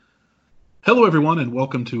Hello, everyone, and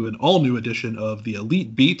welcome to an all-new edition of the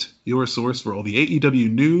Elite Beat, your source for all the AEW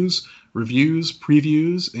news, reviews,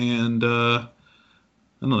 previews, and I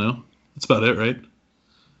don't know. That's about it, right?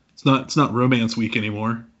 It's not Romance Week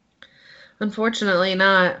anymore. Unfortunately,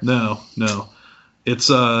 not. No.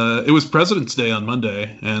 It was President's Day on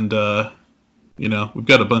Monday, and we've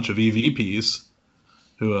got a bunch of EVPs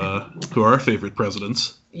who are our favorite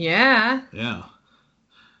presidents. Yeah. Yeah.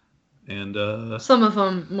 And some of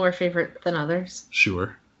them more favorite than others.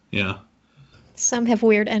 Sure. Yeah. Some have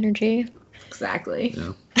weird energy. Exactly.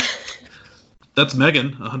 Yeah. That's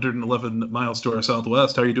Megan, 111 miles to our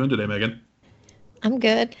southwest. How are you doing today, Megan? I'm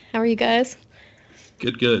good. How are you guys?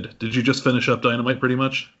 Good. Did you just finish up Dynamite pretty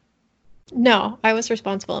much? No, I was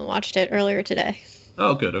responsible and watched it earlier today.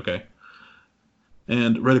 Oh, good. Okay.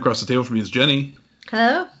 And right across the table from me is Jenny.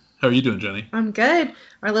 Hello. How are you doing, Jenny? I'm good.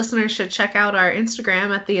 Our listeners should check out our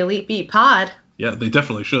Instagram at the Elite Beat Pod. Yeah, they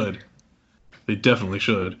definitely should.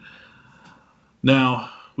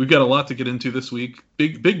 Now, we've got a lot to get into this week.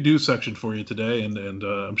 Big news section for you today, and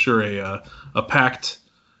I'm sure a packed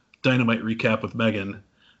Dynamite recap with Megan.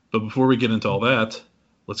 But before we get into all that,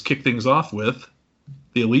 let's kick things off with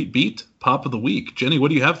the Elite Beat Pop of the Week. Jenny, what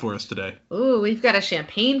do you have for us today? Ooh, we've got a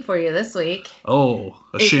champagne for you this week. Oh,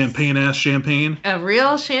 it's champagne-ass champagne? A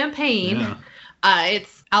real champagne. Yeah.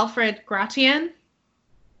 It's Alfred Gratian.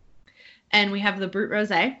 And we have the Brut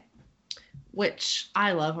Rosé, which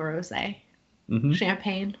I love a rosé. Mm-hmm.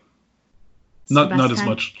 Champagne. Not as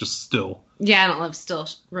much, just still. Yeah, I don't love still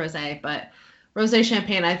rosé, but rosé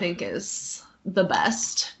champagne I think is the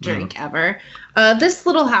best drink ever. This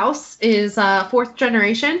little house is fourth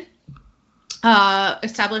generation,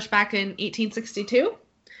 established back in 1862,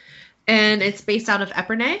 and it's based out of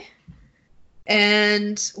Epernay.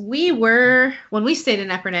 And when we stayed in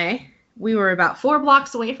Epernay, we were about 4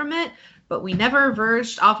 blocks away from it, but we never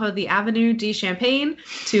verged off of the Avenue de Champagne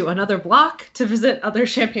to another block to visit other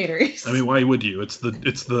champagneries. I mean, why would you? It's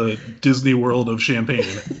the Disney World of Champagne.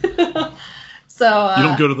 So you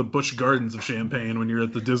don't go to the Busch Gardens of Champagne when you're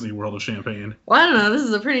at the Disney World of Champagne. Well, I don't know. This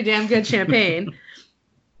is a pretty damn good champagne.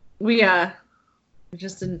 We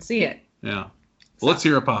just didn't see it. Yeah. Well, let's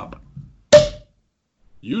hear a pop.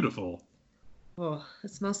 Beautiful. Oh, it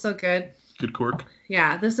smells so good. Good cork.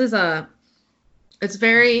 Yeah, this is it's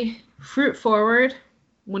very fruit forward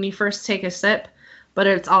when you first take a sip, but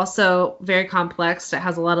it's also very complex. It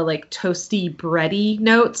has a lot of like toasty, bready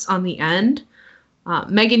notes on the end.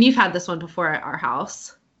 Megan, you've had this one before at our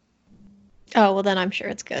house. Oh, well then I'm sure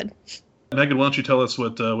it's good. Megan, why don't you tell us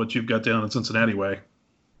what you've got down in Cincinnati way?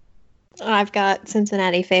 I've got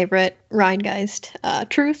Cincinnati favorite Rheingeist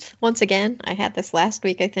Truth. Once again, I had this last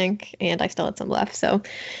week, I think, and I still had some left. So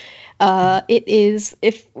it is,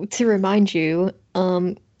 to remind you,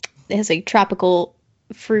 it has a tropical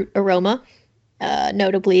fruit aroma,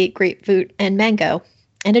 notably grapefruit and mango,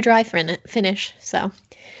 and a dry finish. So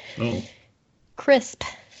crisp.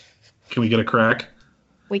 Can we get a crack?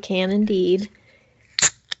 We can indeed.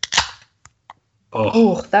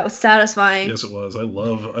 Oh, that was satisfying. Yes, it was. I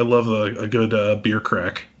love a good beer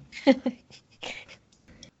crack.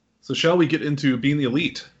 So shall we get into being the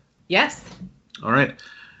elite? Yes. All right.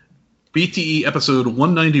 BTE episode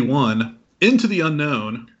 191, Into the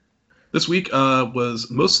Unknown. This week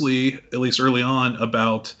was mostly, at least early on,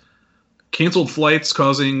 about canceled flights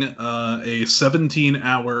causing a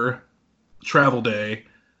 17-hour travel day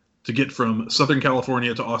to get from Southern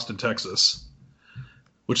California to Austin, Texas,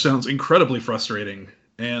 which sounds incredibly frustrating.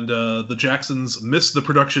 And the Jacksons missed the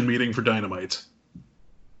production meeting for Dynamite.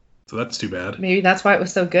 So that's too bad. Maybe that's why it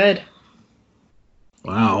was so good.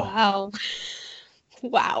 Wow.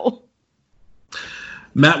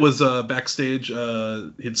 Matt was backstage.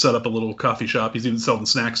 He'd set up a little coffee shop. He's even selling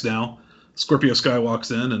snacks now. Scorpio Sky walks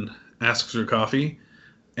in and asks for coffee.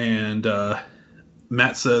 And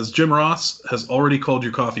Matt says, Jim Ross has already called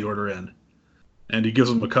your coffee order in. And he gives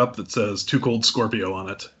him a cup that says Too Cold Scorpio on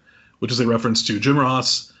it, which is a reference to Jim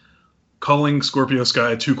Ross calling Scorpio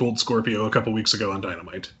Sky Too Cold Scorpio a couple weeks ago on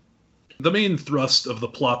Dynamite. The main thrust of the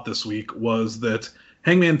plot this week was that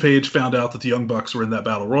Hangman Page found out that the Young Bucks were in that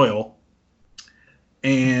Battle Royal,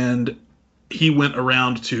 and he went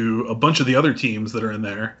around to a bunch of the other teams that are in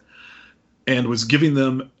there and was giving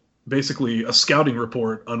them basically a scouting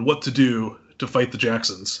report on what to do to fight the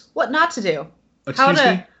Jacksons. What not to do. Excuse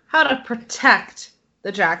me? How to protect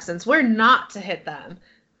the Jacksons. Where not to hit them.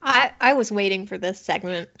 I was waiting for this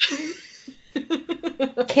segment.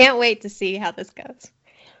 Can't wait to see how this goes.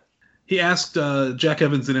 He asked Jack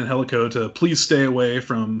Evans and Angelico to please stay away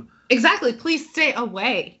from... Exactly, please stay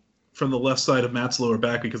away. From the left side of Matt's lower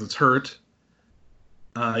back because it's hurt.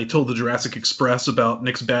 He told the Jurassic Express about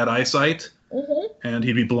Nick's bad eyesight, and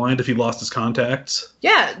he'd be blind if he lost his contacts.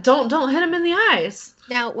 Yeah, don't hit him in the eyes.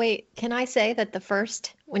 Now, wait, can I say that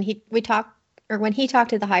when he talked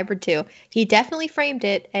to the hybrid too, he definitely framed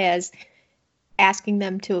it as asking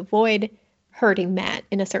them to avoid hurting Matt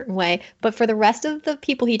in a certain way. But for the rest of the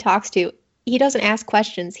people he talks to, he doesn't ask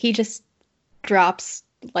questions. He just drops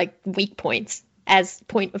like weak points as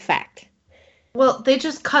point of fact. Well, they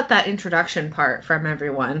just cut that introduction part from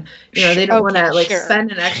everyone. You know, they don't want to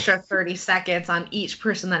spend an extra 30 seconds on each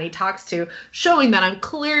person that he talks to, showing that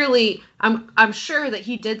I'm sure that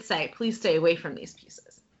he did say, please stay away from these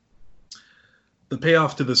pieces. The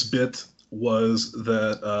payoff to this bit was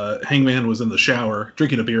that Hangman was in the shower,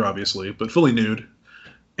 drinking a beer, obviously, but fully nude.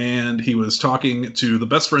 And he was talking to the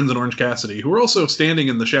best friends in Orange Cassidy, who were also standing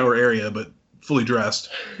in the shower area, but fully dressed.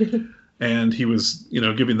 And he was,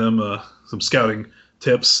 giving them some scouting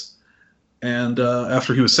tips. And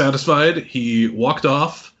after he was satisfied, he walked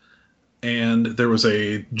off, and there was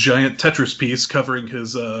a giant Tetris piece covering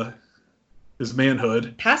his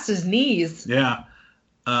manhood. Past his knees. Yeah.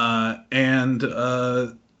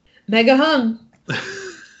 Mega hung.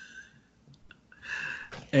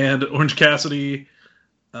 And Orange Cassidy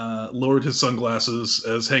lowered his sunglasses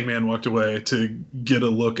as Hangman walked away to get a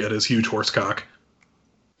look at his huge horse cock.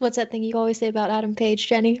 What's that thing you always say about Adam Page,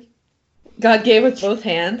 Jenny? God gave with both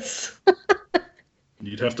hands.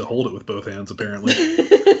 You'd have to hold it with both hands, apparently.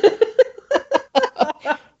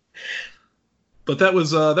 But that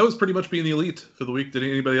was pretty much being the Elite for the week. Did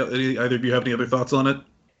either of you have any other thoughts on it?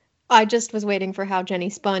 I just was waiting for how Jenny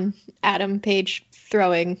spun Adam Page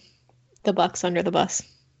throwing the Bucks under the bus.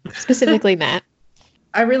 Specifically Matt.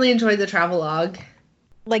 I really enjoyed the travelogue.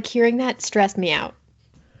 Like, hearing that stressed me out.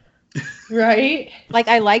 Right? Like,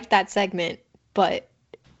 I liked that segment, but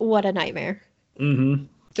what a nightmare. Mm-hmm.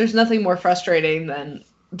 There's nothing more frustrating than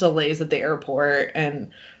delays at the airport, and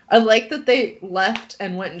I like that they left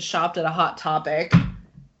and went and shopped at a Hot Topic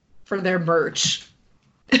for their merch.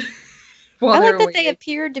 I like that they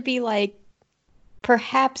appeared to be, like,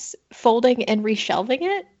 perhaps folding and reshelving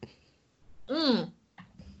it.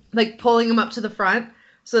 Like pulling them up to the front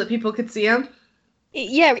so that people could see them?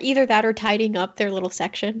 Yeah, either that or tidying up their little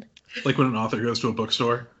section. Like when an author goes to a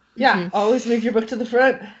bookstore? Yeah, always move your book to the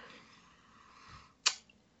front.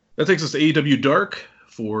 That takes us to AEW Dark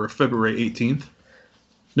for February 18th.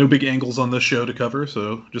 No big angles on this show to cover,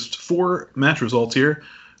 so just 4 match results here.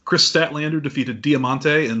 Chris Statlander defeated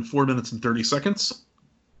Diamante in 4 minutes and 30 seconds.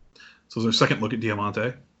 So it was our second look at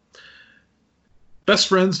Diamante. Best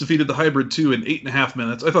Friends defeated the Hybrid 2 in 8.5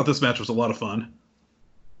 minutes. I thought this match was a lot of fun.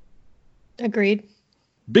 Agreed.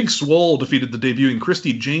 Big Swole defeated the debuting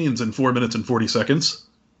Christy Janes in 4 minutes and 40 seconds.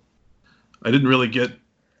 I didn't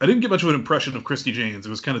get much of an impression of Christy Janes. It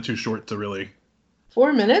was kind of too short to really...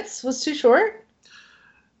 4 minutes was too short?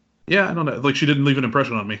 Yeah, I don't know. Like, she didn't leave an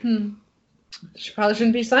impression on me. She probably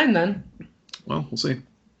shouldn't be signed then. Well, we'll see.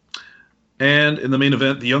 And in the main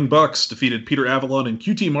event, the Young Bucks defeated Peter Avalon and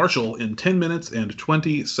QT Marshall in 10 minutes and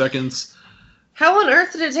 20 seconds. How on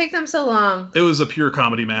earth did it take them so long? It was a pure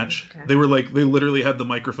comedy match. Okay. They literally had the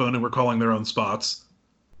microphone and were calling their own spots.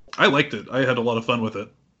 I liked it. I had a lot of fun with it.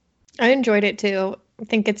 I enjoyed it too. I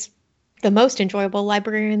think it's the most enjoyable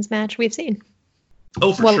Librarians match we've seen.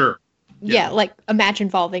 Oh, for sure. Yeah, like a match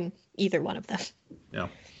involving either one of them. Yeah.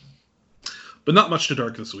 But not much to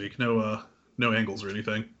Dark this week. No angles or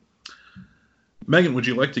anything. Megan, would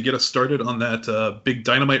you like to get us started on that big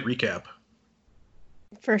Dynamite recap?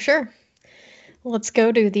 For sure. Let's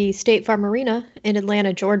go to the State Farm Arena in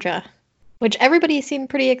Atlanta, Georgia, which everybody seemed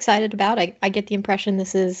pretty excited about. I get the impression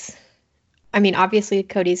this is... I mean, obviously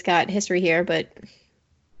Cody's got history here, but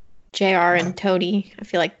JR and Tony, I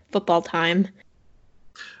feel like football time.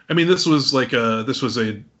 I mean, this was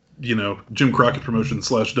a Jim Crockett promotion /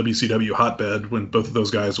 WCW hotbed when both of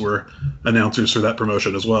those guys were announcers for that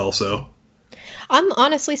promotion as well, so... I'm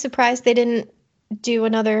honestly surprised they didn't do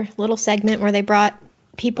another little segment where they brought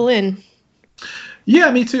people in.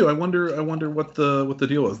 Yeah, me too. I wonder what the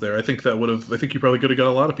deal was there. I think you probably could have got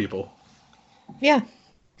a lot of people. Yeah.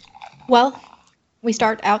 Well, we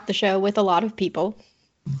start out the show with a lot of people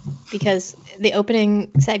because the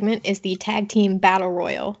opening segment is the Tag Team Battle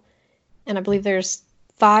Royal. And I believe there's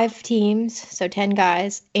 5 teams, so 10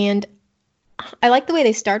 guys. And I like the way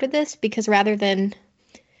they started this because rather than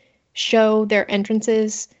show their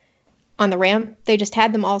entrances on the ramp, they just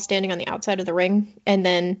had them all standing on the outside of the ring. And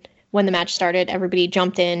then when the match started, everybody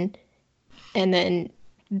jumped in. And then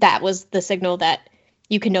that was the signal that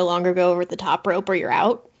you can no longer go over the top rope or you're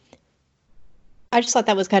out. I just thought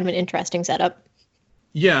that was kind of an interesting setup.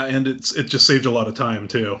 Yeah, and it just saved a lot of time,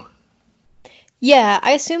 too. Yeah,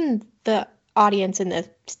 I assume the audience in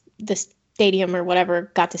the stadium or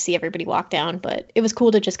whatever got to see everybody walk down, but it was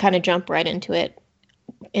cool to just kind of jump right into it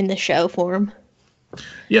in the show form.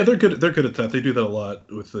 Yeah, they're good. They're good at that. They do that a lot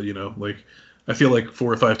with the, like I feel like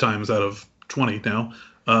 4 or 5 times out of 20 now,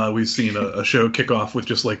 we've seen a show kick off with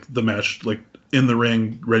just like the match like in the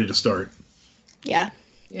ring, ready to start. Yeah.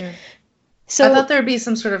 Yeah. So I thought there would be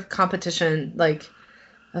some sort of competition, like,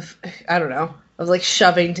 I don't know, of like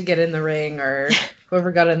shoving to get in the ring, or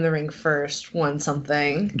whoever got in the ring first won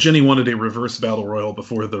something. Jenny wanted a reverse battle royal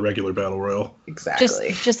before the regular battle royal.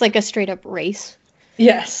 Exactly. just like a straight up race.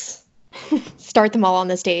 Yes. Start them all on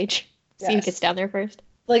the stage. See who Yes. gets down there first.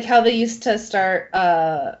 Like how they used to start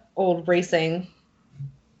old racing,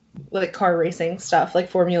 like car racing stuff, like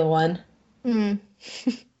Formula One. Mm.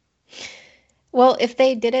 Well, if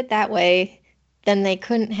they did it that way, then they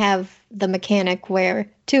couldn't have the mechanic where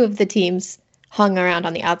 2 of the teams hung around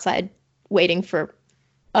on the outside waiting for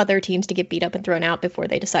other teams to get beat up and thrown out before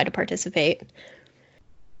they decide to participate.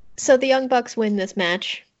 So the Young Bucks win this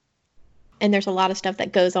match, and there's a lot of stuff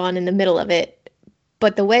that goes on in the middle of it.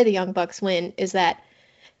 But the way the Young Bucks win is that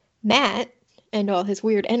Matt and all his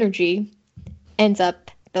weird energy ends up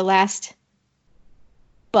the last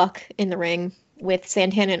buck in the ring with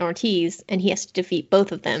Santana and Ortiz, and he has to defeat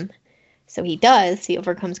both of them. So he does. He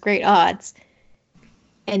overcomes great odds,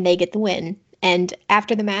 and they get the win. And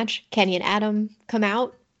after the match, Kenny and Adam come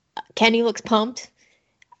out. Kenny looks pumped,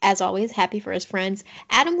 as always, happy for his friends.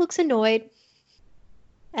 Adam looks annoyed,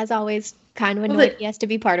 as always, kind of annoyed he has to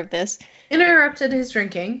be part of this. Interrupted his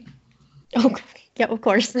drinking. Oh, yeah, of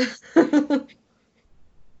course.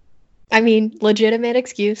 I mean, legitimate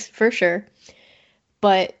excuse, for sure.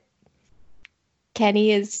 But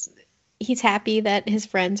Kenny he's happy that his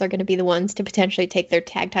friends are going to be the ones to potentially take their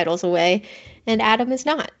tag titles away, and Adam is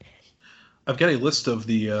not. I've got a list of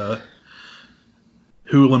the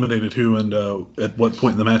who eliminated who and at what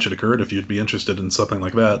point in the match it occurred, if you'd be interested in something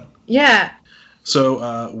like that. Yeah.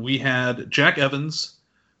 So we had Jack Evans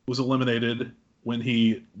was eliminated when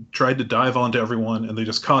he tried to dive onto everyone, and they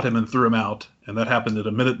just caught him and threw him out, and that happened at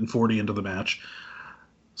 1:40 into the match.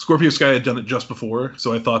 Scorpio Sky had done it just before,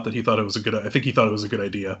 so I thought it was a good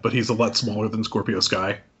idea, but he's a lot smaller than Scorpio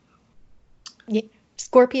Sky. Yeah.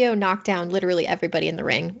 Scorpio knocked down literally everybody in the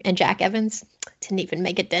ring, and Jack Evans didn't even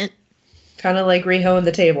make a dent. Kind of like Riho in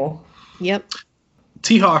the table. Yep.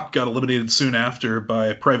 T-Hawk got eliminated soon after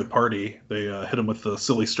by Private Party. They hit him with the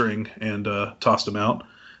silly string and tossed him out.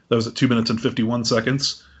 That was at 2 minutes and 51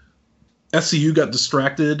 seconds. SCU got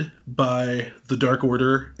distracted by the Dark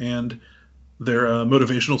Order and their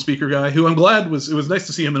motivational speaker guy, who I'm glad it was nice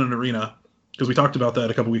to see him in an arena, because we talked about that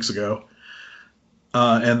a couple weeks ago.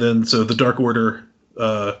 And then so the Dark Order,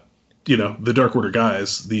 the Dark Order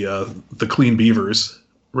guys, the Clean Beavers,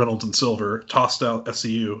 Reynolds and Silver, tossed out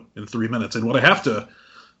SCU in 3 minutes. And what I have to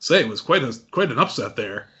say was quite an upset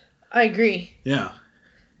there. I agree. Yeah.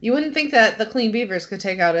 You wouldn't think that the Clean Beavers could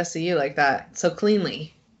take out SCU like that so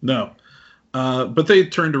cleanly. No. But they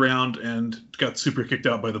turned around and got super kicked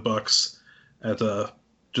out by the Bucks at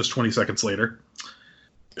just 20 seconds later.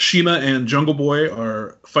 Shima and Jungle Boy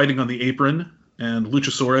are fighting on the apron, and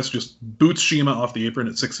Luchasaurus just boots Shima off the apron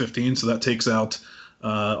at 6:15, so that takes out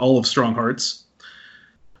all of Strong Hearts.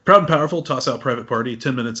 Proud and Powerful toss out Private Party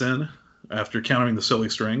 10 minutes in after countering the silly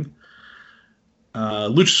string.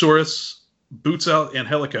 Luchasaurus boots out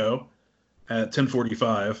Angelico at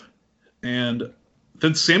 10:45, and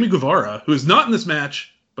then Sammy Guevara, who is not in this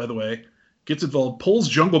match, by the way, gets involved, pulls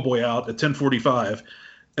Jungle Boy out at 10:45,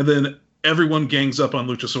 and then everyone gangs up on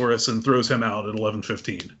Luchasaurus and throws him out at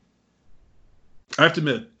 11:15. I have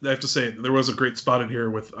to say, there was a great spot in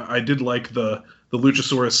here I did like the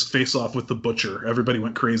Luchasaurus face-off with the Butcher. Everybody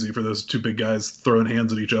went crazy for those 2 big guys throwing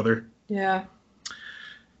hands at each other. Yeah.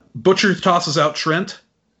 Butcher tosses out Trent,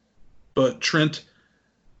 but Trent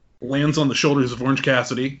lands on the shoulders of Orange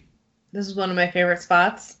Cassidy. This is one of my favorite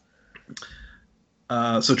spots.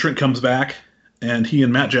 So Trent comes back, and he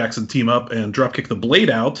and Matt Jackson team up and dropkick the Blade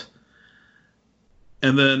out.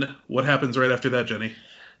 And then what happens right after that, Jenny?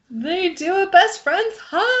 They do a best friends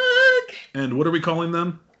hug. And what are we calling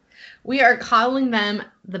them? We are calling them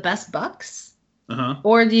the Best Bucks. Uh-huh.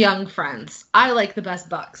 Or the Young Friends. I like the Best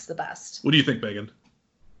Bucks the best. What do you think, Megan?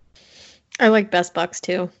 I like Best Bucks,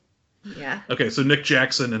 too. Yeah. Okay, so Nick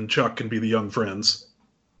Jackson and Chuck can be the Young Friends.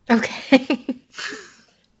 Okay.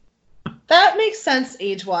 That makes sense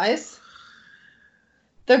age-wise.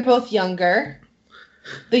 They're both younger.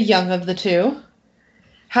 The young of the 2.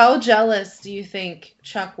 How jealous do you think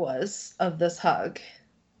Chuck was of this hug?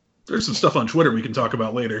 There's some stuff on Twitter we can talk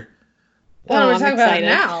about later. Well, we're I'm talking about it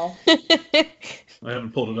now. I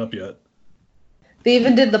haven't pulled it up yet. They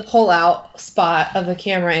even did the pull-out spot of the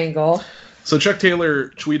camera angle. So Chuck Taylor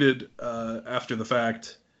tweeted after the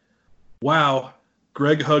fact, "Wow,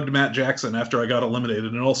 Greg hugged Matt Jackson after I got eliminated,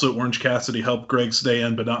 and also Orange Cassidy helped Greg stay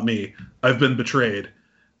in, but not me. I've been betrayed."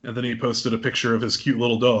 And then he posted a picture of his cute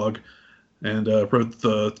little dog and wrote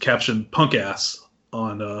the caption "punk ass"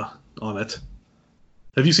 on it.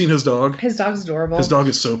 Have you seen his dog? His dog's adorable. His dog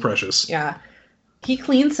is so precious. Yeah. He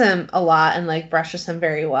cleans him a lot and like brushes him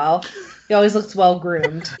very well. He always looks well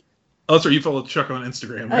groomed. Oh, sorry, you follow Chuck on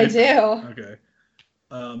Instagram, right? I do.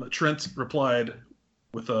 Okay. Trent replied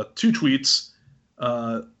with 2 tweets.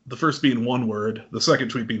 The first being 1 word, the second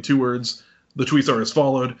tweet being 2 words. The tweets are as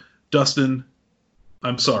followed. Dustin,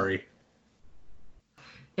 I'm sorry.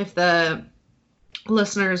 If the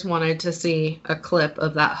listeners wanted to see a clip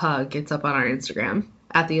of that hug, it's up on our Instagram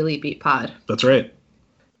at the Elite Beat Pod. That's right.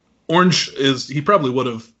 Orange he probably would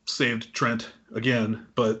have saved Trent again,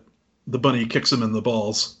 but the bunny kicks him in the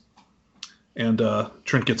balls. And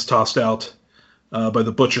Trent gets tossed out by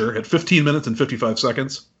the Butcher at 15 minutes and 55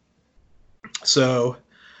 seconds. So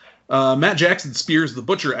Matt Jackson spears the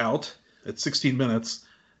Butcher out at 16 minutes,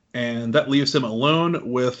 and that leaves him alone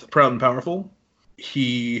with Proud and Powerful.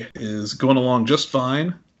 He is going along just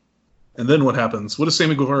fine. And then what happens? What does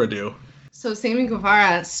Sammy Guevara do? So Sammy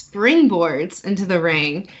Guevara springboards into the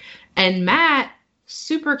ring, and Matt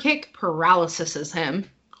super kick paralysis him.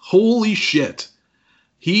 Holy shit.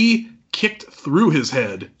 He kicked through his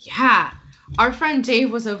head. Yeah. Our friend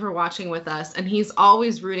Dave was over watching with us, and he's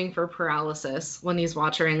always rooting for paralysis when he's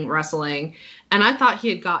watching wrestling. And I thought he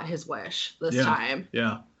had got his wish this time.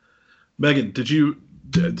 Yeah. Megan, did you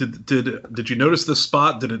notice this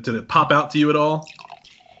spot? Did it pop out to you at all?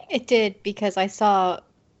 It did, because I saw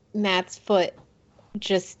Matt's foot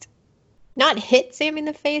just not hit Sammy in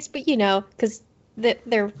the face, but because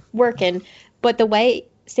they're working. But the way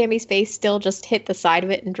Sammy's face still just hit the side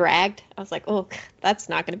of it and dragged, I was like, oh, that's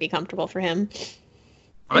not going to be comfortable for him.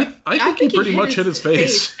 I think he pretty much hit his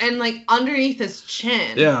face. And like underneath his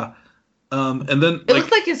chin. Yeah. And then it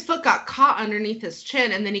looked like his foot got caught underneath his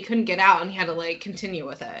chin, and then he couldn't get out, and he had to like continue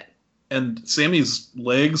with it. And Sammy's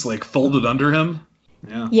legs like folded under him.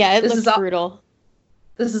 Yeah. Yeah, it looks brutal.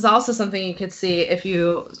 This is also something you could see if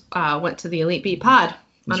you went to the Elite Beat Pod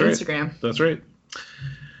on Instagram. That's right.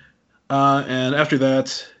 And after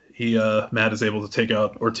that, Matt is able to take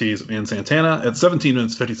out Ortiz and Santana at 17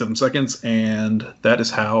 minutes 57 seconds, and that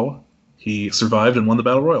is how he survived and won the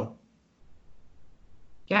Battle Royal.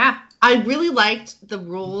 Yeah, I really liked the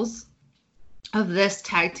rules of this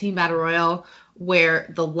tag team Battle Royal,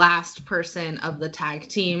 where the last person of the tag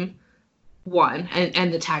team won,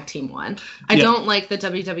 and the tag team won. I don't like the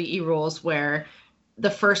WWE rules where the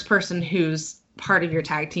first person who's part of your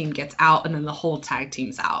tag team gets out and then the whole tag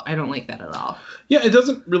team's out. I don't like that at all. Yeah, it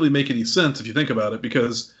doesn't really make any sense if you think about it,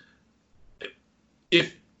 because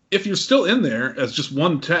if you're still in there as just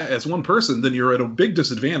one person, then you're at a big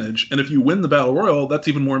disadvantage, and if you win the Battle Royal, that's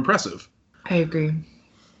even more impressive. I agree.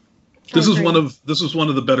 This is one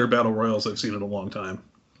of the better Battle Royals I've seen in a long time.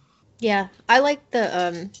 Yeah, I like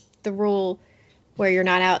the rule where you're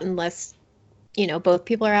not out unless both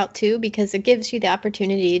people are out too, because it gives you the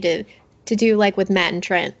opportunity to do like with Matt and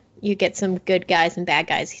Trent. You get some good guys and bad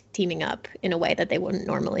guys teaming up in a way that they wouldn't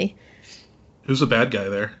normally. Who's the bad guy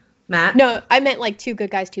there? Matt? No, I meant like 2 good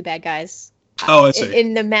guys, 2 bad guys. Oh, I see.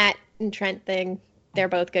 In the Matt and Trent thing, they're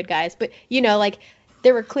both good guys. But, like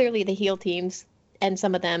there were clearly the heel teams, and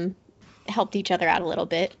some of them helped each other out a little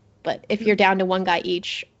bit. But if you're down to 1 guy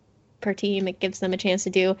each per team, it gives them a chance to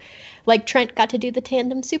do, like Trent got to do the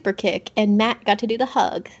tandem super kick, and Matt got to do the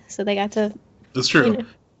hug. So they got to... That's true.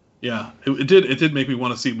 Yeah, it did make me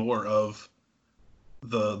want to see more of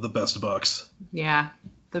the Best Bucks. Yeah,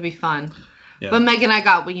 that'd be fun. Yeah. But Megan, I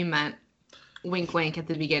got what you meant. Wink, wink at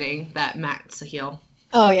the beginning that Matt's a heel.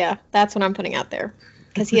 Oh yeah, that's what I'm putting out there,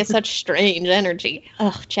 because he has such strange energy.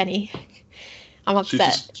 Oh, Jenny, I'm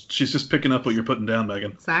upset. She's just picking up what you're putting down,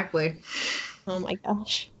 Megan. Exactly. Oh my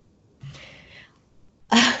gosh.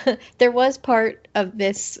 There was part of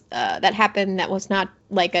this that happened that was not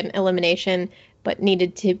like an elimination, but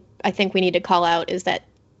I think we need to call out, is that,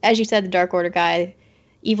 as you said, the Dark Order guy,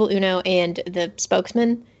 Evil Uno, and the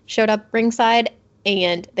spokesman showed up ringside,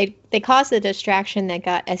 and they caused a distraction that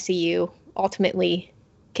got SCU ultimately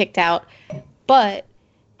kicked out. But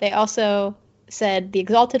they also said the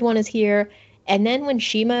Exalted One is here, and then when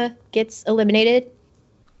Shima gets eliminated,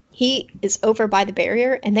 he is over by the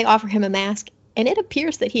barrier, and they offer him a mask, and it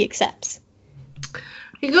appears that he accepts.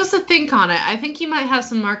 He goes to think on it. I think he might have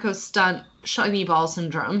some Marco Stunt shiny ball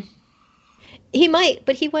syndrome. He might,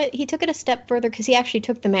 but he took it a step further because he actually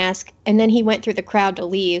took the mask and then he went through the crowd to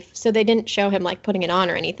leave. So they didn't show him like putting it on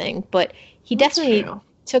or anything. But he That's definitely true.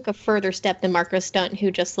 took a further step than Marco Stunt, who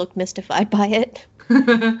just looked mystified by it.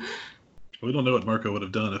 We don't know what Marco would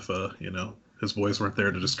have done if, his boys weren't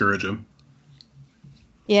there to discourage him.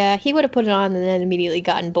 Yeah, he would have put it on and then immediately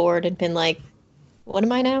gotten bored and been like, "What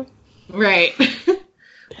am I now?" Right.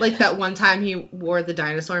 Like that one time he wore the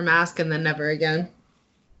dinosaur mask and then never again.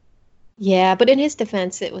 Yeah, but in his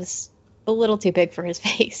defense, it was a little too big for his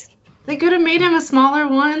face. They could have made him a smaller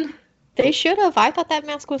one. They should have. I thought that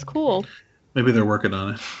mask was cool. Maybe they're working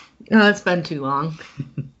on it. Oh, it's been too long.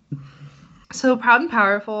 So Proud and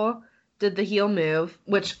Powerful did the heel move,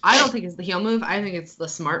 which I don't think is the heel move. I think it's the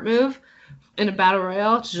smart move in a battle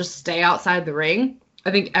royale to just stay outside the ring.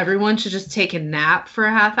 I think everyone should just take a nap for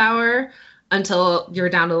a half hour until you're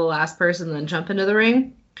down to the last person, then jump into the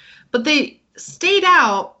ring. But they stayed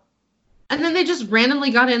out, and then they just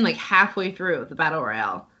randomly got in like halfway through the battle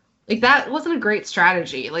royale. Like that wasn't a great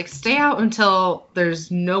strategy. Like stay out until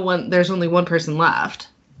there's only one person left.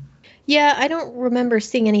 Yeah, I don't remember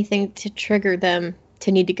seeing anything to trigger them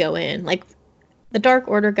to need to go in. Like the Dark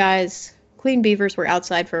Order guys, Queen Beavers were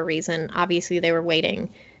outside for a reason. Obviously, they were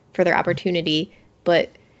waiting for their opportunity, but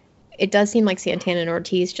it does seem like Santana and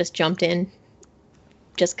Ortiz just jumped in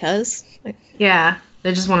just 'cause. Yeah,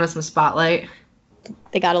 they just wanted some spotlight.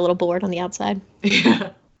 They got a little bored on the outside. Yeah.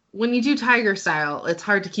 When you do Tiger style, it's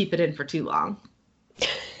hard to keep it in for too long.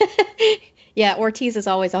 Yeah, Ortiz is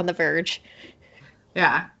always on the verge.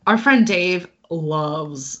 Yeah. Our friend Dave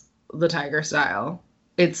loves the Tiger style.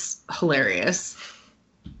 It's hilarious.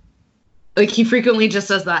 Like, he frequently just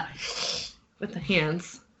does that with the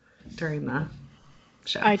hands during the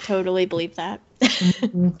show. I totally believe that.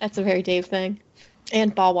 That's a very Dave thing.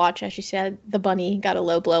 And ball watch, as you said, the bunny got a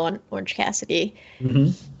low blow on Orange Cassidy.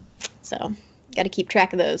 Mm-hmm. So, got to keep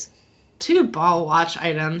track of those. 2 ball watch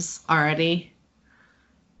items already.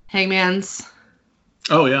 Hangman's.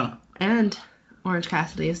 Oh, yeah. And Orange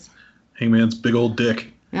Cassidy's. Hangman's big old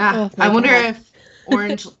dick. Yeah. Oh, my I wonder God. if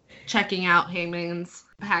Orange checking out Hangman's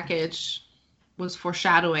package was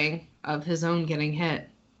foreshadowing of his own getting hit.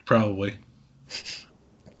 Probably.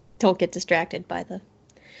 Don't get distracted by the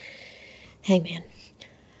Hangman.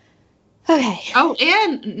 Okay. Oh,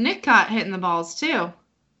 and Nick got hit in the balls, too.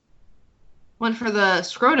 Went for the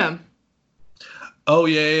scrotum. Oh,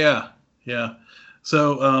 yeah.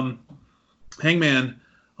 So, Hangman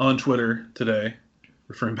on Twitter today,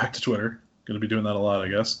 referring back to Twitter, going to be doing that a lot, I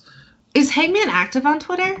guess. Is Hangman active on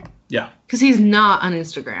Twitter? Yeah. Because he's not on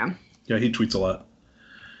Instagram. Yeah, he tweets a lot.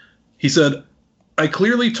 He said, "I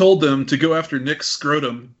clearly told them to go after Nick's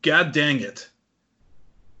scrotum. God dang it."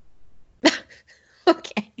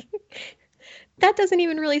 Okay. That doesn't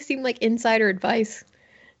even really seem like insider advice.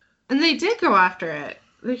 And they did go after it.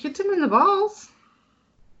 They hit him in the balls.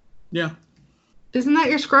 Yeah. Isn't that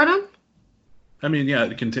your scrotum? I mean, yeah,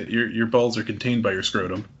 your balls are contained by your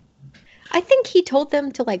scrotum. I think he told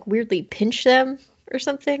them to like weirdly pinch them or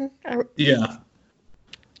something. Yeah.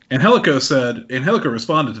 And Helico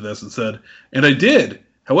responded to this and said, "And I did.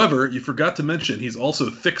 However, you forgot to mention he's also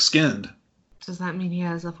thick-skinned." Does that mean he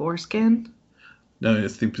has a foreskin? No, I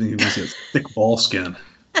think he means he has thick ball skin.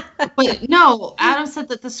 But no, Adam said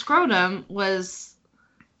that the scrotum was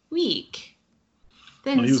weak,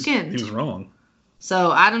 thin-skinned. He was wrong.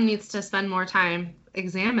 So Adam needs to spend more time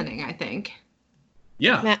examining, I think.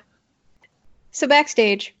 Yeah. So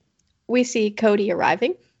backstage, we see Cody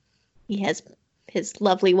arriving. He has his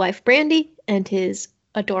lovely wife Brandy and his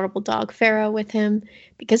adorable dog Pharaoh with him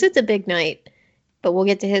because it's a big night. But we'll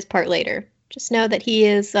get to his part later. Just know that he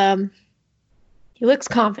is, he looks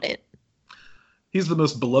confident. He's the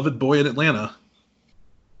most beloved boy in Atlanta.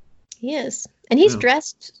 He is. And he's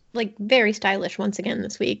dressed, like, very stylish once again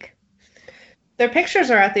this week. Their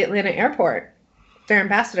pictures are at the Atlanta airport. They're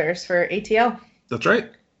ambassadors for ATL. That's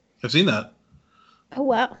right. I've seen that. Oh,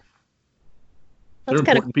 wow. They're That's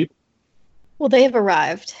kind of important people. Well, they have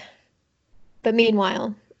arrived. But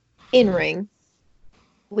meanwhile, in ring,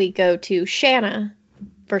 we go to Shanna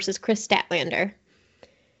versus Chris Statlander.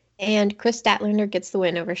 And Chris Statlander gets the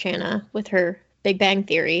win over Shanna with her Big Bang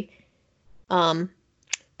Theory.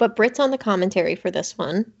 But Britt's on the commentary for this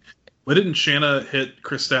one. Why didn't Shanna hit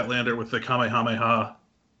Chris Statlander with the Kamehameha?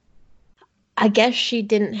 I guess she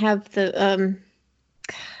didn't have the,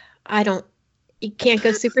 you can't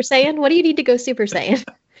go Super Saiyan? What do you need to go Super Saiyan?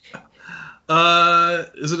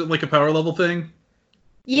 Is it like a power level thing?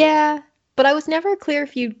 Yeah, but I was never clear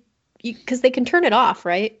if you because they can turn it off,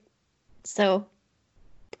 right? So,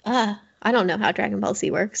 I don't know how Dragon Ball Z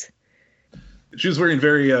works. She was wearing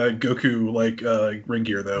very Goku-like ring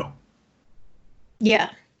gear, though. Yeah.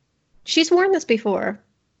 She's worn this before,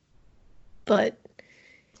 but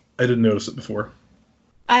I didn't notice it before.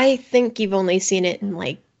 I think you've only seen it in,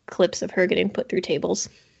 like, clips of her getting put through tables.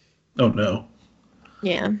 Oh, no.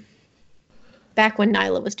 Yeah. Back when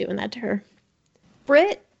Nyla was doing that to her.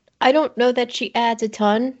 Britt, I don't know that she adds a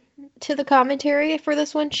ton to the commentary for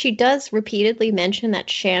this one. She does repeatedly mention that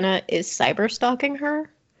Shanna is cyber stalking her.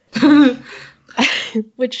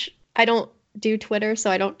 Which I don't do Twitter, so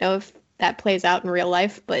I don't know if that plays out in real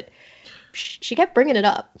life, but she kept bringing it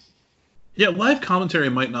up. Yeah, live commentary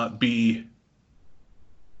might not be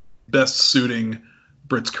best suiting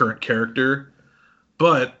Britt's current character,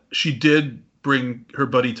 but she did bring her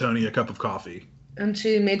buddy Tony a cup of coffee. And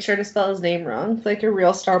she made sure to spell his name wrong, like a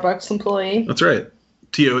real Starbucks employee. That's right.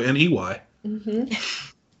 Toney. Mm-hmm.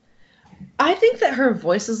 I think that her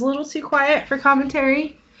voice is a little too quiet for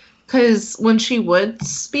commentary, because when she would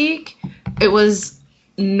speak, it was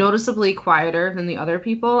noticeably quieter than the other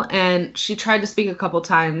people, and she tried to speak a couple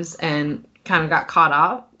times and kind of got cut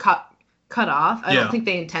off. I don't think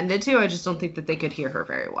they intended to. I just don't think that they could hear her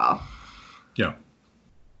very well. Yeah.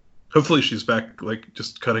 Hopefully she's back, like,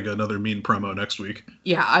 just cutting another mean promo next week.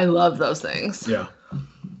 Yeah, I love those things. Yeah.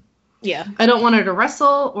 Yeah. I don't want her to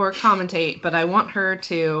wrestle or commentate, but I want her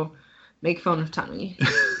to make fun of Tony.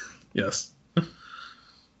 Yes.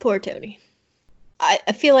 Poor Tony.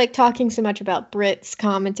 I feel like talking so much about Britt's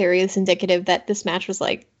commentary is indicative that this match was,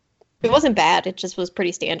 like, it wasn't bad. It just was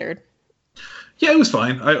pretty standard. Yeah, it was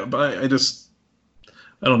fine. I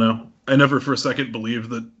don't know. I never for a second believed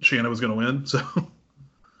that Shanna was going to win, so...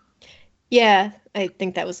 Yeah, I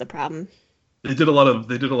think that was the problem. They did a lot of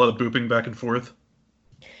booping back and forth.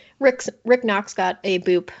 Rick Knox got a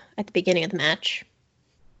boop at the beginning of the match.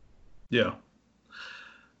 Yeah.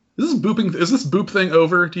 Is this boop thing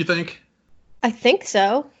over, do you think? I think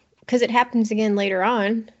so, because it happens again later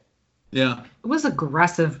on. Yeah. It was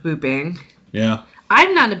aggressive booping. Yeah.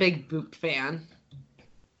 I'm not a big boop fan.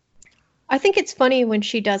 I think it's funny when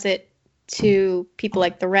she does it to people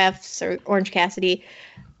like the refs or Orange Cassidy.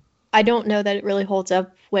 I don't know that it really holds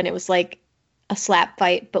up when it was like a slap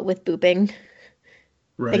fight, but with booping.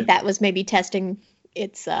 Right. I think that was maybe testing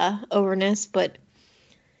its overness, but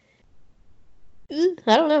I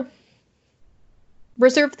don't know.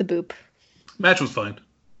 Reserve the boop. Match was fine.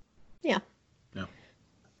 Yeah. Yeah.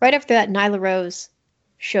 Right after that, Nyla Rose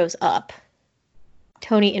shows up.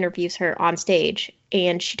 Tony interviews her on stage,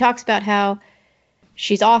 and she talks about how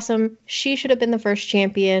she's awesome. She should have been the first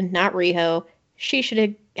champion, not Riho. She should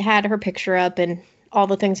have had her picture up and all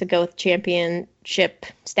the things that go with championship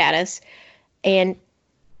status. And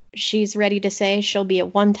she's ready to say she'll be a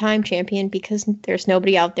one-time champion because there's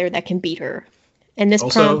nobody out there that can beat her. And this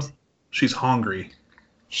also, prompt... she's hungry.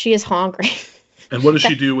 She is hungry. And what does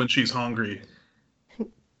she do when she's hungry?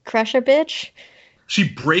 Crush a bitch? She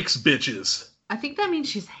breaks bitches. I think that means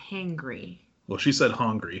she's hangry. Well, she said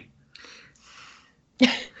hungry.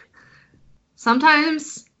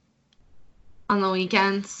 Sometimes on the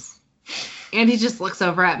weekends, Andy just looks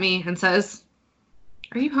over at me and says,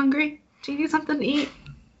 "Are you hungry? Do you need something to eat?"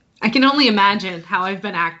 I can only imagine how I've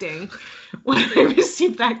been acting when I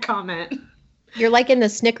received that comment. You're like in the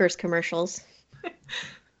Snickers commercials.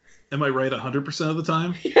 Am I right 100% of the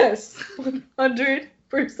time? Yes,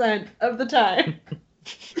 100% of the time.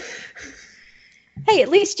 Hey, at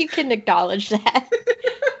least you can acknowledge that.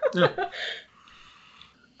 Yeah.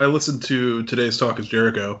 I listened to today's Talk is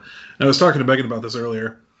Jericho, and I was talking to Megan about this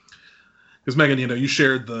earlier. Because Megan, you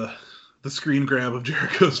shared the screen grab of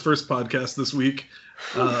Jericho's first podcast this week.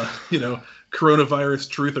 Coronavirus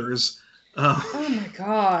truthers. Oh my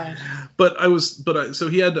god. So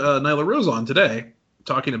he had Nyla Rose on today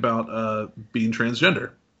talking about being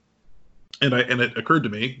transgender. And it occurred to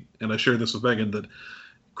me, and I shared this with Megan, that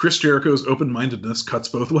Chris Jericho's open-mindedness cuts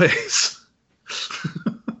both ways.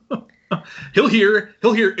 He'll hear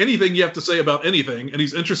anything you have to say about anything, and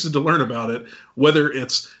he's interested to learn about it, whether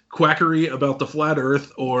it's quackery about the flat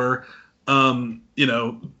Earth or,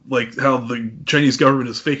 like how the Chinese government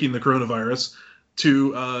is faking the coronavirus,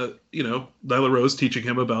 to, Nyla Rose teaching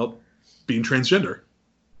him about being transgender.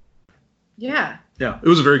 Yeah. Yeah, it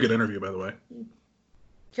was a very good interview, by the way.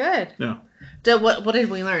 Good. Yeah. What did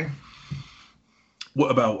we learn?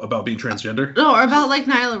 What about being transgender? No, or about like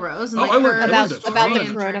Nyla Rose and I learned about the journey.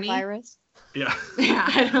 coronavirus. Yeah.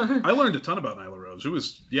 Yeah, I learned a ton about Nyla Rose.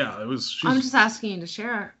 I'm just asking you to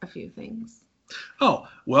share a few things. Oh,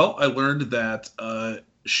 well, I learned that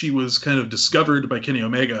she was kind of discovered by Kenny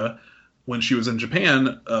Omega when she was in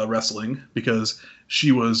Japan wrestling, because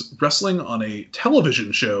she was wrestling on a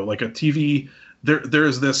television show, like a TV. There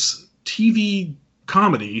is this TV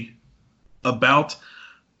comedy about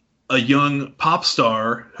a young pop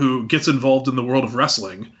star who gets involved in the world of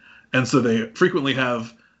wrestling, and so they frequently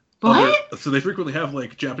have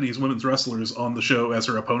like Japanese women's wrestlers on the show as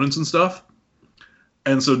her opponents and stuff.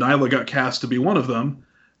 And so Nyla got cast to be one of them,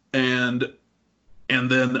 and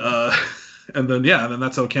then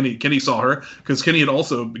that's how Kenny saw her, because Kenny had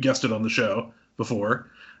also guested on the show before,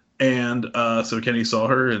 and so Kenny saw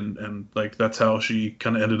her, and like that's how she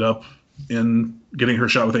kind of ended up in getting her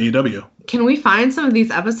shot with AEW. Can we find some of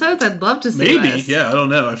these episodes? I'd love to see. Maybe, this. Yeah, I don't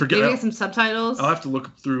know. I forget. Maybe some subtitles. I'll have to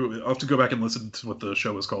look through. I'll have to go back and listen to what the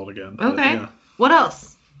show was called again. Okay. But, yeah. What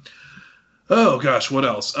else? Oh gosh, what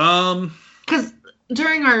else? Because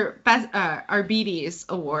during our BDs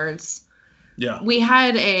awards, yeah, we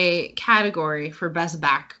had a category for best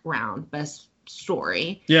background, best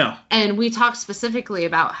story. Yeah. And we talked specifically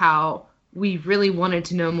about how we really wanted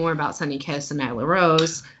to know more about Sunny Kiss and Nyla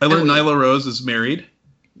Rose. I learned Nyla Rose is married.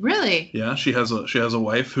 Really? Yeah, she has a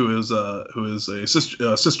wife who is a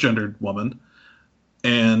cisgendered woman,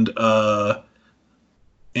 and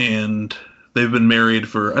they've been married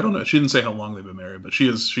for, I don't know. She didn't say how long they've been married, but she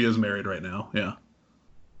is married right now. Yeah.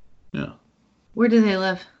 Yeah. Where do they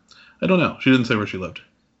live? I don't know. She didn't say where she lived.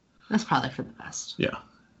 That's probably for the best. Yeah.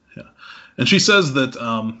 Yeah. And she says that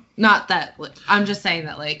not that, I'm just saying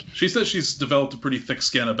that, like, she says she's developed a pretty thick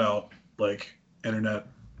skin about like internet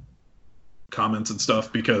comments and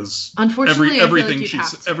stuff, because unfortunately everything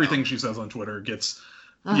she says on Twitter gets,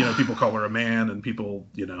 people call her a man, and people,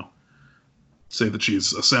 say that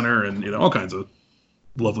she's a sinner, and all kinds of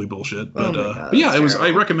lovely bullshit. But, God, but yeah, terrible. I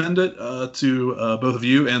recommend it to both of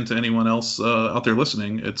you and to anyone else out there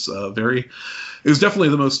listening. It was definitely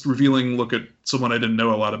the most revealing look at someone I didn't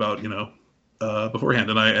know a lot about, beforehand,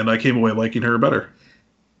 and I came away liking her better.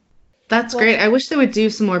 That's great. I wish they would do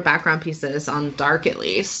some more background pieces on Dark, at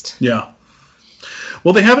least. Yeah.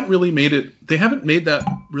 Well, they haven't really made it. They haven't made that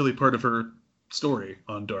really part of her story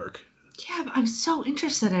on Dark. Yeah, but I'm so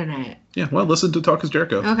interested in it. Yeah. Well, listen to Talk is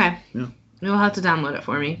Jericho. Okay. Yeah. You'll have to download it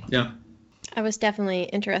for me. Yeah. I was definitely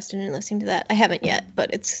interested in listening to that. I haven't yet,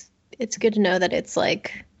 but it's good to know that it's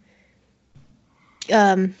like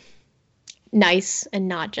nice and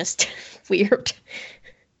not just weird.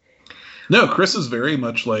 No, Chris is very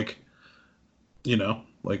much like,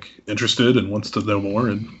 interested and wants to know more,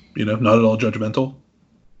 and not at all judgmental.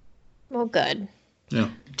 Well, good. Yeah.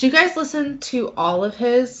 Do you guys listen to all of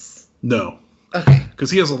his? No. Okay.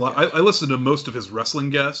 Because he has a lot. I listen to most of his wrestling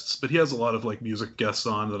guests, but he has a lot of like music guests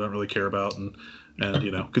on that I don't really care about, and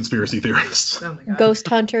conspiracy theorists. Oh my God. Ghost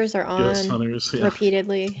hunters are on Ghost hunters, yeah.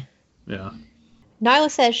 repeatedly. Yeah.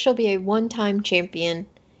 Nyla says she'll be a one-time champion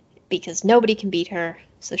because nobody can beat her,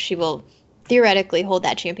 so she will theoretically hold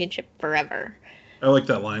that championship forever. I like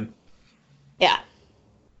that line. Yeah.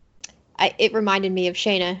 It reminded me of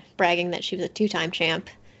Shayna bragging that she was a two-time champ,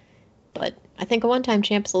 but I think a one-time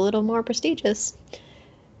champ is a little more prestigious.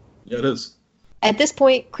 Yeah, it is. At this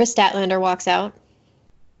point, Chris Statlander walks out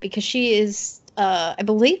because she is, I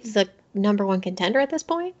believe, the number one contender at this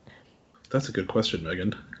point. That's a good question,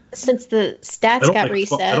 Megan. Since the stats got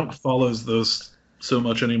reset. I don't follow those so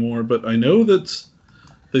much anymore, but I know that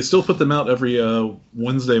they still put them out every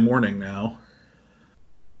Wednesday morning now.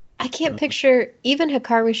 I can't picture even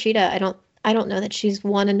Hikaru Shida. I don't know that she's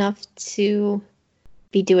won enough to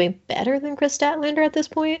be doing better than Chris Statlander at this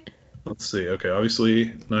point. Let's see. Okay, obviously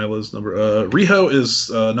Nyla's number. Riho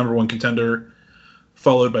is number one contender,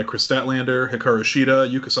 followed by Chris Statlander, Hikaru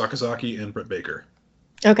Shida, Yuka Sakazaki, and Britt Baker.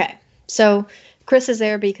 Okay, so Chris is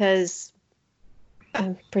there because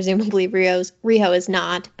presumably Riho is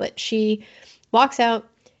not, but she walks out.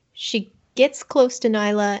 She gets close to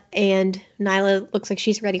Nyla, and Nyla looks like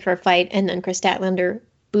she's ready for a fight, and then Chris Statlander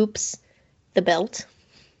boops the belt.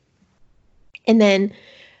 And then...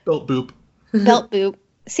 Belt boop. Belt boop.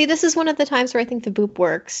 See, this is one of the times where I think the boop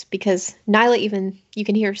works, because Nyla even, you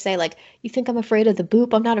can hear her say, like, you think I'm afraid of the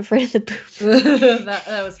boop? I'm not afraid of the boop.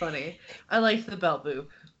 that was funny. I liked the belt boop.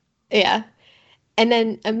 Yeah. And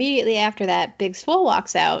then immediately after that, Big Swole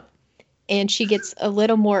walks out, and she gets a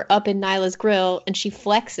little more up in Nyla's grill, and she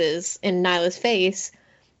flexes in Nyla's face.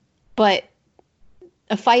 But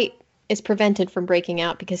a fight is prevented from breaking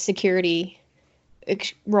out because security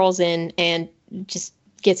rolls in and just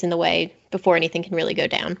gets in the way before anything can really go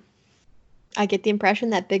down. I get the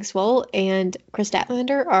impression that Big Swole and Chris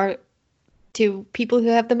Statlander are two people who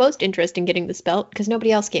have the most interest in getting this belt because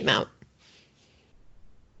nobody else came out.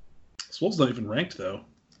 Swole's not even ranked, though.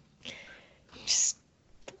 Just,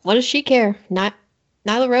 what does she care?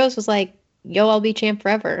 Nyla Rose was like, yo, I'll be champ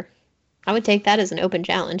forever. I would take that as an open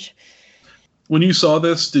challenge. When you saw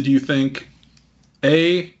this, did you think,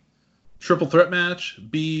 A, triple threat match,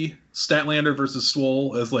 B, Statlander versus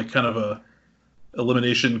Swole as like kind of a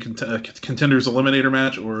elimination contenders eliminator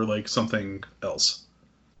match, or like something else?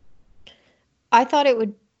 I thought it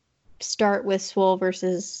would start with Swole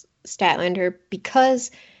versus Statlander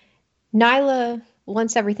because Nyla,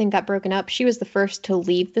 once everything got broken up, she was the first to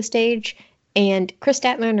leave the stage, and Chris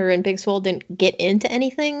Statlander and Big Swole didn't get into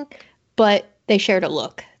anything, but they shared a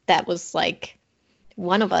look that was like,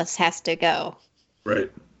 one of us has to go.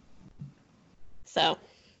 Right. So,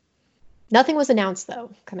 nothing was announced,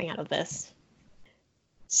 though, coming out of this.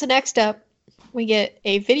 So next up, we get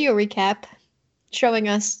a video recap showing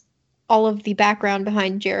us all of the background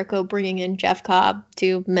behind Jericho bringing in Jeff Cobb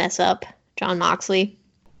to mess up Jon Moxley.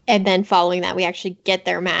 And then following that, we actually get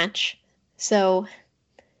their match. So,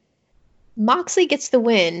 Moxley gets the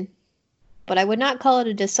win, but I would not call it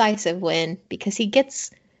a decisive win because he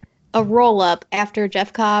gets a roll-up after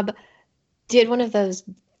Jeff Cobb did one of those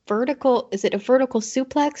is it a vertical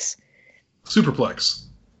suplex? Superplex.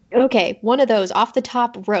 Okay, one of those off the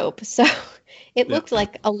top rope. So it looked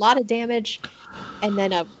like a lot of damage and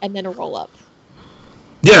then a roll-up.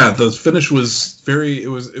 Yeah, the finish was it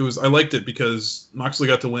was I liked it because Moxley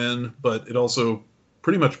got to win, but it also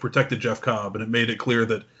pretty much protected Jeff Cobb, and it made it clear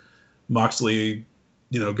that Moxley,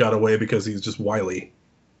 got away because he's just wily.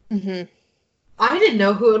 Mm-hmm. I didn't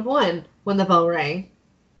know who had won when the bell rang.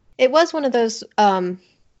 It was one of those,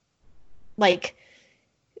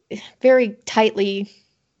 very tightly.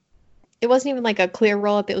 It wasn't even like a clear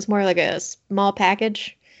roll-up. It was more like a small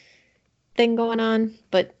package thing going on.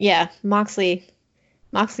 But yeah, Moxley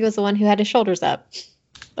was the one who had his shoulders up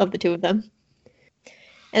of the two of them.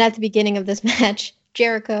 And at the beginning of this match,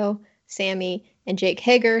 Jericho, Sammy, and Jake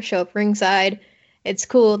Hager show up ringside. It's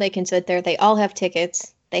cool. They can sit there. They all have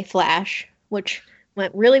tickets. They flash, which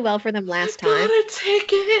went really well for them last time. I got a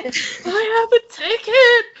ticket. I have a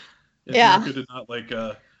ticket. Yeah. Jericho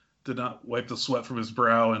did not wipe the sweat from his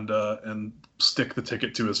brow and stick the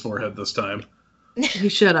ticket to his forehead this time. He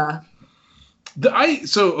should have.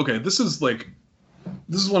 This is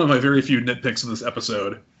one of my very few nitpicks of this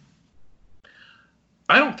episode.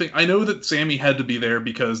 I know that Sammy had to be there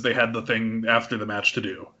because they had the thing after the match to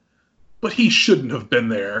do. But he shouldn't have been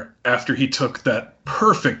there after he took that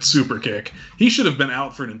perfect super kick. He should have been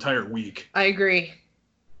out for an entire week. I agree.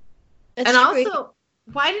 It's and true. Also,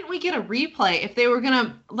 why didn't we get a replay if they were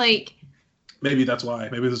gonna Maybe that's why.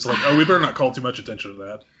 Maybe it's like, we better not call too much attention to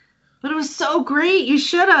that. But it was so great. You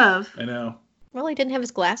should have. I know. Well, he didn't have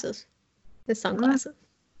his glasses. His sunglasses.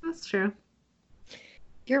 That's true.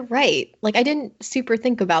 You're right. I didn't super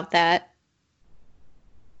think about that.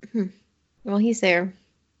 Well, he's there.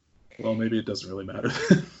 Well, maybe it doesn't really matter.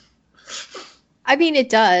 I mean, it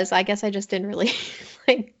does. I guess I just didn't really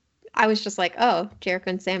I was just like, oh, Jericho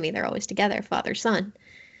and Sammy, they're always together, father, son.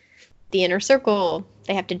 The inner circle,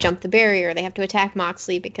 they have to jump the barrier. They have to attack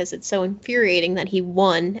Moxley because it's so infuriating that he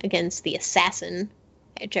won against the assassin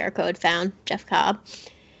that Jericho had found, Jeff Cobb.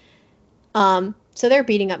 So they're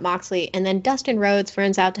beating up Moxley, and then Dustin Rhodes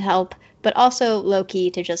runs out to help, but also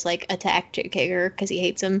low-key to just, attack Jake Hager because he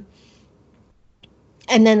hates him.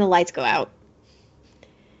 And then the lights go out.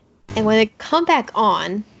 And when they come back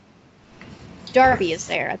on, Darby is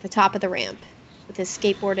there at the top of the ramp with his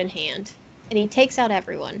skateboard in hand, and he takes out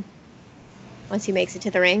everyone once he makes it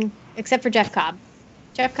to the ring, except for Jeff Cobb.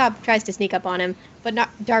 Jeff Cobb tries to sneak up on him, but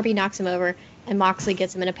Darby knocks him over, and Moxley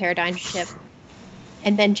gets him in a paradigm shift.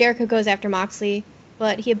 And then Jericho goes after Moxley,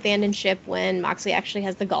 but he abandons ship when Moxley actually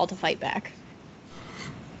has the gall to fight back.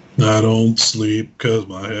 I don't sleep because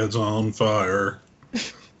my head's on fire.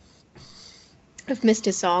 I've missed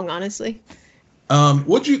his song, honestly.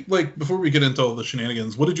 What'd you, before we get into all the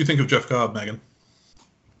shenanigans, what did you think of Jeff Cobb, Megan?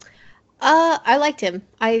 I liked him.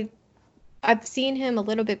 I've seen him a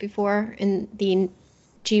little bit before in the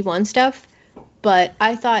G1 stuff, but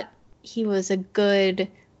I thought he was a good,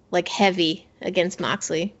 heavy against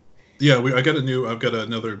Moxley. Yeah, I've got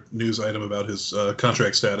another news item about his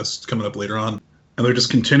contract status coming up later on, and they're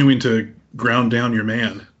just continuing to ground down your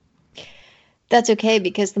man. That's okay,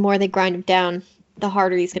 because the more they grind him down, the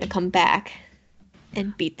harder he's going to come back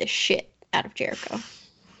and beat the shit out of Jericho.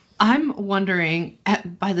 I'm wondering,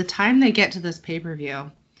 by the time they get to this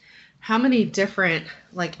pay-per-view, how many different,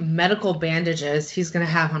 medical bandages he's going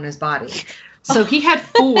to have on his body. So he had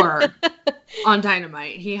 4 on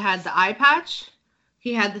Dynamite. He had the eye patch.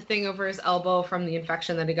 He had the thing over his elbow from the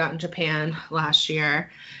infection that he got in Japan last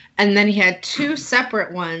year. And then he had 2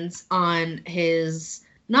 separate ones on his,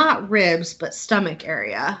 not ribs, but stomach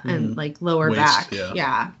area and lower waist, back.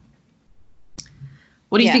 Yeah.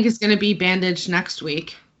 What do you think is going to be bandaged next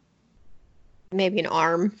week? Maybe an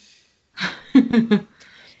arm.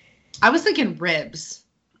 I was thinking ribs.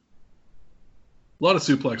 A lot of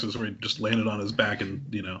suplexes where he just landed on his back and,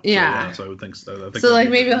 Yeah. So I would think so. I think So, like,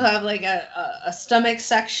 maybe he'll have, like, a stomach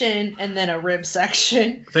section and then a rib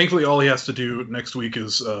section. Thankfully, all he has to do next week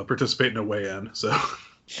is participate in a weigh-in, so...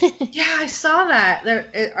 Yeah, I saw that.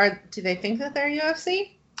 Do they think that they're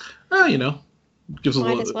UFC? Gives a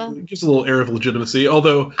little air of legitimacy.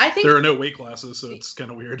 Although there are no weight classes, so it's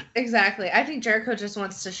kind of weird. Exactly. I think Jericho just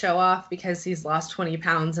wants to show off because he's lost 20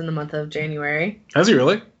 pounds in the month of January. Has he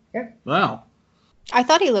really? Yeah. Wow. I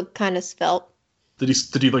thought he looked kind of svelte. Did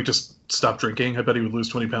he like just stop drinking? I bet he would lose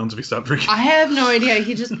 20 pounds if he stopped drinking. I have no idea.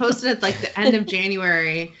 He just posted at like the end of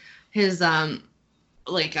January his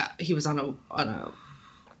he was on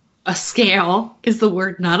a scale is the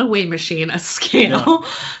word, not a weigh machine, a scale.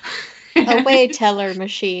 Yeah. A weigh teller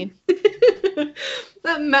machine.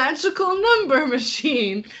 That magical number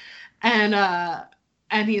machine. And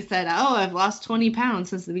he said, "Oh, I've lost 20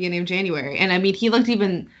 pounds since the beginning of January." And I mean, he looked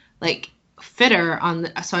even like fitter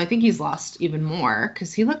so I think he's lost even more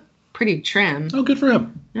because he looked pretty trim. Oh, good for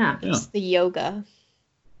him. Yeah. It's the yoga.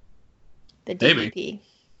 The DDP. Maybe.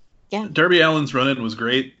 Yeah. Darby Allin's run-in was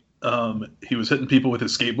great. He was hitting people with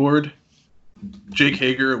his skateboard. Jake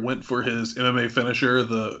Hager went for his MMA finisher,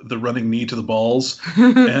 the running knee to the balls,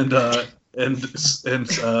 and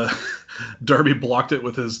Darby blocked it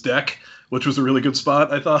with his deck, which was a really good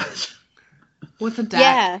spot, I thought. With a deck?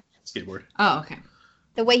 Yeah. Skateboard. Oh, okay.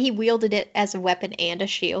 The way he wielded it as a weapon and a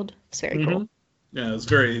shield. It's very cool. Yeah, it's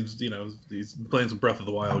very, he's playing some Breath of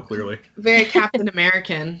the Wild, clearly. Very Captain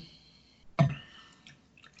American.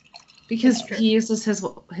 Because he uses his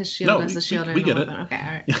shield as a shield. We get it. Okay,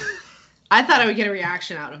 all right. I thought I would get a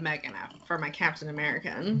reaction out of Megan for my Captain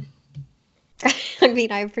American. I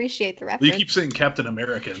mean, I appreciate the reference. You keep saying Captain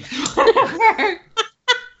American.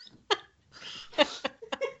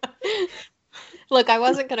 Look, I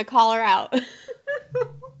wasn't going to call her out.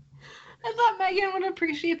 I thought Megan would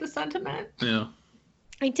appreciate the sentiment. Yeah.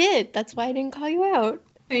 I did. That's why I didn't call you out.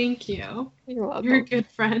 Thank you. You're welcome. You're a good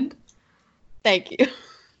friend. Thank you.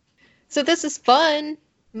 So this is fun.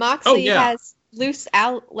 Moxley has loose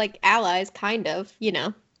allies, kind of,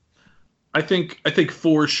 I think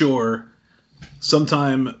for sure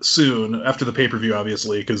sometime soon, after the pay-per-view,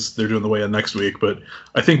 obviously, because they're doing the weigh-in next week, but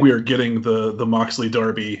I think we are getting the Moxley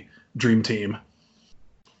Darby dream team.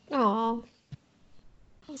 Aw.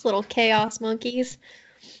 Those little chaos monkeys.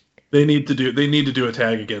 They need to do a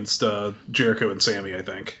tag against Jericho and Sammy, I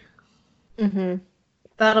think. Mm-hmm.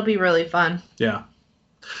 That'll be really fun. Yeah.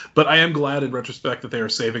 But I am glad in retrospect that they are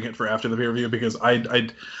saving it for after the pay-per-view because I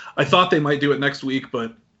thought they might do it next week,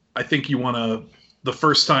 but I think the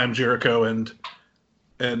first time Jericho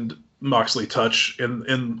and Moxley touch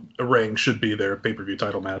in a ring should be their pay-per-view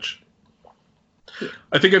title match.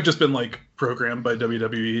 I think I've just been programmed by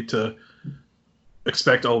WWE to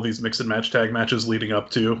expect all of these mix and match tag matches leading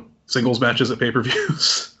up to singles matches at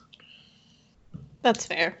pay-per-views. That's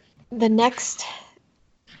fair. The next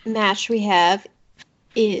match we have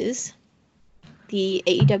is the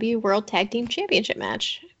AEW World Tag Team Championship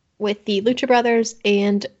match with the Lucha Brothers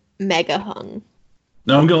and Mega Hung.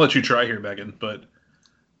 Now, I'm going to let you try here, Megan, but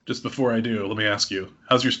just before I do, let me ask you,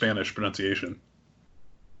 how's your Spanish pronunciation?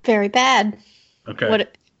 Very bad. Okay.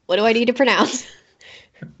 What do I need to pronounce?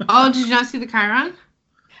 Oh, did you not see the Chiron?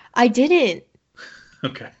 I didn't.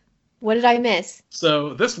 Okay. What did I miss?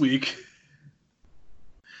 So this week,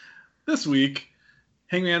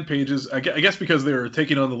 Hangman Page's, I guess because they were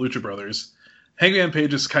taking on the Lucha Brothers, Hangman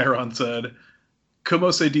Page's Chiron said,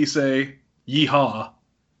 "Como se dice yeehaw?"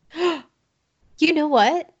 You know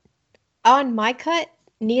what? On my cut,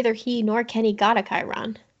 neither he nor Kenny got a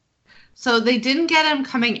Chiron. So they didn't get him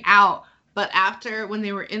coming out, but after, when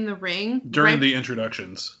they were in the ring. During the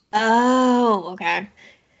introductions. Oh, okay.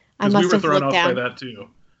 I must have looked down. We were thrown off by that too.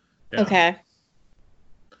 Yeah. Okay.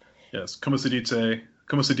 Yes. Como se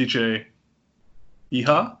dice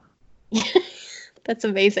yeehaw? That's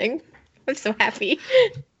amazing. I'm so happy.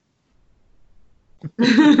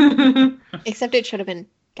 Except it should have been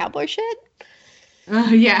cowboy shit.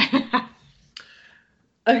 Yeah.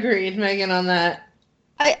 Agreed, Megan, on that.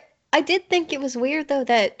 I did think it was weird, though,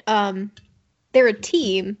 that they're a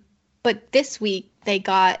team, but this week they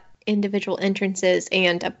got individual entrances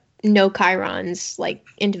and no Chirons,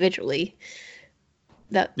 individually.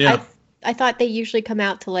 I thought they usually come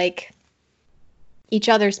out to, each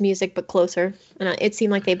other's music, but closer. And it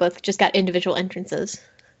seemed like they both just got individual entrances.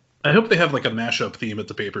 I hope they have, a mashup theme at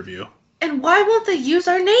the pay-per-view. And why won't they use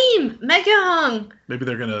our name, Mega Hung? Maybe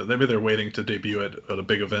they're waiting to debut it at a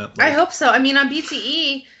big event. I hope so. I mean, on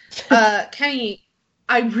BTE, Kenny,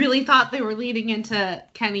 I really thought they were leading into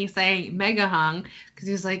Kenny saying Mega Hung because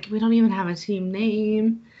he was like, we don't even have a team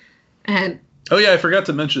name. And oh yeah, I forgot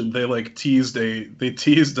to mention they basically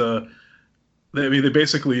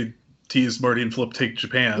teased Marty and Flip take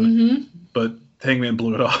Japan, but Hangman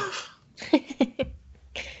blew it off.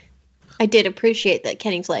 I did appreciate that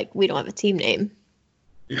Kenny's like, we don't have a team name.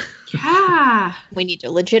 Yeah. We need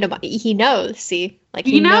to legitimize. He knows, see? Like,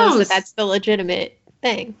 He knows that that's the legitimate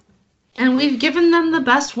thing. And we've given them the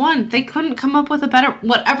best one. They couldn't come up with a better...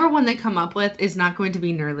 Whatever one they come up with is not going to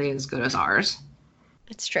be nearly as good as ours.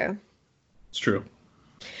 It's true. It's true.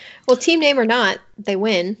 Well, team name or not, they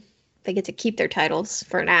win. They get to keep their titles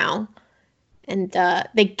for now. And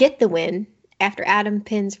they get the win after Adam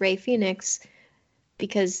pins Rey Fenix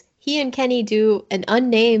because he and Kenny do an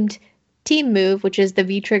unnamed team move, which is the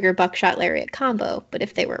V-Trigger Buckshot Lariat combo. But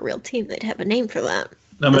if they were a real team, they'd have a name for that.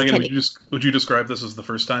 Now, Megan, would you describe this as the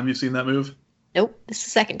first time you've seen that move? Nope, this is the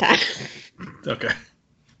second time. Okay.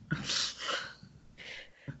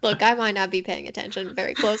 Look, I might not be paying attention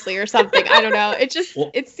very closely or something. I don't know.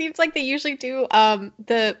 It seems like they usually do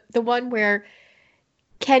the one where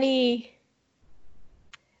Kenny,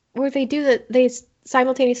 where they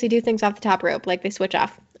simultaneously do things off the top rope, like they switch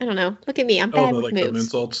off. I don't know. Look at me, I'm bad with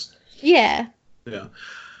moves. The moonsaults. Yeah. Yeah.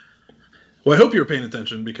 Well, I hope you're paying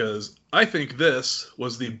attention because I think this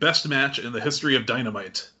was the best match in the history of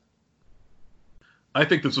Dynamite. I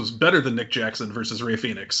think this was better than Nick Jackson versus Rey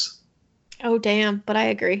Fenix. Oh, damn. But I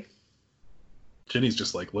agree. Jenny's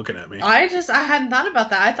just like looking at me. I hadn't thought about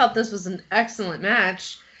that. I thought this was an excellent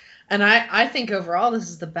match. And I think overall this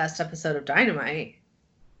is the best episode of Dynamite.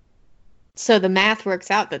 So the math works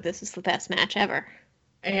out that this is the best match ever.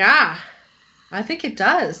 Yeah. I think it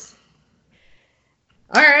does.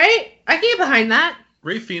 All right. I can get behind that.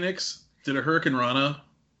 Rey Fenix did a Hurricane Rana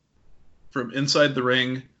from inside the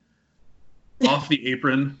ring, off the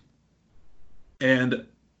apron, and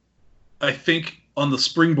I think on the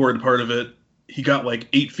springboard part of it, he got like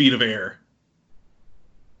 8 feet of air.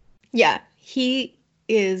 Yeah, he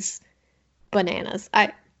is bananas.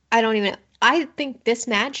 I don't even... I think this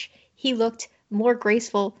match, he looked more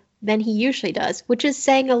graceful than he usually does, which is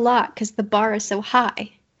saying a lot because the bar is so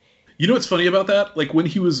high. You know what's funny about that? Like when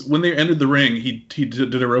they entered the ring, he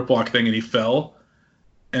did a rope walk thing and he fell,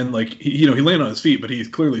 and like he landed on his feet, but he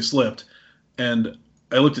clearly slipped. And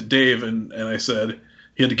I looked at Dave and I said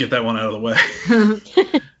he had to get that one out of the way.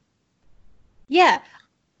 Yeah,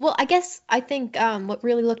 well, I think what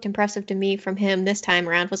really looked impressive to me from him this time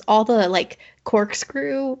around was all the like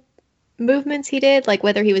corkscrew movements he did, like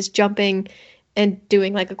whether he was jumping and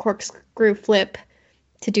doing like a corkscrew flip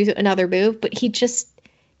to do another move, but he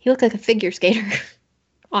looked like a figure skater,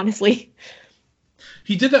 honestly.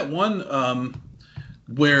 He did that one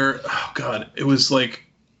where, oh god, it was like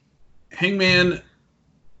Hangman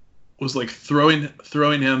was like throwing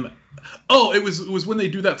him. Oh, it was when they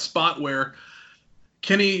do that spot where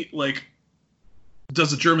Kenny like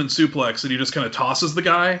does a German suplex and he just kind of tosses the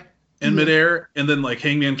guy in midair, and then like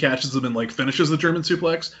Hangman catches him and like finishes the German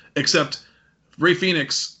suplex. Except Rey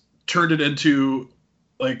Fenix turned it into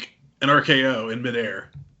like an RKO in midair.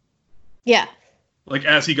 Yeah. Like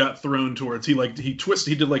as he got thrown towards, he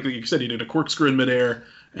did like you said, he did a corkscrew in midair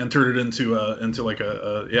and turned it into an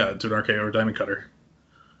RKO or diamond cutter.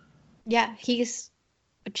 Yeah, he's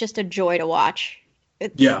just a joy to watch.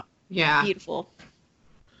 It's beautiful.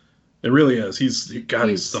 It really is.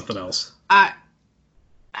 He's something else. I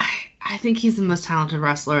think he's the most talented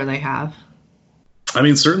wrestler they have. I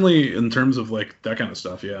mean, certainly in terms of like that kind of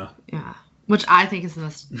stuff, yeah. Yeah. Which I think is the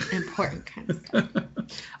most important kind of stuff.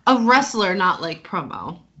 A wrestler, not like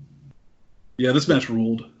promo. Yeah, this match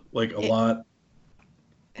ruled like a lot.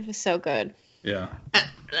 It was so good. Yeah.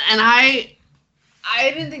 And I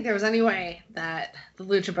didn't think there was any way that the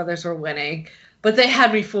Lucha Brothers were winning, but they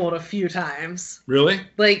had me fooled a few times. Really?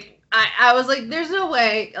 Like, I was like, there's no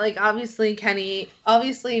way. Like, obviously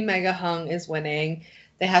Mega Hung is winning.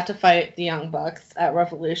 They have to fight the Young Bucks at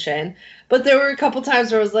Revolution. But there were a couple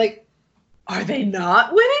times where I was like, are they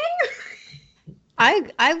not winning? I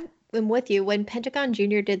am with you. When Pentagon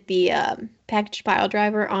Jr. did the package pile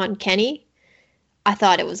driver on Kenny, I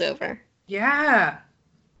thought it was over. Yeah.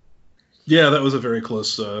 Yeah, that was a very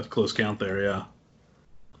close count there, yeah.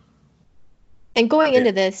 And going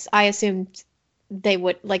into this, I assumed they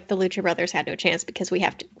would, like, the Lucha Brothers had no chance because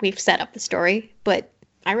we've set up the story, but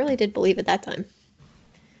I really did believe at that time.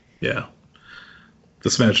 Yeah.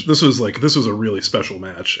 This was a really special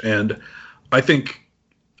match, and I think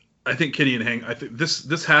Kenny and Hang, I think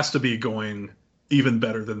this has to be going even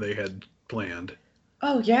better than they had planned.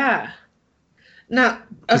 Oh yeah. No,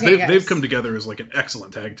 okay, they've come together as like an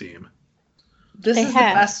excellent tag team. This They is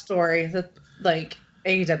have. the best story that like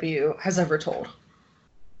AEW has ever told.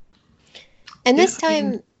 And Yeah, this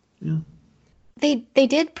time, yeah. they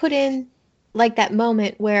did put in like that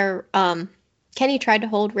moment where Kenny tried to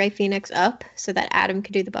hold Ray Phoenix up so that Adam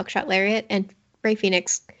could do the buckshot lariat, and Ray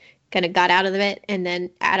Phoenix kind of got out of it, and then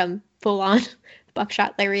Adam full on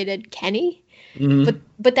buckshot lariated Kenny. Mhm.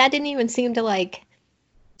 But that didn't even seem to like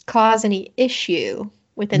cause any issue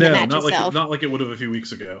within the match itself. Not like it would have a few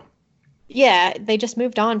weeks ago. Yeah, they just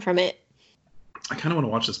moved on from it. I kind of want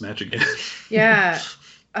to watch this match again. Yeah.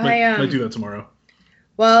 might do that tomorrow.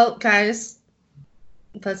 Well, guys,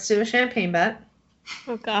 let's do a champagne bet.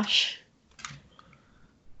 Oh gosh.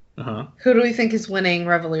 Uh-huh. Who do we think is winning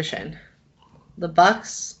Revolution? The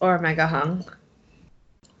Bucks or Mega Hung?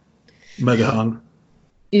 Mega hung.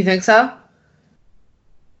 You think so?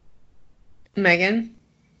 Megan?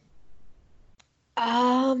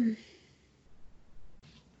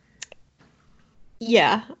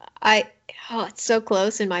 Yeah, it's so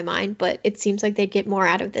close in my mind, but it seems like they'd get more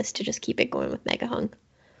out of this to just keep it going with Mega Hung.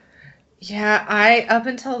 Yeah, up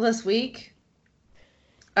until this week,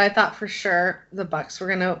 I thought for sure the Bucks were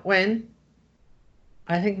gonna win.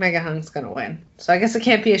 I think Mega Hung's gonna win. So I guess it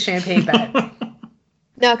can't be a champagne bet.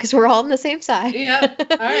 No, because we're all on the same side.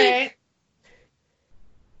 Yep. All right.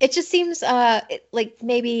 It just seems like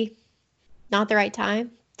maybe not the right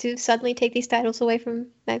time to suddenly take these titles away from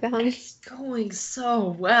Mega Hung. It's going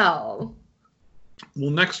so well. Well,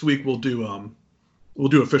 next week we'll do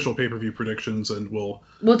official pay-per-view predictions, and we'll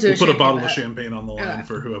put a bottle of champagne on the line Okay.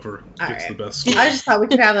 for whoever All gets right. the best. I just thought we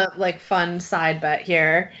could have a fun side bet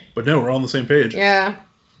here. But no, we're all on the same page. Yeah.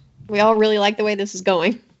 We all really like the way this is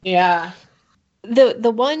going. Yeah.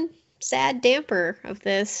 The one sad damper of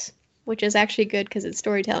this, which is actually good because it's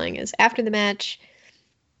storytelling, is after the match,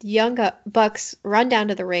 the Young Bucks run down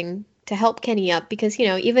to the ring to help Kenny up because,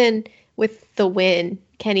 even with the win,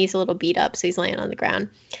 Kenny's a little beat up, so he's laying on the ground.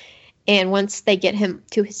 And once they get him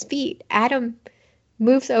to his feet, Adam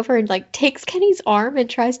moves over and like takes Kenny's arm and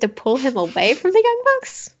tries to pull him away from the Young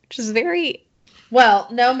Bucks, which is very no,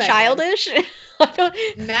 Megan. childish.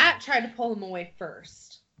 Matt tried to pull him away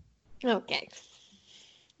first. Okay.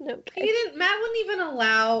 Matt wouldn't even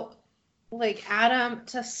allow Adam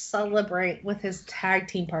to celebrate with his tag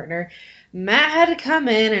team partner. Matt had to come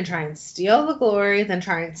in and try and steal the glory, then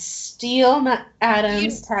try and steal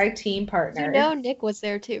Adam's tag team partner. Nick was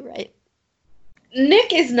there too, right?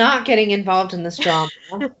 Nick is not getting involved in this drama.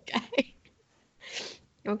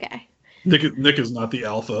 Okay. Nick is not the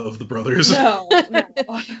alpha of the brothers. No.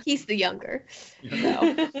 He's the younger.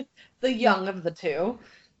 No. The young of the two.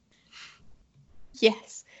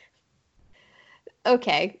 Yes.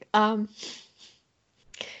 Okay.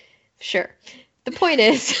 Sure. The point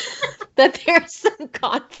is that there's some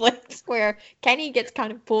conflicts where Kenny gets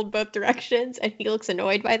kind of pulled both directions and he looks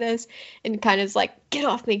annoyed by this and kind of is like, get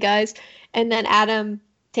off me, guys. And then Adam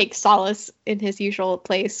takes solace in his usual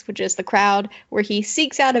place, which is the crowd, where he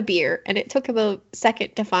seeks out a beer. And it took him a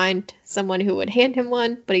second to find someone who would hand him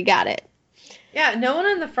one, but he got it. Yeah, no one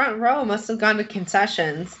in the front row must have gone to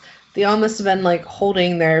concessions. They all must have been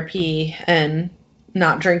holding their pee and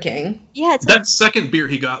not drinking. Yeah, that second beer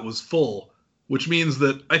he got was full, which means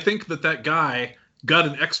that I think that guy got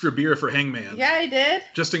an extra beer for Hangman. Yeah, he did.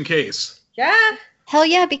 Just in case. Yeah. Hell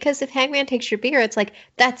yeah, because if Hangman takes your beer, it's like,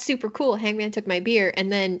 that's super cool. Hangman took my beer. And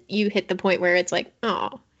then you hit the point where it's like,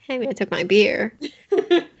 oh, Hangman took my beer.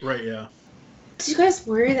 Right, yeah. Do you guys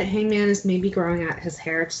worry that Hangman is maybe growing out his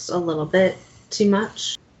hair just a little bit too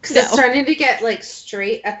much? Because it's starting to get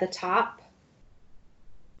straight at the top.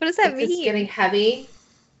 What does that mean? It's getting heavy.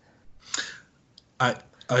 I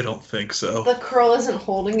don't think so. The curl isn't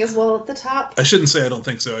holding as well at the top. I shouldn't say I don't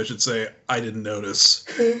think so. I should say I didn't notice.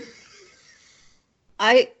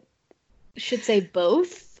 I should say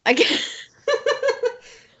both, I guess.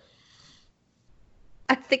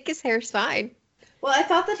 I think his hair's fine. Well, I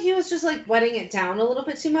thought that he was just wetting it down a little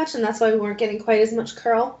bit too much, and that's why we weren't getting quite as much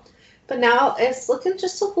curl. But now it's looking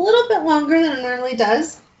just a little bit longer than it normally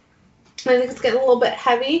does. I think it's getting a little bit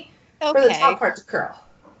heavy for the top part to curl.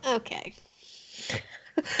 Okay.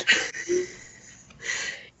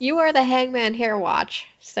 You are the Hangman hair watch,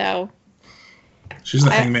 so... She's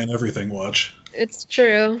the Hangman everything watch. It's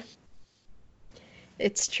true.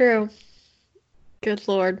 It's true. Good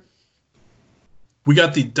Lord. We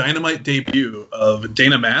got the Dynamite debut of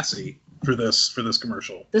Dana Massey for this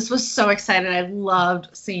commercial. This was so exciting. I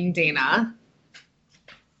loved seeing Dana.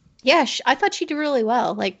 Yeah, I thought she did really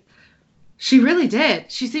well. She really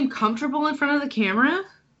did. She seemed comfortable in front of the camera.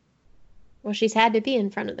 Well, she's had to be in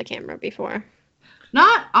front of the camera before.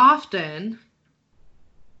 Not often.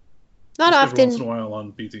 Not Just often. Every once in a while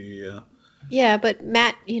on PT, yeah. Yeah, but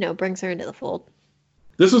Matt, brings her into the fold.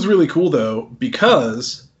 This was really cool though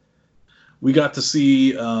because we got to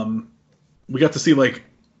see like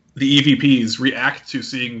the EVPs react to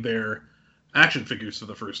seeing their action figures for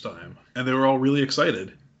the first time, and they were all really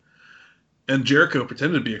excited. And Jericho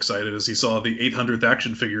pretended to be excited as he saw the 800th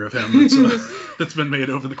action figure of him that's been made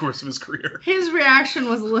over the course of his career. His reaction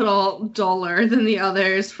was a little duller than the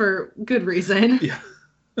others for good reason. Yeah.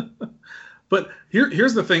 But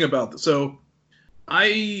here's the thing about this. So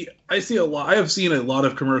I have seen a lot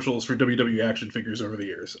of commercials for WWE action figures over the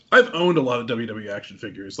years. I've owned a lot of WWE action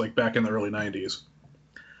figures, like back in the early 90s.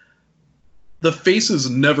 The faces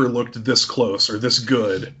never looked this close or this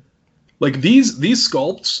good. Like these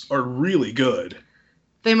sculpts are really good.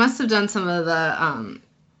 They must have done some of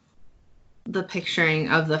the picturing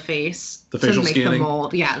of the face the facial to make scanning. The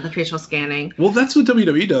mold. Yeah, the facial scanning. Well, that's what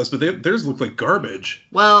WWE does, but theirs look like garbage.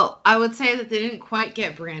 Well, I would say that they didn't quite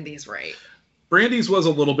get Brandy's right. Brandy's was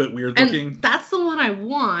a little bit weird looking. And that's the one I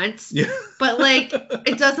want. Yeah. But like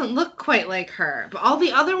it doesn't look quite like her. But all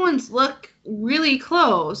the other ones look really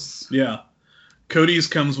close. Yeah. Cody's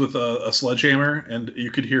comes with a sledgehammer, and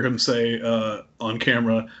you could hear him say on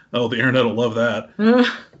camera, "Oh, the internet will love that."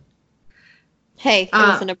 Hey, that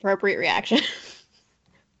was an appropriate reaction.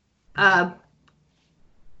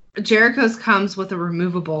 Jericho's comes with a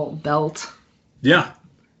removable belt. Yeah.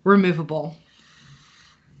 Removable.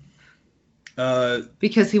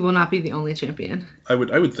 Because he will not be the only champion. I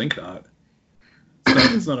would think not.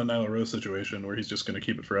 It's not a Nyla Rose situation where he's just going to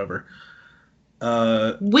keep it forever.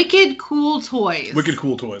 Wicked cool toys. Wicked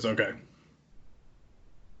cool toys. Okay.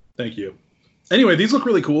 Thank you. Anyway, these look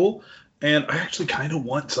really cool, and I actually kind of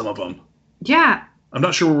want some of them. Yeah. I'm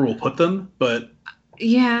not sure where we'll put them, but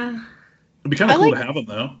yeah, it'd be kind of cool to have them,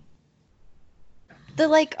 though.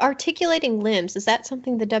 The articulating limbs, is that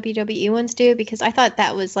something the WWE ones do? Because I thought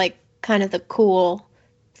that was kind of the cool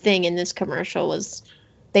thing in this commercial was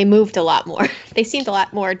they moved a lot more. They seemed a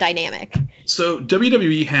lot more dynamic. So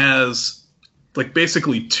WWE has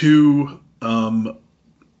basically two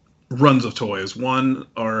runs of toys. One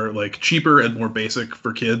are cheaper and more basic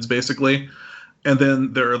for kids, basically, and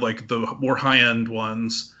then there are the more high-end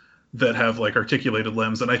ones that have articulated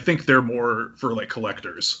limbs, and I think they're more for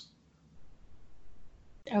collectors.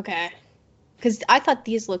 Okay. Because I thought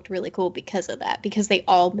these looked really cool because of that, because they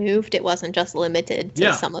all moved. It wasn't just limited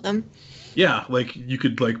to some of them. Yeah, you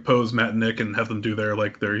could pose Matt and Nick and have them do their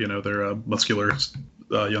their muscular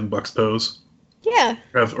Young Bucks pose. Yeah.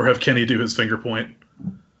 Or have Kenny do his finger point.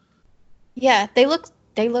 Yeah, they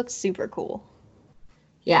look super cool.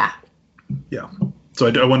 Yeah. Yeah. So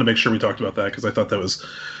I wanted to make sure we talked about that because I thought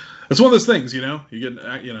it's one of those things, you get,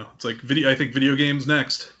 it's like video. I think video games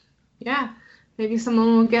next. Yeah. Maybe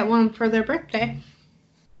someone will get one for their birthday.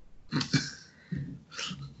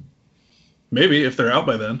 Maybe if they're out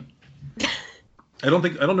by then. I don't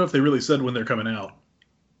know if they really said when they're coming out.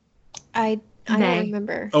 I don't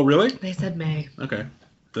remember. Oh, really? They said May. Okay.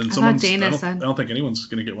 Then I don't think anyone's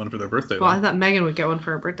going to get one for their birthday. Well, then. I thought Megan would get one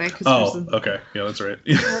for her birthday. Okay. Yeah, that's right.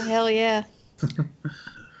 Oh, hell yeah.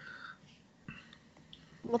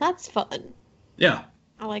 Well, that's fun. Yeah.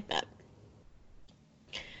 I like that.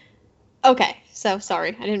 Okay, so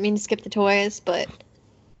sorry. I didn't mean to skip the toys, but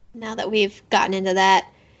now that we've gotten into that,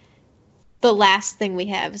 the last thing we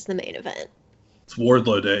have is the main event. It's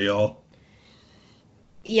Wardlow Day, y'all.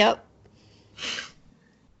 Yep.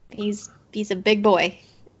 He's a big boy,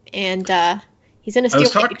 and he's in a steel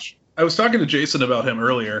cage. I was talking to Jason about him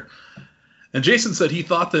earlier, and Jason said he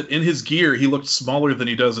thought that in his gear he looked smaller than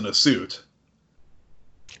he does in a suit.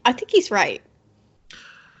 I think he's right.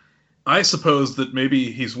 I suppose that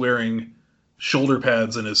maybe he's wearing shoulder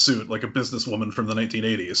pads in his suit, like a businesswoman from the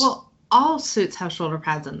 1980s. Well, all suits have shoulder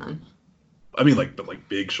pads in them. I mean, but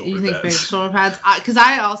big shoulder pads. You think big shoulder pads? Because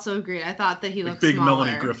I also agreed. I thought that he looked big smaller.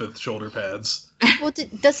 Melanie Griffith shoulder pads. Well,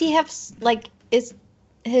 does he have is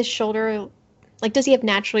his shoulder does he have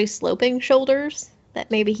naturally sloping shoulders that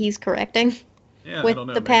maybe he's correcting? Yeah, with I don't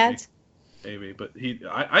know, the pads. Maybe, but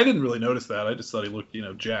I didn't really notice that. I just thought he looked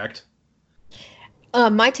jacked.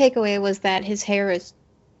 My takeaway was that his hair is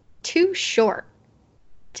too short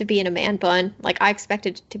to be in a man bun. I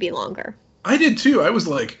expected it to be longer. I did too. I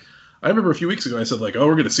remember a few weeks ago I said oh,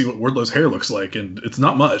 we're going to see what Wardlow's hair looks like, and it's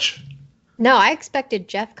not much. No, I expected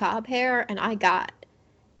Jeff Cobb hair, and I got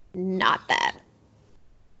not that.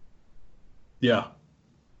 Yeah.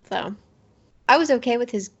 So, I was okay with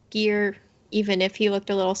his gear, even if he looked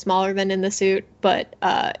a little smaller than in the suit, but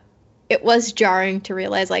it was jarring to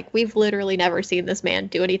realize, we've literally never seen this man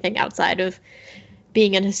do anything outside of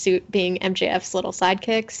being in a suit, being MJF's little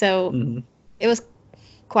sidekick, so It was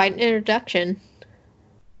quite an introduction.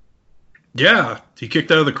 Yeah, he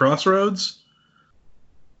kicked out of the Crossroads.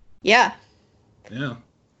 Yeah. Yeah,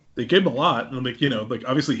 they gave him a lot. And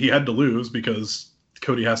obviously he had to lose because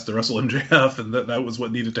Cody has to wrestle MJF, and that was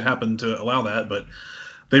what needed to happen to allow that. But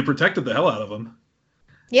they protected the hell out of him.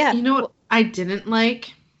 Yeah. You know what I didn't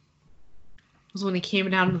like was when he came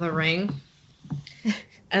down to the ring,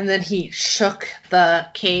 and then he shook the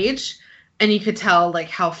cage, and you could tell like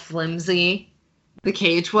how flimsy the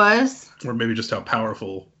cage was. Or maybe just how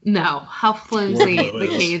powerful. No, how flimsy the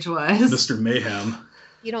cage was. Mr. Mayhem.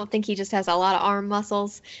 You don't think he just has a lot of arm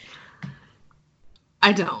muscles?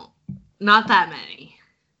 I don't. Not that many.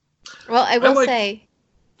 Well, I will say,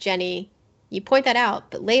 Jenny, you point that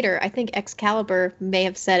out, but later I think Excalibur may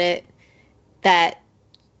have said it that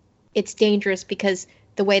it's dangerous because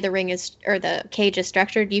the way the ring is, or the cage is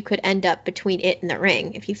structured, you could end up between it and the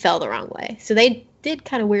ring if you fell the wrong way. So they did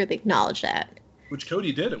kind of weirdly acknowledge that. Which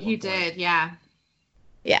Cody did at one point. He did, yeah.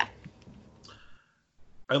 Yeah.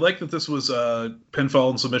 I like that this was pinfall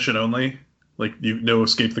and submission only. Like, no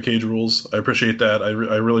escape the cage rules. I appreciate that. I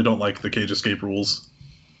really don't like the cage escape rules.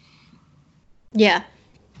 Yeah.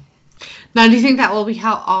 Now, do you think that will be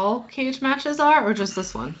how all cage matches are, or just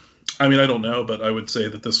this one? I mean, I don't know, but I would say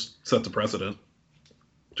that this sets a precedent.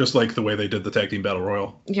 Just like the way they did the Tag Team Battle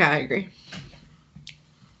Royal. Yeah, I agree.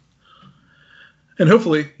 And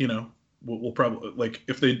hopefully, we'll probably, like,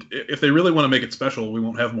 if they really want to make it special, we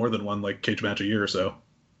won't have more than one, like, cage match a year or so.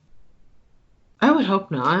 I would hope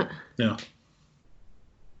not. Yeah.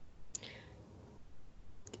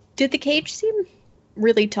 Did the cage seem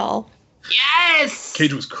really tall? Yes!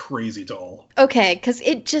 Cage was crazy tall. Okay, because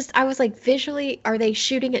I was like, visually, are they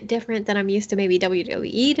shooting it different than I'm used to maybe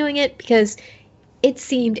WWE doing it? Because it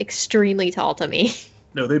seemed extremely tall to me.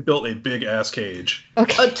 No, they built a big-ass cage.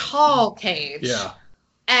 Okay. A tall cage. Yeah.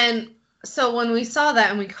 And so when we saw that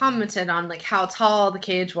and we commented on like how tall the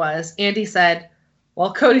cage was, Andy said,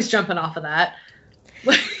 well, Cody's jumping off of that.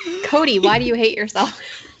 Cody, why do you hate yourself?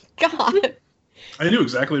 God. I knew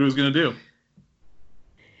exactly what he was going to do.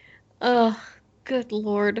 Oh, good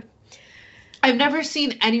Lord. I've never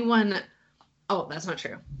seen anyone... Oh, that's not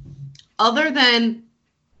true. Other than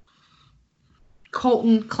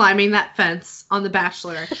Colton climbing that fence on The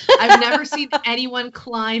Bachelor, I've never seen anyone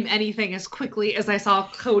climb anything as quickly as I saw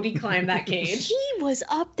Cody climb that cage. He was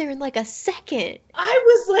up there in like a second. I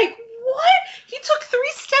was like, what? He took 3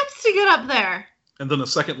 steps to get up there. And then a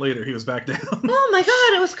second later, he was back down. Oh my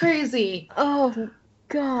god, it was crazy. Oh,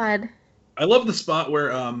 God. I love the spot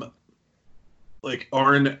where,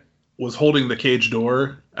 Arn was holding the cage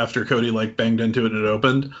door after Cody, banged into it and it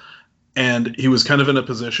opened. And he was kind of in a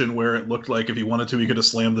position where it looked like if he wanted to, he could have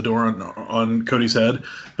slammed the door on Cody's head.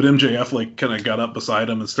 But MJF, kind of got up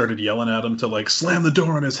beside him and started yelling at him to, slam the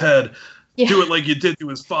door on his head. Yeah. Do it like you did to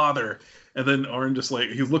his father. And then Arn just,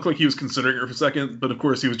 he looked like he was considering it for a second. But, of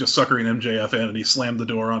course, he was just suckering MJF in, and he slammed the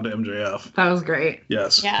door onto MJF. That was great.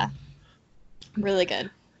 Yes. Yeah. Really good.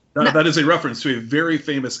 That is a reference to a very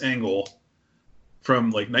famous angle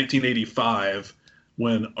from, 1985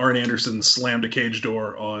 when Arn Anderson slammed a cage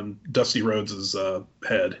door on Dusty Rhodes'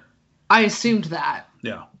 head. I assumed that.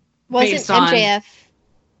 Yeah. Wasn't MJF...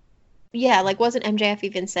 Yeah, wasn't MJF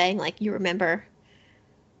even saying, you remember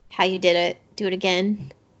how you did it? Do it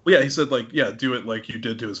again? Well, yeah, he said, do it like you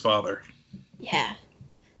did to his father. Yeah.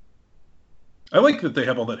 I like that they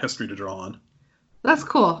have all that history to draw on. That's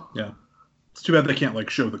cool. Yeah. It's too bad they can't,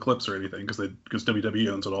 show the clips or anything, because WWE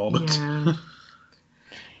owns it all. But yeah.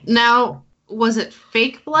 Now, was it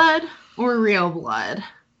fake blood or real blood?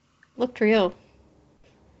 Looked real.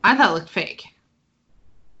 I thought it looked fake.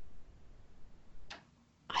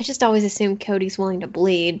 I just always assume Cody's willing to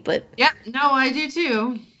bleed, but... Yeah, no, I do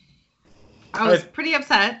too. I was pretty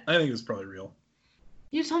upset. I think it was probably real.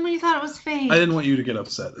 You told me you thought it was fake. I didn't want you to get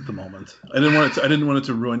upset at the moment. I didn't want it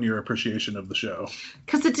to ruin your appreciation of the show.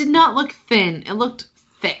 Because it did not look thin. It looked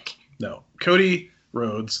thick. No. Cody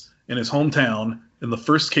Rhodes, in his hometown, in the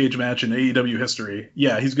first cage match in AEW history,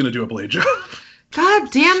 yeah, he's going to do a blade job.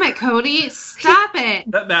 God damn it, Cody. Stop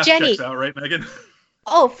it. That math checks out, right, Megan?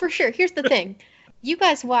 Oh, for sure. Here's the thing. You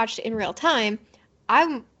guys watched in real time.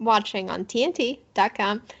 I'm watching on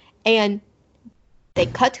TNT.com, and they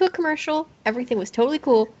cut to a commercial. Everything was totally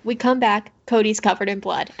cool. We come back. Cody's covered in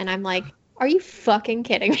blood. And I'm like, are you fucking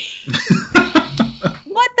kidding me?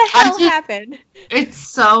 What the hell happened? It's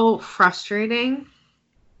so frustrating.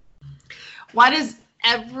 Why does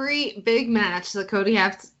every big match that Cody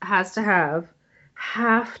has to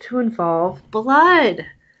have to involve blood?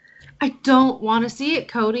 I don't want to see it,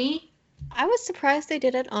 Cody. I was surprised they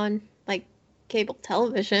did it on, cable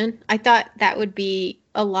television. I thought that would be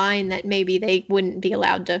a line that maybe they wouldn't be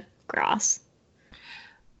allowed to cross.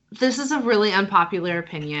 this is a really unpopular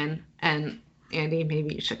opinion, and Andy,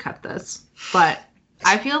 maybe you should cut this, but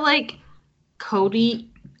I feel like Cody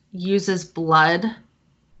uses blood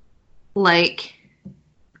like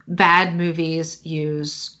bad movies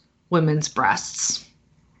use women's breasts.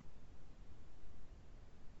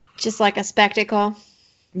 Just like a spectacle.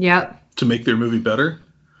 Yep. To make their movie better?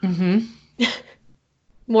 Mm-hmm.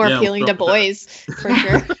 More appealing to boys, for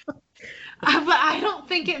sure. But I don't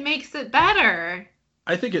think it makes it better.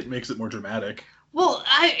 I think it makes it more dramatic. Well,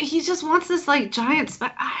 he just wants this, like, giant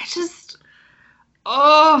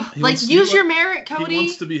use your merit, Cody. He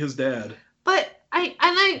wants to be his dad. But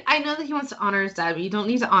I know that he wants to honor his dad, but you don't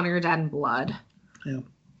need to honor your dad in blood. Yeah.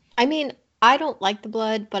 I mean, I don't like the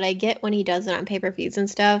blood, but I get when he does it on pay-per-views and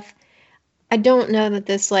stuff. I don't know that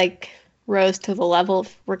this, like, rose to the level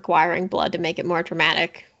of requiring blood to make it more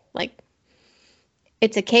dramatic. Like,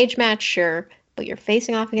 it's a cage match, sure, but you're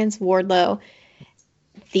facing off against Wardlow,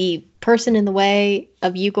 the person in the way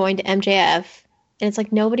of you going to MJF, and it's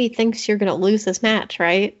like nobody thinks you're going to lose this match,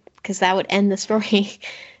 right? Because that would end the story.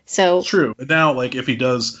 So true. But now, like, if he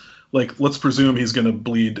does, like, let's presume he's going to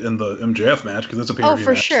bleed in the MJF match because it's a pay-per-view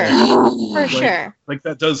match. Sure. So, for sure. Like,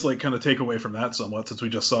 that does, like, kind of take away from that somewhat since we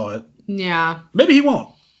just saw it. Yeah. Maybe he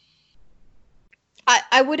won't.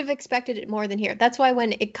 I would have expected it more than here. That's why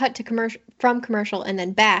when it cut to commercial and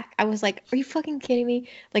then back, I was like, are you fucking kidding me?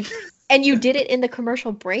 Like, and you did it in the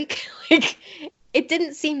commercial break? Like, it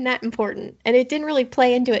didn't seem that important. And it didn't really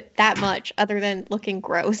play into it that much other than looking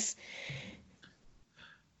gross.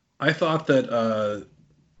 I thought that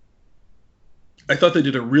they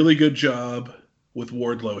did a really good job with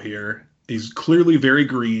Wardlow here. He's clearly very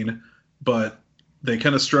green, but they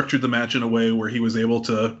kind of structured the match in a way where he was able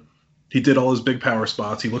to. He did all his big power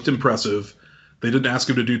spots. He looked impressive. They didn't ask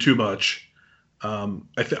him to do too much. I don't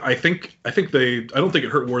think it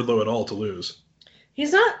hurt Wardlow at all to lose.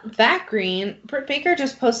 He's not that green. Britt Baker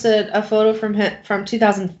just posted a photo from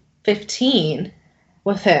 2015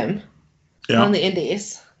 with him on the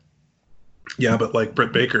Indies. Yeah, but like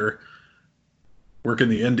Britt Baker working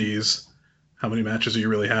the Indies, how many matches are you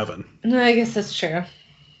really having? No, I guess that's true.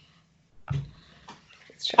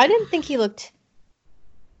 I didn't think he looked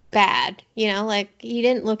bad, like he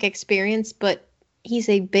didn't look experienced, but he's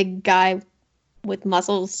a big guy with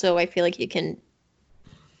muscles, so I feel like you can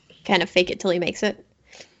kind of fake it till he makes it.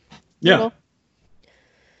 Yeah.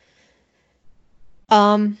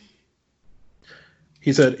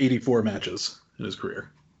 He's had 84 matches in his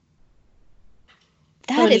career.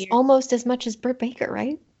 That is almost as much as Britt Baker,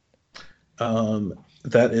 right?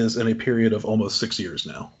 That is in a period of almost 6 years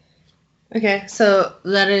now. Okay, so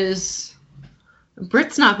that is.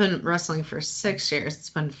 Britt's not been wrestling for 6 years. It's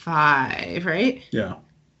been 5, right? Yeah.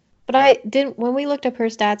 But when we looked up her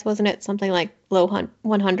stats, wasn't it something like low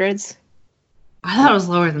 100s? I thought it was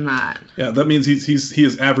lower than that. Yeah, that means he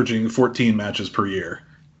is averaging 14 matches per year.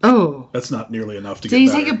 Oh. That's not nearly enough to get better.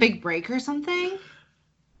 Did he take a big break or something?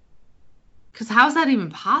 Because how's that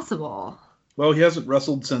even possible? Well, he hasn't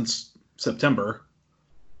wrestled since September.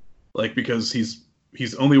 Like, because he's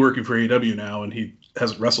only working for AEW now, and he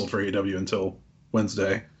hasn't wrestled for AEW until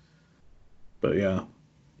Wednesday. But yeah.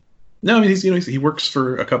 No, I mean, he works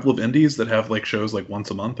for a couple of indies that have like shows like once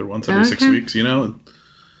a month or once every 6 weeks, and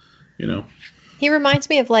He reminds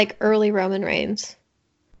me of like early Roman Reigns.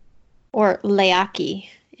 Or Leaki,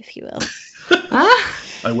 if you will.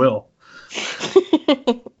 I will.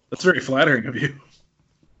 That's very flattering of you.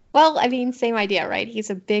 Well, I mean, same idea, right? He's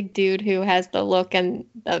a big dude who has the look and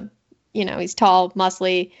he's tall,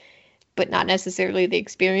 muscly, but not necessarily the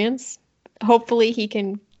experience. Hopefully he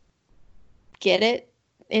can get it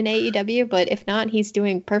in AEW, but if not, he's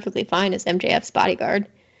doing perfectly fine as MJF's bodyguard.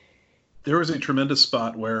 There was a tremendous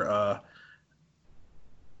spot where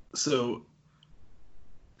so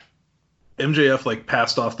MJF like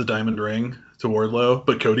passed off the diamond ring to Wardlow,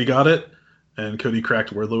 but Cody got it, and Cody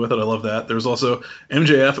cracked Wardlow with it. I love that. There was also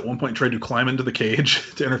MJF at one point tried to climb into the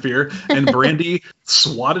cage to interfere, and Brandy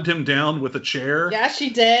swatted him down with a chair. Yeah, she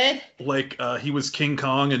did. Like he was King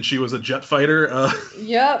Kong and she was a jet fighter.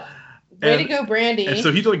 Yep. Way to go, Brandy. And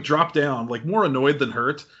so he like dropped down, like more annoyed than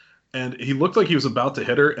hurt, and he looked like he was about to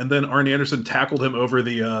hit her, and then Arn Anderson tackled him over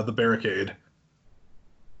the barricade.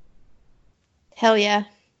 Hell yeah.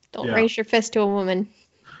 Don't raise your fist to a woman.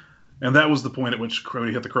 And that was the point at which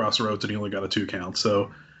Cody hit the crossroads and he only got a 2 count.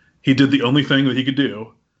 So he did the only thing that he could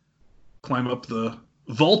do.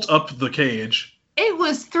 Vault up the cage. It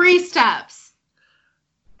was 3 steps.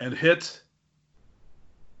 And hit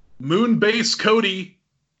Moonbase Cody.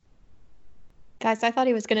 Guys, I thought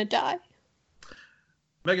he was going to die.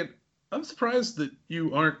 Megan, I'm surprised that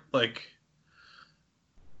you aren't like...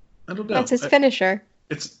 I don't know. That's his finisher.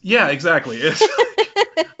 Yeah, exactly.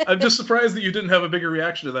 I'm just surprised that you didn't have a bigger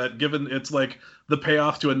reaction to that, given it's like the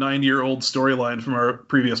payoff to a 9-year-old storyline from our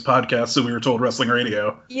previous podcast, So We Were Told Wrestling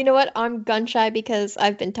Radio. You know what? I'm gun shy because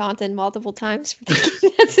I've been taunted multiple times for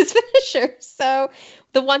thinking that's his finisher. So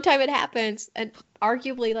the one time it happens, and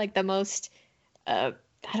arguably like the most, I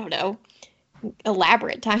don't know,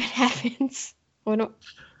 elaborate time it happens. I'm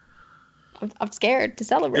scared to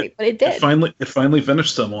celebrate, but it did. It finally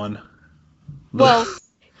finished someone. Well,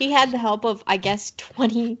 he had the help of, I guess,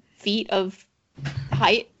 20 feet of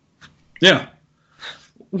height. Yeah.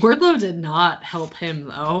 Wardlow did not help him,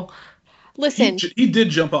 though. Listen. He did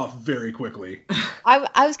jump off very quickly.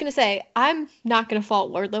 I was going to say, I'm not going to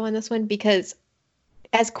fault Wardlow on this one because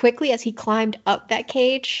as quickly as he climbed up that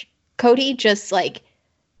cage, Cody just, like,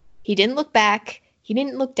 he didn't look back. He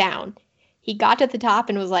didn't look down. He got to the top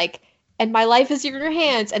and was like, and my life is in your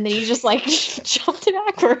hands. And then he just, like, jumped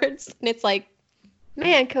backwards. And it's like,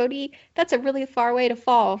 man, Cody, that's a really far way to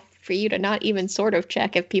fall for you to not even sort of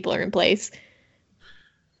check if people are in place.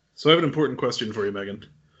 So I have an important question for you, Megan.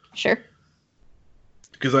 Sure.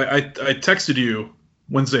 Because I texted you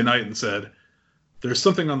Wednesday night and said, there's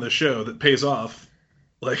something on this show that pays off,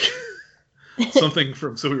 like something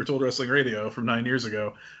from So We Were Told Wrestling Radio from 9 years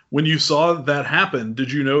ago. When you saw that happen,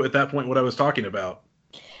 did you know at that point what I was talking about?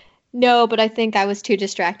 No, but I think I was too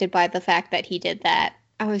distracted by the fact that he did that.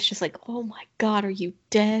 I was just like, oh my God, are you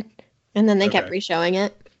dead? And then they kept re-showing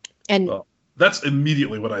it. And well, that's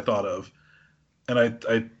immediately what I thought of. And I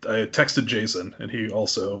texted Jason, and he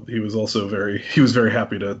was very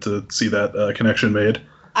happy to see that connection made.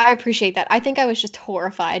 I appreciate that. I think I was just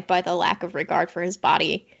horrified by the lack of regard for his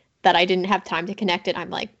body that I didn't have time to connect it. I'm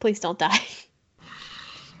like, please don't die.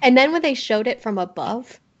 And then when they showed it from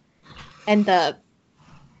above, and the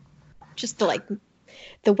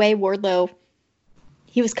way Wardlow,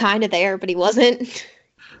 he was kind of there, but he wasn't.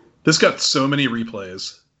 This got so many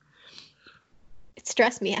replays. It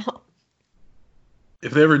stressed me out.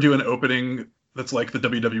 If they ever do an opening that's like the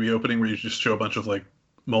WWE opening where you just show a bunch of like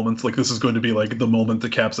moments, like this is going to be like the moment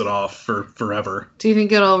that caps it off for forever. Do you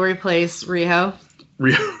think it'll replace Riho?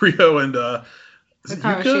 Rio and Hikaru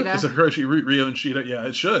Shida? Is it Rio and Shida? Yeah,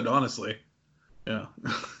 it should, honestly. Yeah.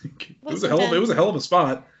 It was a hell of a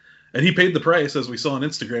spot. And he paid the price, as we saw on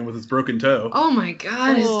Instagram, with his broken toe. Oh my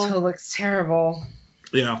God, his toe looks terrible.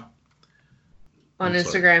 Yeah. On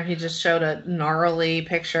Instagram, he just showed a gnarly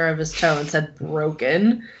picture of his toe and said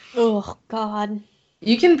broken. Oh, God.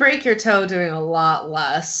 You can break your toe doing a lot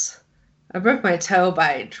less. I broke my toe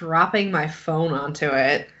by dropping my phone onto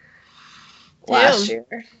it last year.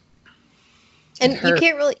 And you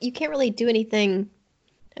can't really do anything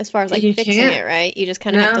as far as like fixing it, right? You just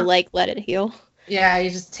kind of have to like let it heal. Yeah, you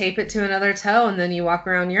just tape it to another toe and then you walk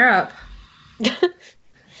around Europe.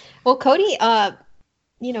 Well, Cody,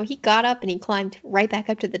 he got up and he climbed right back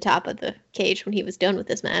up to the top of the cage when he was done with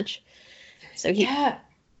this match. So he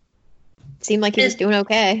seemed like he was doing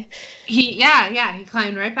okay. He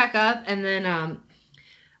climbed right back up, and then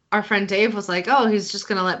our friend Dave was like, "Oh, he's just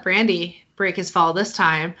gonna let Brandy break his fall this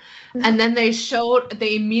time." And then they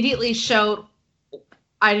immediately showed.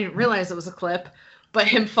 I didn't realize it was a clip, but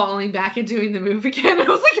him falling back and doing the move again. I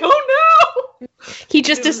was like, "Oh no!" He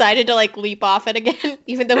just decided to like leap off it again,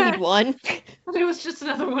 even though he'd won. But it was just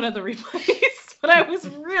another one of the replays. But I was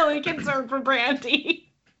really concerned for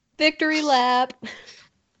Brandy. Victory lap.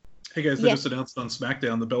 Hey guys, they just announced on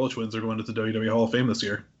SmackDown the Bella Twins are going to the WWE Hall of Fame this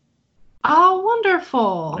year. Oh,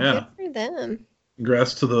 wonderful! Yeah, good for them.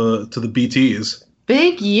 Congrats to the BTs.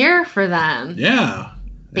 Big year for them. Yeah.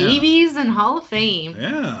 Babies in Hall of Fame.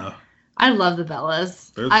 Yeah. I love the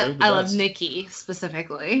Bellas. They're I love Nikki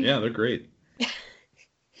specifically. Yeah, they're great.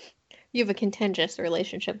 You have a contentious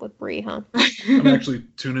relationship with Brie, huh? I'm actually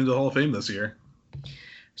tuning into the Hall of Fame this year.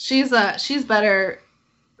 She's better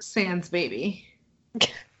sans baby.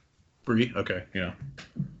 Brie? Okay, yeah.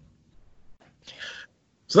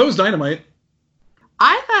 So that was Dynamite.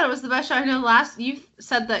 I thought it was the best show. I know you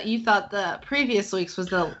said that you thought the previous week's was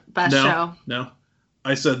the best show. No.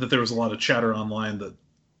 I said that there was a lot of chatter online that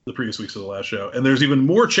the previous week's was the last show. And there's even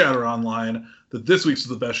more chatter online that this week's is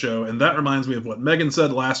the best show. And that reminds me of what Megan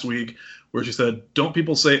said last week, where she said, don't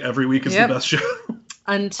people say every week is the best show?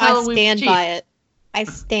 Until I stand by it. I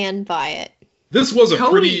stand by it. This was a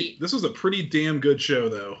pretty damn good show,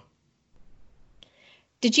 though.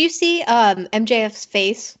 Did you see MJF's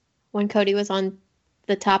face when Cody was on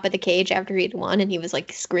the top of the cage after he'd won and he was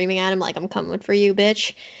like screaming at him like, I'm coming for you,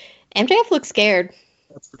 bitch? MJF looked scared.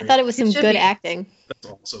 I thought it was some good acting. That's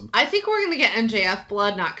awesome. I think we're going to get MJF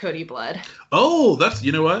blood, not Cody blood. Oh,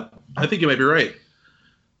 you know what? I think you might be right.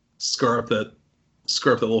 Scar up that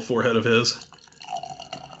little forehead of his.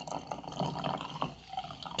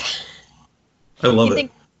 I love You it.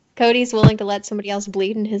 think Cody's willing to let somebody else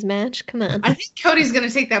bleed in his match? Come on. I think Cody's gonna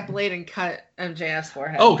take that blade and cut MJF's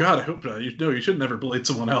forehead. Oh God, I hope not. You should never blade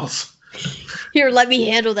someone else. Here, let me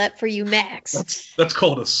handle that for you, Max. That's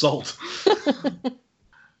called assault.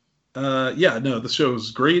 Yeah, no, the show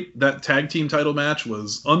was great. That tag team title match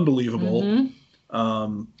was unbelievable.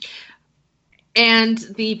 Mm-hmm. And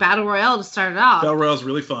the Battle Royale to start it off. Battle Royale was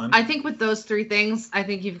really fun. I think with those three things, I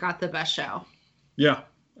think you've got the best show. Yeah,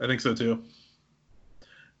 I think so too.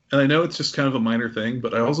 And I know it's just kind of a minor thing,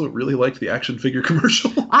 but I also really liked the action figure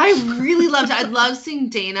commercial. I really loved it. I love seeing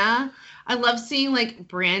Dana. I love seeing like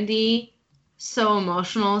Brandy so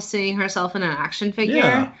emotional seeing herself in an action figure.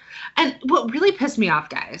 Yeah. And what really pissed me off,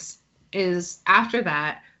 guys, is after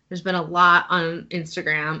that, there's been a lot on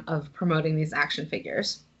Instagram of promoting these action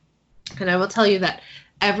figures. And I will tell you that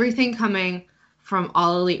everything coming from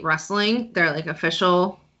All Elite Wrestling, their like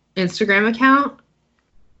official Instagram account,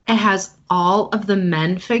 it has all of the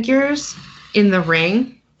men figures in the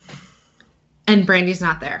ring, and Brandy's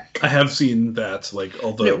not there. I have seen that, like,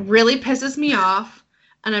 although it really pisses me off,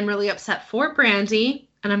 and I'm really upset for Brandy,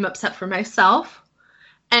 and I'm upset for myself,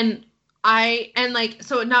 and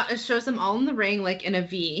it shows them all in the ring like in a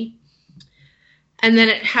V, and then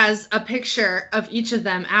it has a picture of each of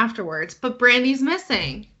them afterwards, but Brandy's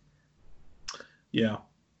missing. Yeah.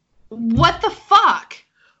 What the fuck?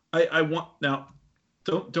 I want now.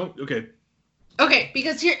 Don't okay. Okay,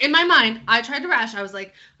 because here in my mind, I tried to rash. I was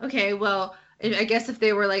like, okay, well, I guess if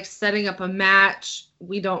they were like setting up a match,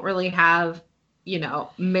 we don't really have,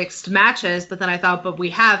 mixed matches. But then I thought, but we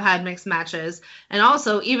have had mixed matches. And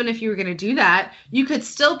also, even if you were going to do that, you could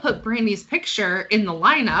still put Brandy's picture in the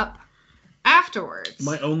lineup afterwards.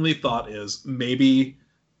 My only thought is maybe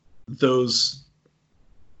those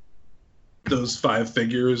 5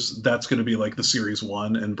 figures, that's going to be like the Series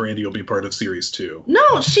 1, and Brandy will be part of Series 2.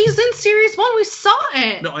 No, she's in Series 1. We saw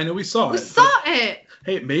it. No, I know we saw it. We saw it.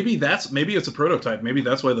 Hey, maybe it's a prototype. Maybe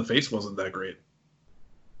that's why the face wasn't that great.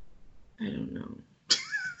 I don't know.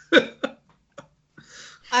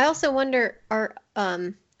 I also wonder, are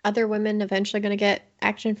other women eventually going to get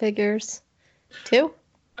action figures too?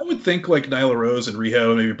 I would think like Nyla Rose and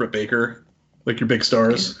Riho, maybe Britt Baker, like your big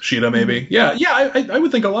stars. Sheeta, maybe. Yeah, I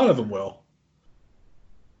would think a lot of them will.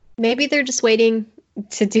 Maybe they're just waiting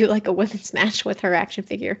to do like a women's match with her action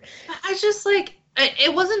figure. I just like,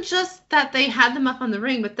 it wasn't just that they had them up on the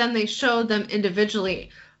ring, but then they showed them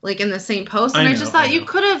individually, like in the same post. And I just thought you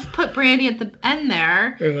could have put Brandy at the end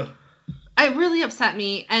there. Yeah. It really upset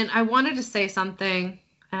me, and I wanted to say something,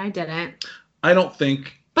 and I didn't. I don't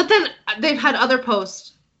think. But then they've had other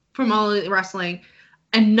posts from All Elite Wrestling,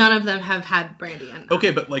 and none of them have had Brandy in them.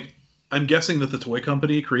 Okay, but like, I'm guessing that the toy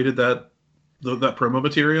company created that promo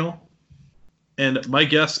material, and my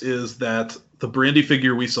guess is that the Brandy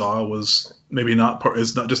figure we saw was maybe not going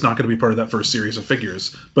to be part of that first series of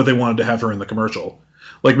figures, but they wanted to have her in the commercial.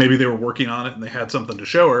 Like maybe they were working on it and they had something to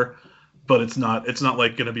show her, but it's not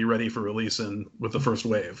like going to be ready for release with the first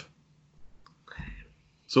wave. Okay.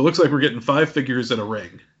 So it looks like we're getting 5 figures in a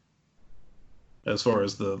ring as far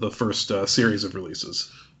as the first series of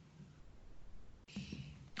releases.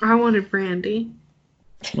 I wanted Brandy.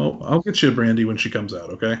 Well, I'll get you a Brandy when she comes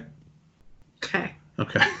out, okay? Okay.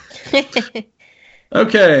 Okay.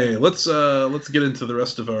 Okay, let's get into the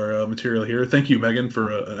rest of our material here. Thank you, Megan,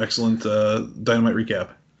 for an excellent Dynamite recap.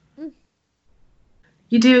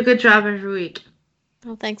 You do a good job every week.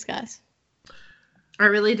 Oh, thanks, guys. I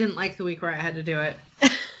really didn't like the week where I had to do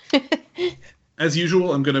it. As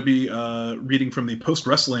usual, I'm going to be reading from the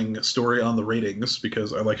post-wrestling story on the ratings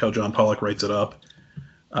because I like how John Pollock writes it up.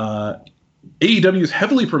 AEW's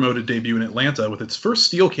heavily promoted debut in Atlanta with its first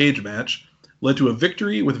steel cage match led to a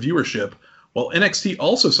victory with viewership, while NXT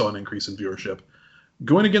also saw an increase in viewership.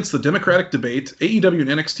 Going against the Democratic debate, AEW and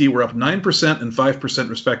NXT were up 9% and 5%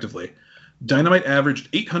 respectively. Dynamite averaged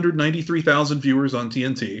 893,000 viewers on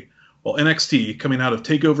TNT, while NXT, coming out of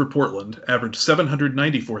TakeOver Portland, averaged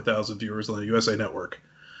 794,000 viewers on the USA Network.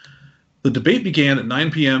 The debate began at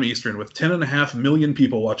 9 p.m. Eastern with 10.5 million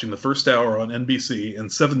people watching the first hour on NBC and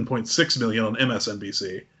 7.6 million on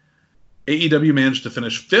MSNBC. AEW managed to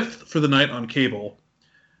finish 5th for the night on cable,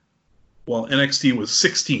 while NXT was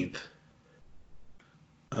 16th.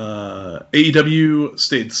 AEW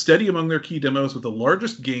stayed steady among their key demos with the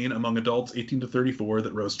largest gain among adults 18 to 34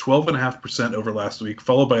 that rose 12.5% over last week,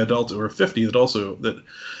 followed by adults over 50 that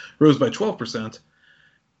rose by 12%.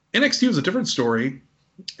 NXT was a different story,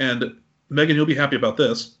 and Megan, you'll be happy about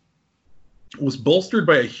this, was bolstered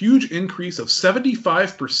by a huge increase of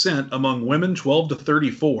 75% among women 12 to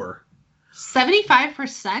 34.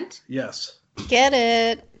 75%? Yes. Get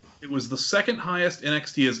it. It was the second highest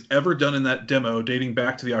NXT has ever done in that demo, dating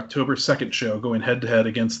back to the October 2nd show, going head-to-head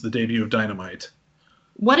against the debut of Dynamite.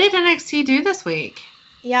 What did NXT do this week?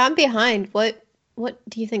 Yeah, I'm behind. What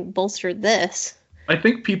do you think bolstered this? I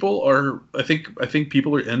think people are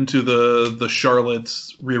into the Charlotte,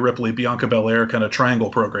 Rhea Ripley, Bianca Belair kind of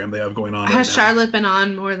triangle program they have going on. Has Charlotte been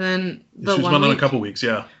on more than the She's one been on week? a couple weeks,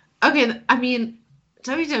 yeah. Okay, I mean,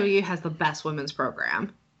 WWE has the best women's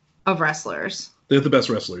program of wrestlers. They're the best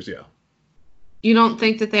wrestlers, yeah. You don't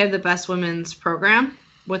think that they have the best women's program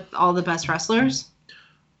with all the best wrestlers?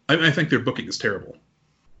 I think their booking is terrible.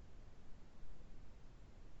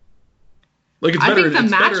 Like it's I better. think the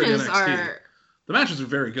it's better in matches NXT. are. The matches are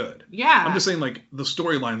very good. Yeah. I'm just saying, like, the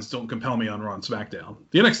storylines don't compel me on Raw and SmackDown.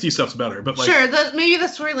 The NXT stuff's better, but like, Sure, maybe the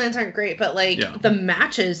storylines aren't great, but like the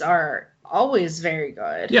matches are always very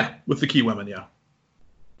good. Yeah, with the key women, yeah.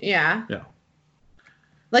 Yeah. Yeah.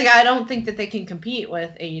 Like, I don't think that they can compete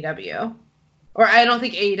with AEW. Or I don't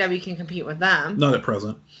think AEW can compete with them. Not at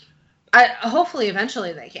present. Hopefully,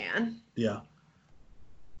 eventually they can. Yeah.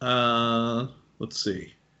 Let's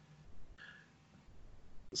see.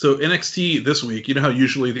 So NXT this week, you know how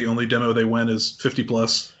usually the only demo they win is 50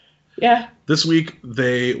 plus? Yeah. This week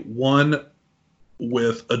they won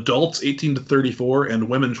with adults 18 to 34 and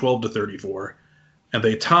women 12 to 34. And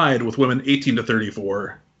they tied with women 18 to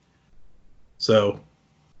 34. So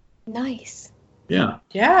Nice. yeah.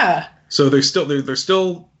 Yeah. So they're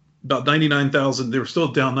still about 99,000. They were still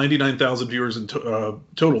down 99,000 viewers in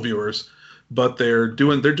total viewers, but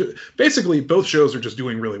basically both shows are just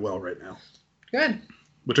doing really well right now. Good.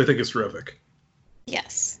 Which I think is terrific.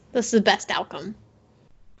 Yes. This is the best outcome.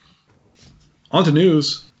 On to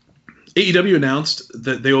news. AEW announced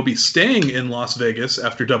that they will be staying in Las Vegas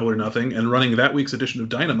after Double or Nothing and running that week's edition of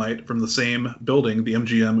Dynamite from the same building, the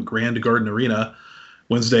MGM Grand Garden Arena,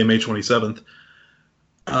 Wednesday, May 27th.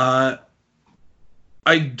 I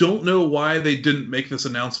don't know why they didn't make this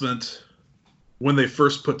announcement when they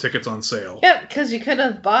first put tickets on sale. Yeah, because you could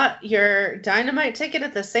have bought your Dynamite ticket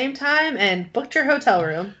at the same time and booked your hotel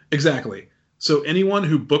room. Exactly. So anyone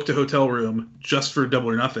who booked a hotel room just for Double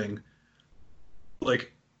or Nothing,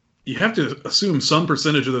 like, you have to assume some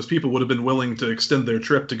percentage of those people would have been willing to extend their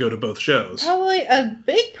trip to go to both shows. Probably a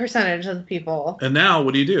big percentage of the people. And now,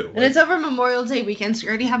 what do you do? And it's over Memorial Day weekend, so you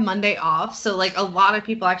already have Monday off. So, like, a lot of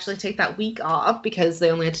people actually take that week off because they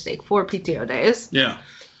only had to take 4 PTO days. Yeah.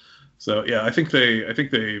 So, yeah, I think they.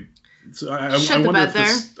 So I Shut the wonder bed if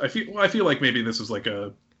this. I feel like maybe this is like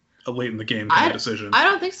a late in the game kind of decision. I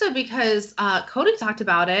don't think so because Cody talked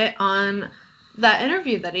about it on that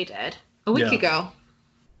interview that he did a week ago.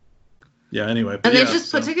 Yeah, anyway. And they just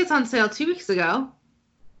put tickets on sale 2 weeks ago.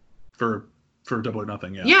 For Double or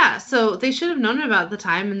Nothing, yeah. Yeah, so they should have known about the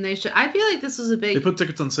time, and I feel like this was a big... They put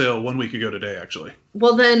tickets on sale 1 week ago today, actually.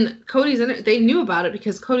 Well, then they knew about it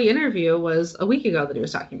because Cody interview was a week ago that he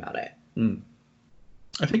was talking about it.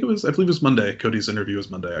 I believe it was Monday. Cody's interview was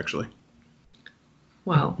Monday, actually.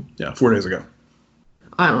 Well. Yeah, 4 days ago.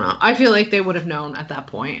 I don't know. I feel like they would have known at that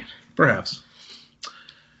point. Perhaps.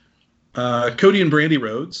 Cody and Brandy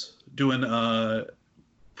Rhodes doing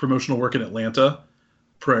promotional work in Atlanta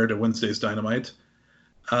prior to Wednesday's Dynamite.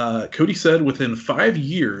 Cody said within 5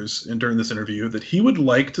 years and during this interview that he would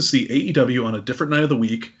like to see AEW on a different night of the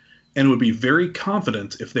week and would be very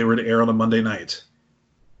confident if they were to air on a Monday night.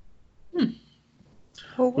 Oh,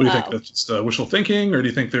 wow. What do you think? That's just wishful thinking, or do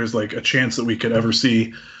you think there's like a chance that we could ever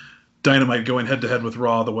see Dynamite going head to head with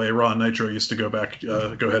Raw the way Raw and Nitro used to go head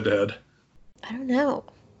to head? I don't know.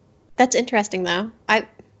 That's interesting, though.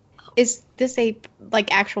 Is this a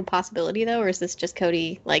like actual possibility though, or is this just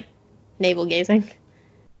Cody like navel gazing?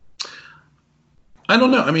 I don't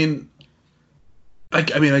know. I mean,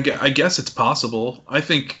 I guess it's possible. I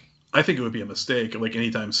think it would be a mistake like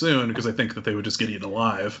anytime soon because I think that they would just get eaten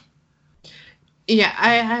alive. Yeah,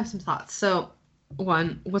 I have some thoughts. So,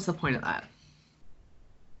 one, what's the point of that?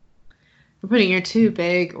 You're putting your 2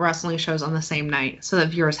 big wrestling shows on the same night so that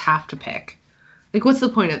viewers have to pick. Like, what's the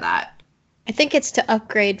point of that? I think it's to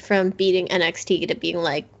upgrade from beating NXT to being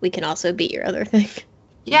like, we can also beat your other thing.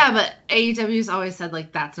 Yeah, but AEW's always said,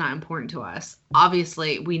 like, that's not important to us.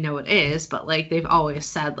 Obviously, we know it is, but, like, they've always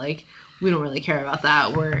said, like, we don't really care about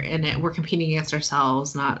that. We're in it. We're competing against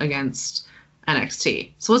ourselves, not against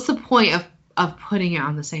NXT. So what's the point of putting it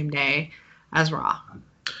on the same day as Raw?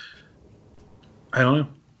 I don't know.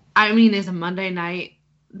 I mean, is a Monday night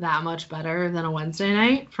that much better than a Wednesday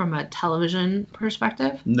night from a television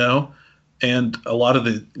perspective? No. And a lot of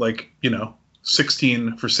the, like,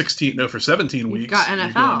 17 weeks, got you're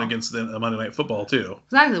NFL. going against the Monday Night Football, too.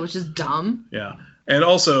 Exactly, which is dumb. Yeah. And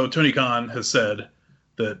also, Tony Khan has said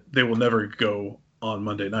that they will never go on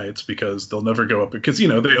Monday nights because they'll never go up because, they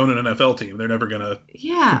own an NFL team. They're never going to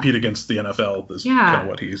compete against the NFL is kind of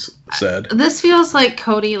what he's said. This feels like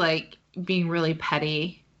Cody, being really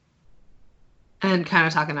petty and kind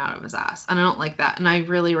of talking out of his ass. And I don't like that. And I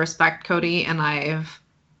really respect Cody, and I've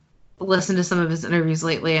listened to some of his interviews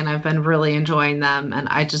lately, and I've been really enjoying them. And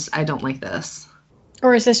I don't like this.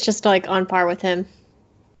 Or is this just on par with him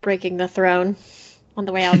breaking the throne on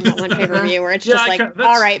the way out in that one pay-per-view where it's just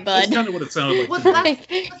all right, bud. That's kind of what it sounded like. Well,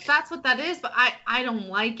 that's what that is, but I don't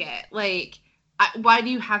like it. Why do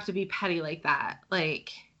you have to be petty like that?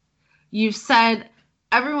 You've said,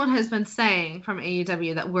 everyone has been saying from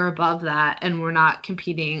AEW that we're above that and we're not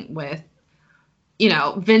competing with,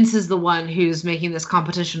 Vince is the one who's making this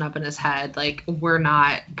competition up in his head. We're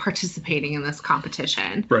not participating in this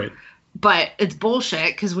competition. Right. But it's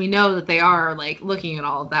bullshit because we know that they are looking at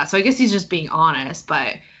all of that. So I guess he's just being honest,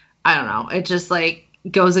 but I don't know. It just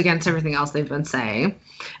goes against everything else they've been saying.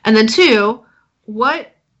 And then 2,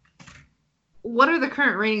 what are the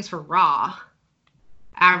current ratings for Raw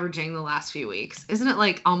averaging the last few weeks? Isn't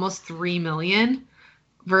it almost 3 million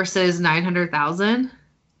versus 900,000?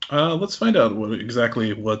 Let's find out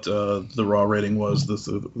exactly what the Raw rating was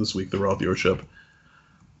this week, the Raw viewership.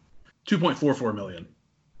 2.44 million.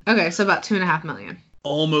 Okay, so about 2.5 million.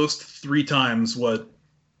 Almost 3 times what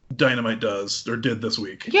Dynamite did this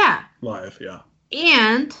week. Yeah. Live, yeah.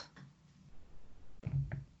 And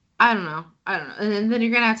I don't know. And then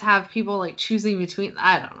you're gonna have to have people choosing between.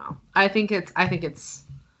 I don't know. I think it's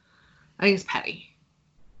petty.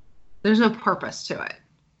 There's no purpose to it,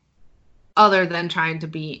 other than trying to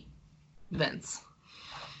beat Vince.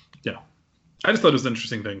 Yeah, I just thought it was an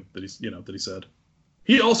interesting thing that he said.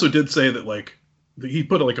 He also did say that he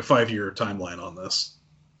put a 5-year timeline on this.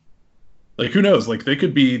 Who knows? They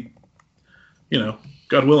could be,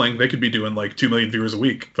 God willing, they could be doing 2 million viewers a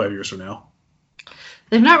week 5 years from now.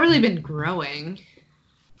 They've not really been growing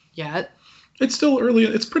yet. It's still early.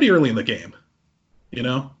 It's pretty early in the game, they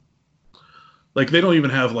don't even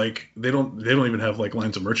have they don't even have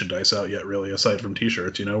lines of merchandise out yet, really, aside from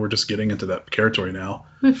T-shirts. We're just getting into that territory now.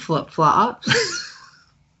 With flip-flops,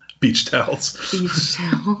 beach towels,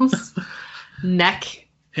 neck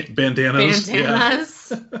bandanas. Yeah.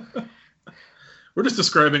 We're just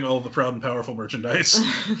describing all of the proud and powerful merchandise.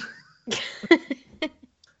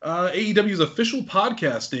 AEW's official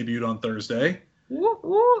podcast debuted on Thursday.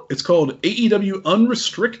 It's called AEW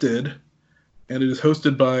Unrestricted, and it is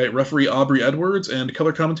hosted by referee Aubrey Edwards and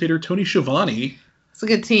color commentator Tony Schiavone. It's a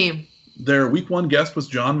good team. Their week 1 guest was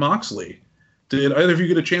Jon Moxley. Did either of you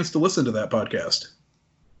get a chance to listen to that podcast?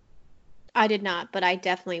 I did not, but I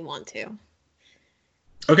definitely want to.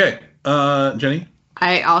 Okay. Jenny?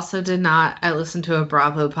 I also did not. I listened to a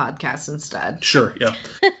Bravo podcast instead. Sure, yeah.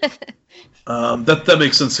 That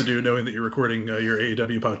makes sense to do, knowing that you're recording your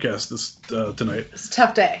AEW podcast tonight. It's a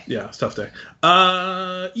tough day. Yeah, it's a tough day.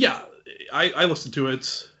 Yeah, I listened to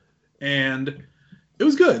it, and it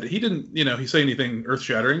was good. He didn't, say anything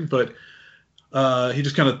earth-shattering, but he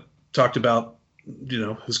just kind of talked about,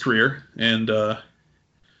 his career, and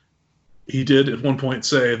he did at one point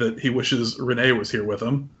say that he wishes Renee was here with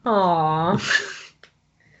him. Aww.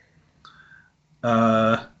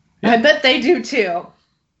 Yeah. I bet they do too.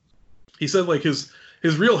 He said his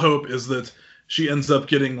real hope is that she ends up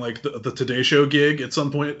getting the Today Show gig at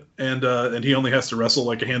some point, and he only has to wrestle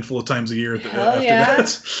a handful of times a year after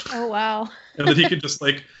that. Oh wow. And that he can just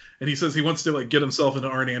and he says he wants to get himself into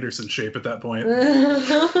Arn Anderson shape at that point.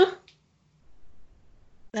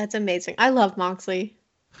 That's amazing. I love Moxley.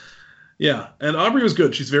 Yeah, and Aubrey was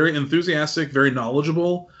good. She's very enthusiastic, very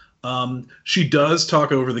knowledgeable. She does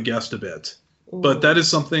talk over the guest a bit. But that is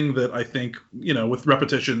something that I think, with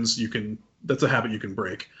repetitions, that's a habit you can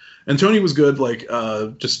break. And Tony was good,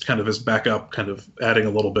 just kind of as backup, kind of adding a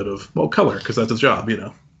little bit of, color, because that's his job,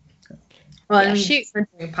 Well, yeah, she's been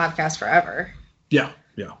doing podcasts forever. Yeah.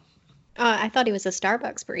 I thought he was a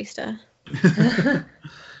Starbucks barista.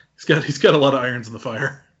 He's got a lot of irons in the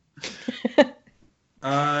fire.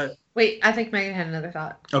 Wait, I think Megan had another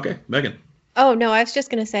thought. Okay, Megan. Oh, no, I was just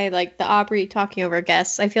going to say, the Aubrey talking over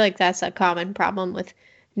guests, I feel like that's a common problem with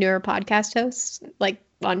newer podcast hosts,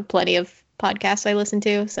 on plenty of podcasts I listen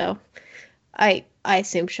to, so I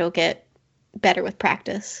assume she'll get better with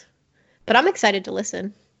practice. But I'm excited to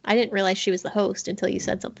listen. I didn't realize she was the host until you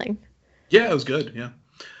said something. Yeah, it was good, yeah.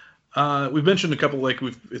 We've mentioned a couple,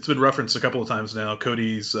 it's been referenced a couple of times now,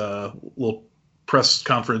 Cody's little press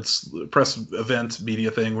event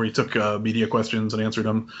media thing where he took media questions and answered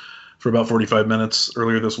them for about 45 minutes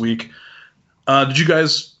earlier this week. Did you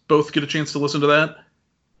guys both get a chance to listen to that?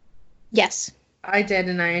 Yes. I did,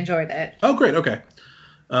 and I enjoyed it. Oh, great. Okay.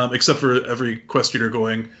 except for every questioner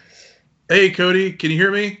going, "Hey, Cody, can you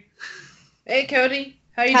hear me?" Hey, Cody,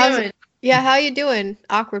 how you How's doing? Yeah, how you doing?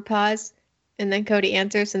 Awkward pause. And then Cody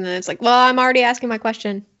answers, and then it's like, well, I'm already asking my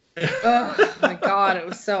question. Oh my god, it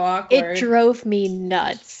was so It awkward. drove me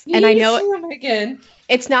nuts. And I know again.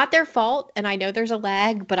 it's not their fault, and I know there's a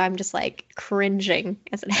lag, but I'm just like cringing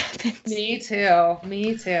as it happens. Me too.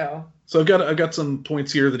 Me too. So I've got some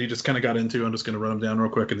points here that he just kind of got into. I'm just going to run them down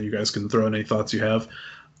real quick, and then you guys can throw in any thoughts you have.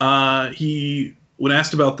 He, when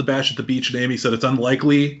asked about the bash at the beach name, he said it's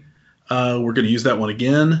unlikely we're going to use that one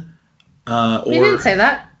again. He didn't say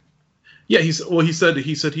that. Yeah, he said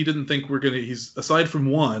he didn't think we're going to. He's aside from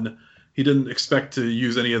one, he didn't expect to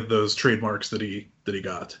use any of those trademarks that he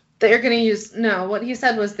got. They're going to use what he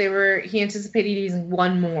said was he anticipated using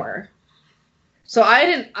one more. So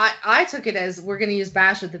I took it as we're going to use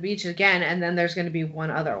Bash at the Beach again, and then there's going to be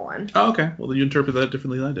one other one. Oh, okay. Well, then you interpret that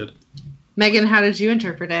differently than I did. Megan, how did you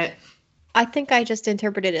interpret it? I think I just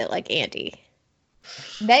interpreted it like Andy.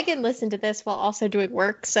 Megan listened to this while also doing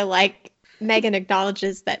work, so like Megan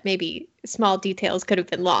acknowledges that maybe small details could have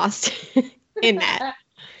been lost in that.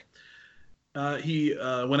 He,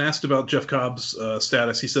 when asked about Jeff Cobb's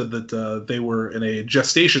status, he said that they were in a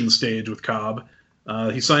gestation stage with Cobb.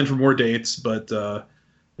 He signed for more dates, but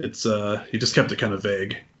he just kept it kind of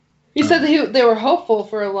vague. He said that they were hopeful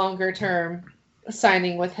for a longer term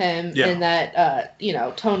signing with him, and that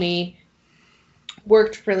Tony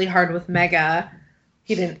worked really hard with Mega.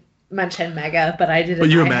 He didn't mention Mega, but I did. But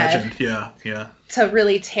you imagined, yeah, to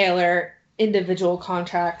really tailor individual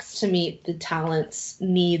contracts to meet the talent's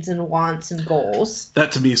needs and wants and goals.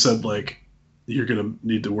 That to me said like you're gonna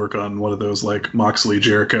need to work on one of those like Moxley,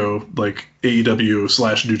 Jericho, like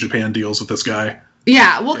AEW / New Japan deals with this guy.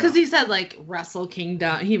 Yeah, well, because he said like Wrestle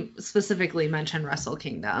Kingdom. He specifically mentioned Wrestle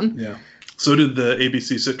Kingdom. Yeah. So did the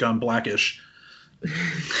ABC sitcom Blackish.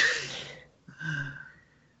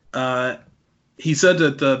 He said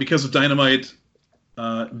that because of Dynamite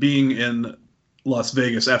being in Las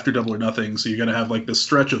Vegas after Double or Nothing, so you're going to have like this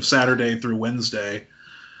stretch of Saturday through Wednesday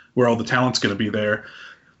where all the talent's going to be there.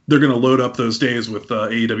 They're going to load up those days with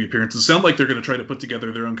AEW appearances. Sound like they're going to try to put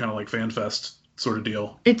together their own kind of like fan fest sort of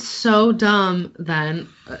deal. It's so dumb then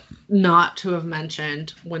not to have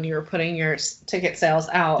mentioned when you were putting your ticket sales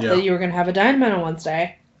out that you were going to have a Dynamite on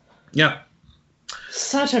Wednesday. Yeah.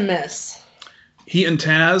 Such a miss. He and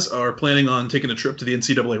Taz are planning on taking a trip to the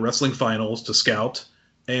NCAA wrestling finals to scout,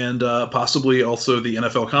 and possibly also the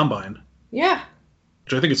NFL Combine. Yeah.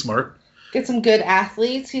 Which I think is smart. Get some good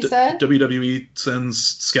athletes, he said. WWE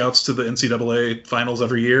sends scouts to the NCAA finals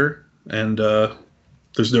every year, and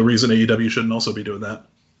there's no reason AEW shouldn't also be doing that.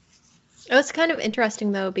 Oh, it's kind of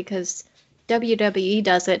interesting, though, because WWE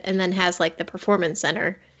does it and then has, like, the Performance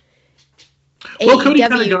Center. Well, Cody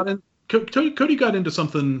kind of got in. Cody got into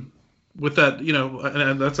something with that,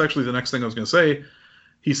 and that's actually the next thing I was going to say.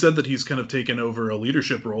 He said that he's kind of taken over a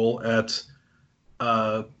leadership role at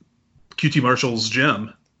QT Marshall's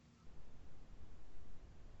gym.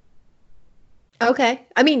 Okay.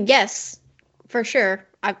 I mean, yes, for sure.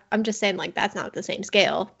 I'm just saying, like, that's not the same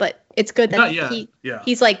scale, but it's good that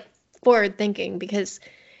he's, like, forward-thinking, because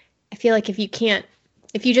I feel like if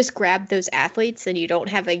you just grab those athletes and you don't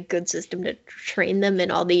have a good system to train them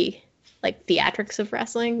in all the, like, theatrics of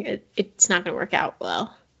wrestling, it's not going to work out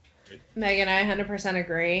well. Megan, I 100%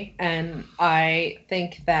 agree, and I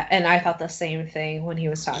think that, and I thought the same thing when he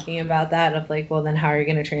was talking about that, of like, well, then how are you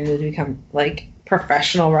going to train them to become, like,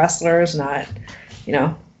 professional wrestlers, not,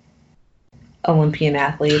 Olympian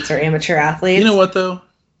athletes or amateur athletes? You know what, though?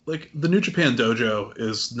 Like, the New Japan Dojo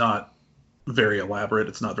is not very elaborate,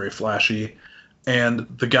 it's not very flashy, and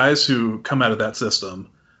the guys who come out of that system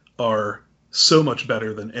are so much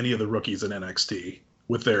better than any of the rookies in NXT.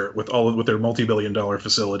 With their multi-billion-dollar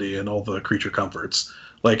facility and all the creature comforts,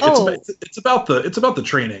 like it's about the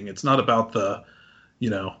training. It's not about the,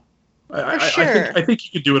 I think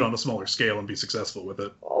you could do it on a smaller scale and be successful with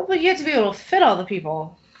it. Oh, but you have to be able to fit all the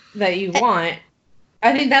people that you want.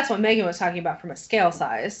 I think that's what Megan was talking about from a scale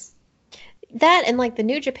size. That and like the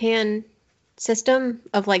New Japan system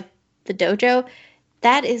of like the dojo,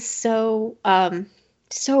 that is so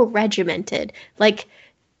regimented. Like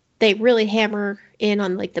they really hammer in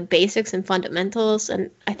on like the basics and fundamentals,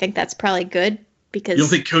 and I think that's probably good because you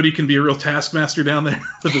don't think Cody can be a real taskmaster down there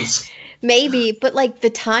with his maybe, but like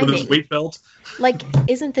the timing, with his weight belt. Like,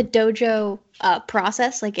 isn't the dojo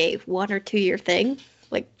process like a 1 or 2 year thing,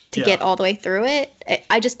 like to get all the way through it?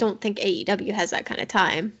 I just don't think AEW has that kind of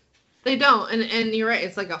time. They don't, and you're right.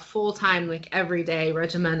 It's like a full time, like everyday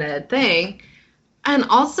regimented thing, and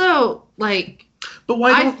also like. But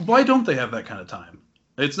why don't they have that kind of time?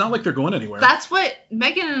 It's not like they're going anywhere. That's what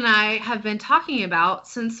Megan and I have been talking about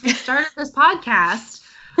since we started this podcast.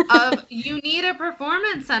 You need a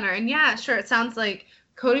performance center. And yeah, sure, it sounds like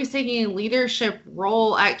Cody's taking a leadership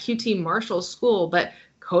role at QT Marshall School, but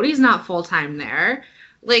Cody's not full-time there.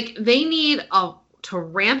 Like, they need to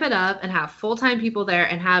ramp it up and have full-time people there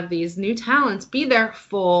and have these new talents be there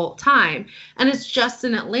full-time. And it's just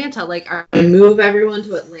in Atlanta. Like, are they move everyone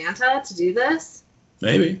to Atlanta to do this?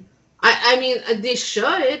 Maybe. I mean, they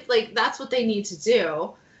should. Like, that's what they need to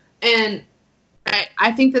do. And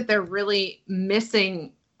I think that they're really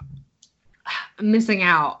missing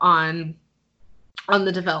out on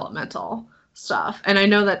the developmental stuff. And I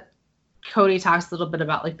know that Cody talks a little bit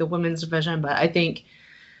about, like, the women's division, but I think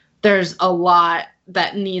there's a lot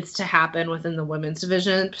that needs to happen within the women's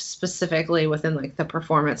division, specifically within, like, the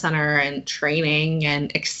performance center and training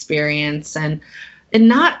and experience, and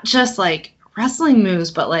not just, like, wrestling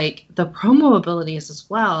moves, but, like, the promo abilities as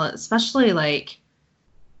well, especially, like,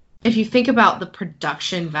 if you think about the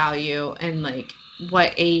production value and, like,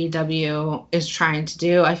 what AEW is trying to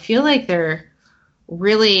do, I feel like they're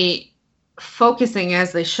really focusing,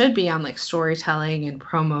 as they should be, on, like, storytelling and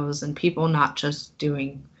promos and people not just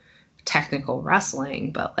doing technical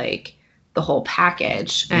wrestling, but, like, the whole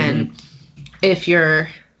package. Mm-hmm. And if your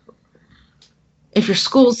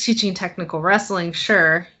school's teaching technical wrestling,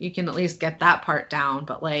 sure, you can at least get that part down,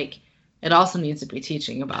 but, like, it also needs to be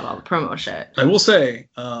teaching about all the promo shit. I will say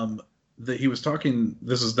that he was talking,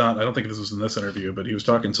 this is not, I don't think this was in this interview, but he was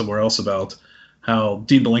talking somewhere else about how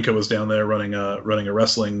Dean Malenko was down there running a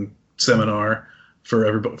wrestling seminar for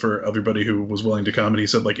everybody who was willing to come, and he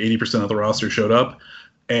said like 80% of the roster showed up,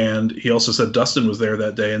 and he also said Dustin was there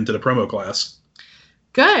that day and did a promo class.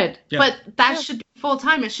 Good, yeah. But that should be full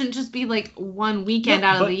time. It shouldn't just be like one weekend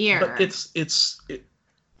out of the year. But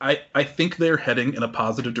I think they're heading in a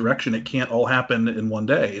positive direction. It can't all happen in one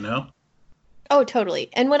day, you know? Oh, totally.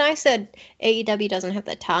 And when I said AEW doesn't have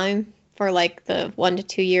the time for, like, the 1 to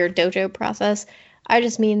 2 year dojo process, I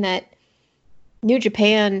just mean that New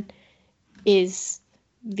Japan is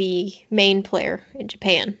the main player in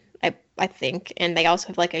Japan, I think, and they also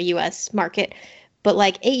have, like, a U.S. market. But,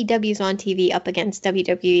 like, AEW's on TV up against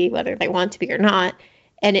WWE, whether they want to be or not,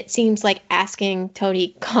 and it seems like asking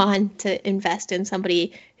Tony Khan to invest in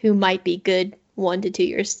somebody who might be good 1 to 2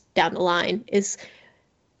 years down the line is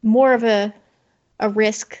more of a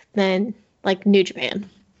risk than, like, New Japan.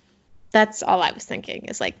 That's all I was thinking,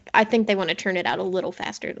 is, like, I think they want to turn it out a little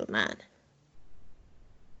faster than that.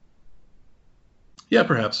 Yeah,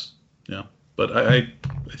 perhaps. Yeah. But I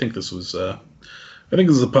think this was I think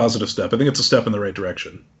this is a positive step. I think it's a step in the right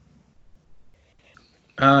direction.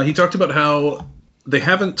 He talked about how they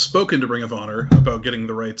haven't spoken to Ring of Honor about getting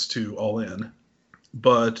the rights to All In,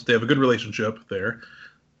 but they have a good relationship there,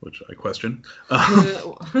 which I question.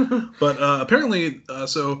 But apparently,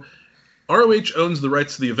 so ROH owns the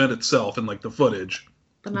rights to the event itself and, like, the footage,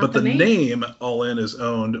 but the name All In is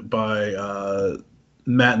owned by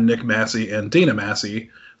Matt and Nick Massey and Dana Massey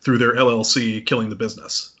through their LLC, Killing the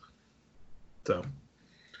Business. So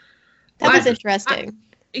that was interesting.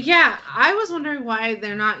 I was wondering why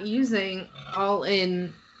they're not using All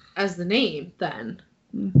In as the name then.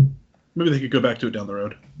 Maybe they could go back to it down the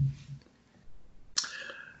road.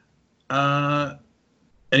 And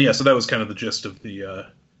yeah, so that was kind of the gist of the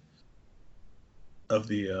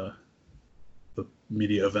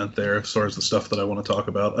media event there, as far as the stuff that I want to talk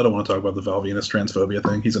about. I don't want to talk about the Val Venus transphobia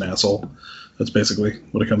thing. He's an asshole. That's basically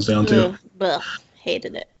what it comes down to.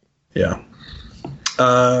 Hated it. Yeah.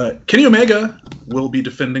 Kenny Omega will be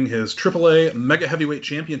defending his AAA Mega Heavyweight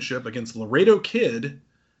Championship against Laredo Kid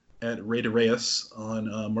at Rey de Reyes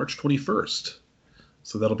on March 21st.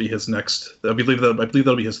 So that'll be his next. I believe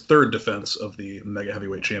that'll be his third defense of the Mega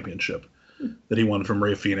Heavyweight Championship that he won from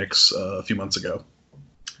Rey Fenix a few months ago.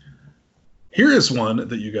 Here is one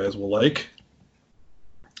that you guys will like.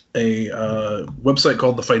 A website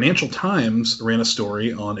called The Financial Times ran a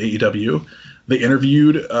story on AEW. They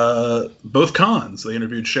interviewed both Khans. They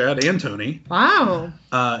interviewed Shad and Tony. Wow.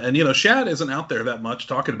 And, you know, Shad isn't out there that much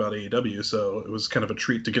talking about AEW, so it was kind of a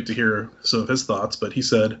treat to get to hear some of his thoughts. But he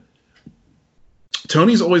said,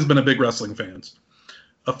 Tony's always been a big wrestling fan.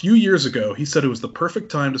 A few years ago, he said it was the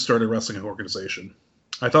perfect time to start a wrestling organization.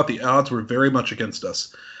 I thought the odds were very much against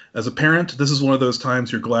us. As a parent, this is one of those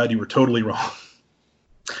times you're glad you were totally wrong.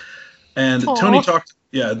 And Tony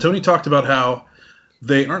talked about how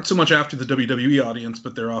they aren't so much after the WWE audience,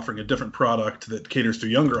 but they're offering a different product that caters to a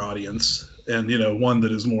younger audience, and, you know, one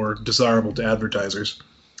that is more desirable to advertisers.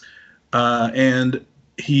 And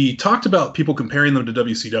he talked about people comparing them to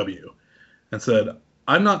WCW and said,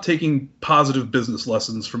 I'm not taking positive business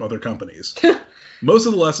lessons from other companies. Most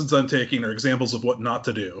of the lessons I'm taking are examples of what not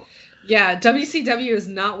to do. Yeah, WCW is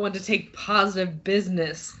not one to take positive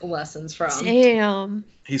business lessons from. Damn.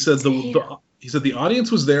 He said the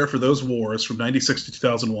audience was there for those wars from 96 to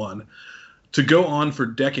 2001 to go on for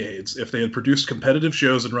decades if they had produced competitive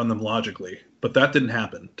shows and run them logically. But that didn't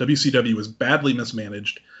happen. WCW was badly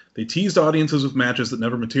mismanaged. They teased audiences with matches that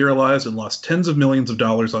never materialized and lost tens of millions of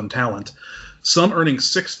dollars on talent, some earning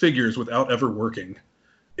six figures without ever working.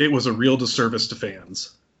 It was a real disservice to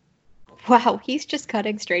fans. Wow, he's just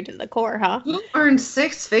cutting straight to the core, huh? Who earned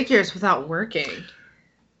six figures without working?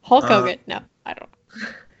 Hulk Hogan? No, I don't.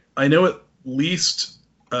 I know at least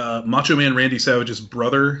Macho Man Randy Savage's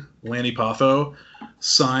brother, Lanny Poffo,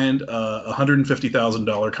 signed a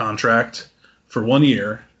 $150,000 contract for 1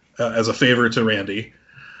 year as a favor to Randy.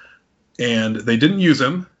 And they didn't use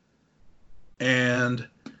him. And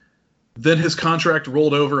then his contract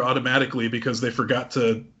rolled over automatically because they forgot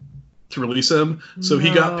to release him. So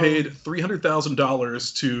he got paid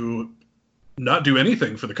 $300,000 to not do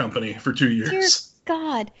anything for the company for 2 years. Dear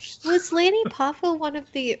God. Was Lanny Poffo one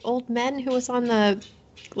of the old men who was on the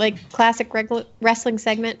classic wrestling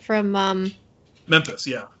segment from Memphis,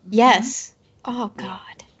 yeah. Yes. Oh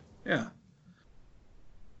God. Yeah.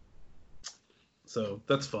 So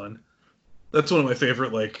that's fun. That's one of my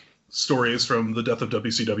favorite stories from the Death of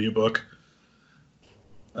WCW book.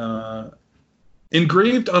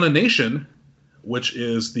 Engraved on a Nation, which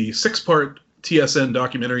is the 6-part TSN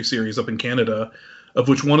documentary series up in Canada, of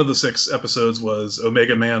which one of the 6 episodes was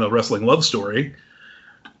Omega Man, a Wrestling Love Story,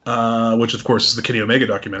 which of course is the Kenny Omega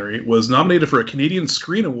documentary, was nominated for a Canadian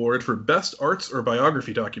Screen Award for Best Arts or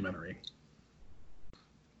Biography Documentary.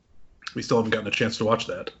 We still haven't gotten a chance to watch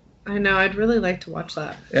that. I know, I'd really like to watch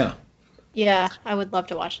that. Yeah. Yeah, I would love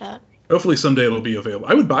to watch that. Hopefully someday it'll be available.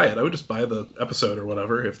 I would buy it. I would just buy the episode or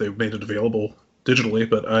whatever if they've made it available digitally,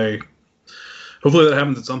 but hopefully that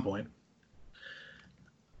happens at some point.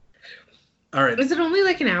 All right. Is it only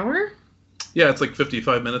an hour? Yeah, it's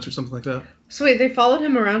 55 minutes or something like that. So wait, they followed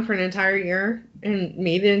him around for an entire year and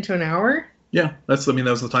made it into an hour? Yeah, that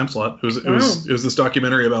was the time slot. It was this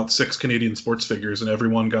documentary about 6 Canadian sports figures, and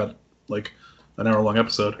everyone got an hour-long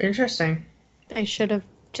episode. Interesting. I should have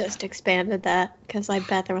just expanded that because I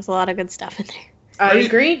bet there was a lot of good stuff in there. I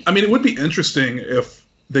agree. I mean, it would be interesting if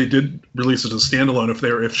they did release it as a standalone.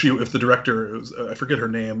 If the director, I forget her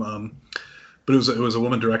name, but it was a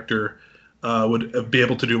woman director, would be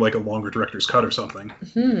able to do a longer director's cut or something.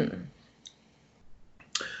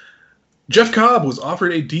 Jeff Cobb was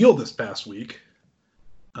offered a deal this past week.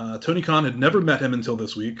 Tony Khan had never met him until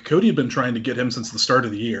this week. Cody had been trying to get him since the start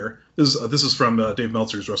of the year. This is from Dave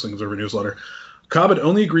Meltzer's Wrestling Observer newsletter. Cobb had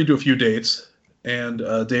only agreed to a few dates, and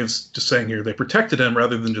Dave's just saying here they protected him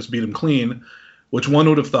rather than just beat him clean, which one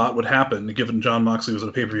would have thought would happen given Jon Moxley was at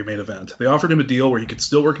a pay-per-view main event. They offered him a deal where he could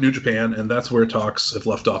still work New Japan, and that's where talks have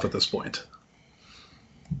left off at this point.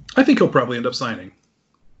 I think he'll probably end up signing,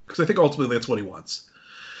 because I think ultimately that's what he wants.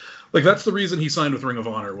 That's the reason he signed with Ring of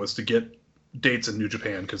Honor, was to get dates in New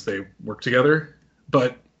Japan because they work together.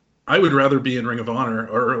 But I would rather be in Ring of Honor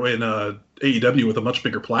or in AEW with a much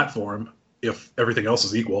bigger platform if everything else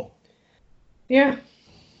is equal. Yeah.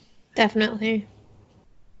 Definitely.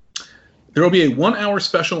 There will be a 1-hour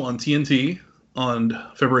special on TNT on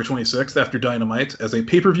February 26th after Dynamite as a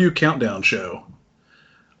pay-per-view countdown show.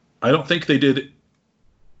 I don't think they did...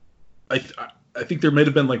 I think there might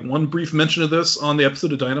have been one brief mention of this on the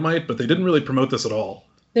episode of Dynamite, but they didn't really promote this at all.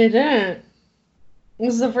 They didn't.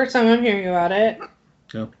 This is the first time I'm hearing about it.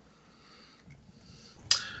 Yeah.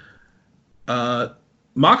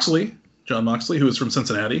 Jon Moxley, who is from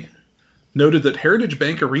Cincinnati, noted that Heritage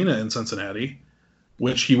Bank Arena in Cincinnati,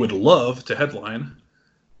 which he would love to headline,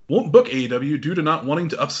 won't book AEW due to not wanting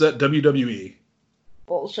to upset WWE.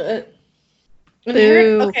 Bullshit.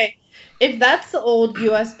 Boo. Okay, if that's the old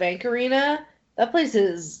U.S. Bank Arena, that place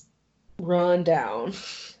is run down.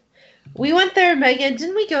 We went there, Megan.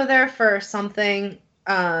 Didn't we go there for something?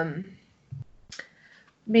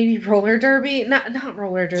 Maybe roller derby? Not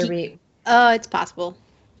roller derby. It's possible.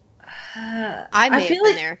 I may have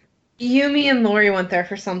been there. Yumi and Lori went there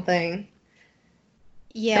for something.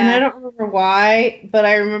 Yeah. And I don't remember why, but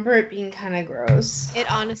I remember it being kind of gross.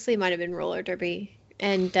 It honestly might have been roller derby.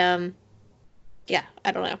 And, yeah,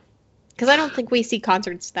 I don't know. Because I don't think we see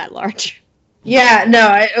concerts that large. Yeah,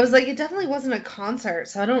 no, it was it definitely wasn't a concert,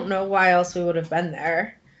 so I don't know why else we would have been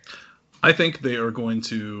there. I think they are going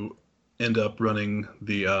to end up running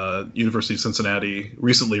the University of Cincinnati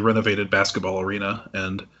recently renovated basketball arena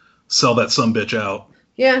and sell that sumbitch out.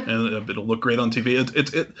 Yeah. And it'll look great on TV.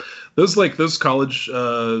 Those college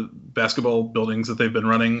basketball buildings that they've been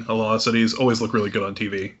running, a lot of cities, always look really good on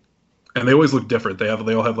TV. And they always look different. They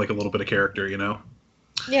all have like a little bit of character, you know?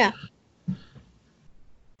 Yeah.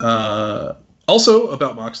 Also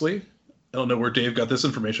about Moxley, I don't know where Dave got this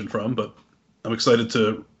information from, but I'm excited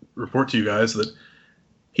to report to you guys that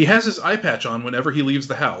he has his eye patch on whenever he leaves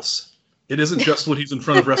the house. It isn't just when he's in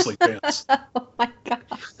front of wrestling fans. Oh my god.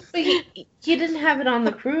 But he didn't have it on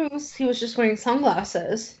the cruise. He was just wearing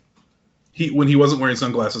sunglasses. When he wasn't wearing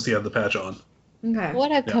sunglasses, he had the patch on. Okay.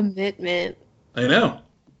 What a commitment. I know.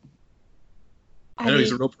 I know, mean,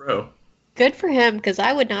 he's a real pro. good for him, because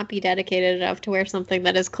I would not be dedicated enough to wear something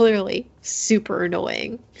that is clearly super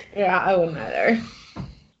annoying. Yeah, I wouldn't either.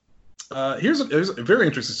 Here's a very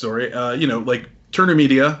interesting story. Like Turner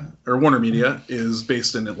Media or Warner Media is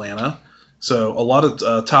based in Atlanta, so a lot of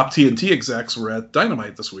top TNT execs were at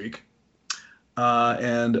Dynamite this week,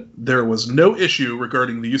 and there was no issue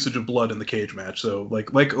regarding the usage of blood in the cage match. So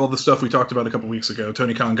like all the stuff we talked about a couple weeks ago,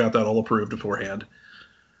 Tony Khan got that all approved beforehand,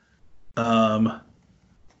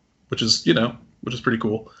 which is pretty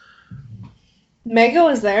cool. Mega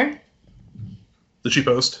was there. Did she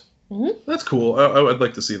post? Mm-hmm. That's cool. I'd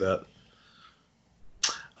like to see that.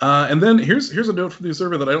 And then here's a note from the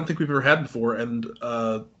Observer that I don't think we've ever had before, and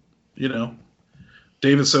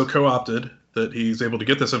Dave is so co-opted that he's able to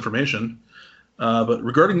get this information. But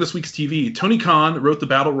regarding this week's TV, Tony Khan wrote the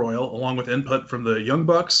Battle Royal along with input from the Young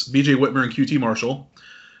Bucks, BJ Whitmer, and QT Marshall.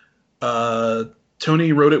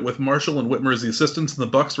 Tony wrote it with Marshall and Whitmer as the assistants, and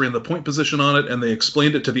the Bucks ran the point position on it, and they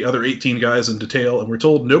explained it to the other 18 guys in detail, and we're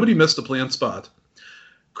told nobody missed a planned spot.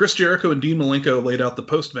 Chris Jericho and Dean Malenko laid out the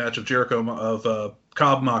post-match of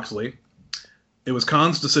Cobb Moxley. It was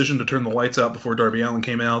Khan's decision to turn the lights out before Darby Allin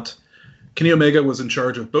came out. Kenny Omega was in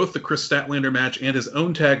charge of both the Chris Statlander match and his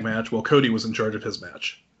own tag match, while Cody was in charge of his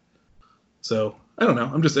match. So, I don't know.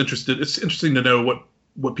 I'm just interested. It's interesting to know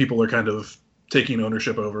what people are kind of taking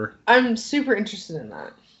ownership over. I'm super interested in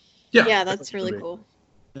that. Yeah, that's really cool.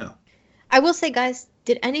 Yeah. I will say, guys,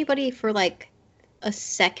 did anybody for like a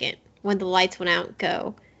second when the lights went out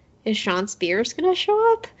go, is Sean Spears gonna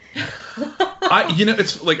show up?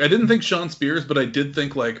 It's like I didn't think Sean Spears, but I did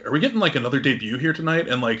think like, are we getting like another debut here tonight?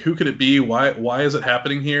 And like, who could it be? Why is it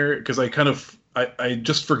happening here? Because I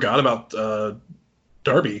just forgot about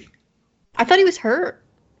Darby. I thought he was hurt.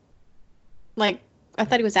 Like, I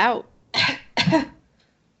thought he was out.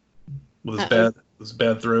 With his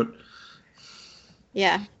bad throat.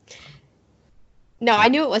 Yeah. No, I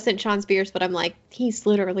knew it wasn't Sean Spears, but I'm like, he's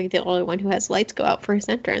literally the only one who has lights go out for his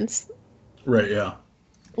entrance. Right, yeah.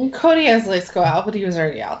 And Cody has lights go out, but he was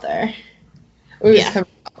already out there. Or he's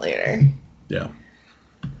coming out later. Yeah.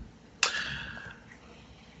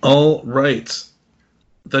 All right.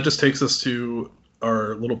 That just takes us to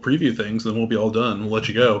our little preview things, then we'll be all done. We'll let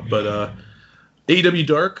you go. But AEW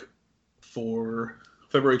Dark for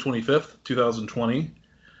February 25th, 2020.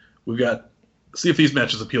 We've got, see if these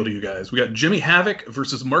matches appeal to you guys. We got Jimmy Havoc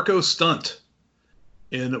versus Marco Stunt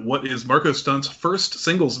in what is Marco Stunt's first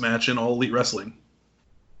singles match in All Elite Wrestling.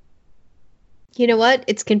 You know what?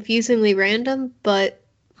 It's confusingly random, but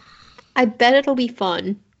I bet it'll be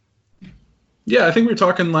fun. Yeah, I think we were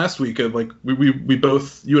talking last week of like we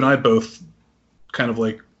both, you and I both kind of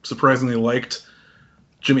like surprisingly liked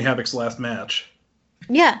Jimmy Havoc's last match.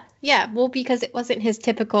 Yeah. Well, because it wasn't his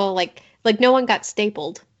typical like no one got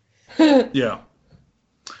stapled. Yeah.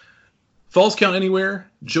 Falls Count Anywhere,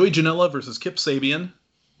 Joey Janela versus Kip Sabian.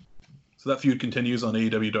 So that feud continues on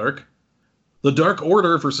AEW Dark. The Dark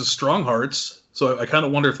Order versus Strong Hearts. So I kind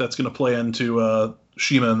of wonder if that's going to play into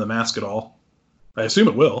Shima and the Mask at all. I assume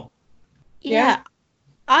it will. Yeah.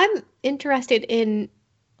 I'm interested in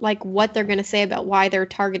like what they're going to say about why they're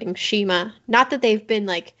targeting Shima. Not that they've been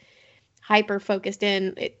like hyper focused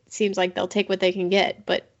in. It seems like they'll take what they can get,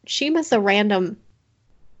 but Shima's a random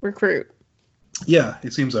recruit. Yeah,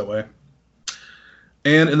 it seems that way.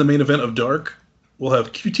 And in the main event of Dark, we'll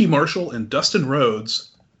have QT Marshall and Dustin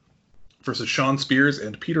Rhodes versus Sean Spears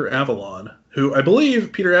and Peter Avalon, who I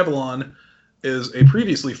believe Peter Avalon is a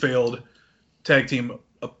previously failed tag team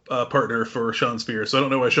partner for Sean Spears. So I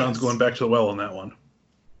don't know why Sean's going back to the well on that one.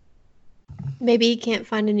 Maybe he can't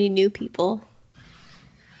find any new people.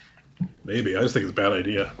 Maybe. I just think it's a bad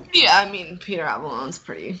idea. Yeah, I mean, Peter Avalon's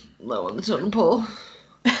pretty low on the totem pole.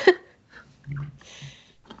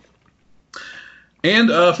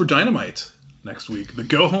 And for Dynamite next week, the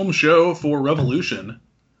go-home show for Revolution.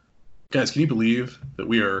 Guys, can you believe that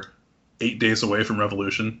we are 8 days away from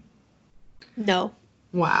Revolution? No.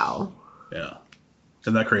 Wow. Yeah.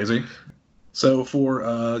 Isn't that crazy? So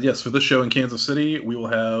for this show in Kansas City, we will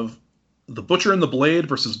have The Butcher and the Blade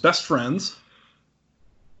versus Best Friends.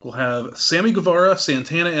 We'll have Sammy Guevara,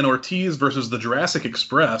 Santana, and Ortiz versus the Jurassic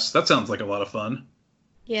Express. That sounds like a lot of fun.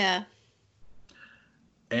 Yeah.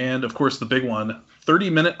 And, of course, the big one,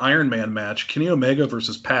 30-minute Iron Man match, Kenny Omega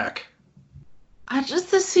versus Pac.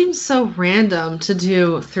 This seems so random to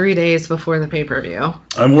do 3 days before the pay-per-view.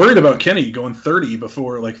 I'm worried about Kenny going 30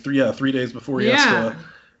 before, 3 days before he has to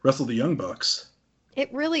wrestle the Young Bucks.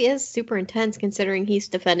 It really is super intense considering he's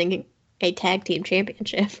defending a tag team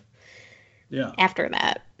championship. Yeah. After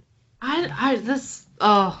that. This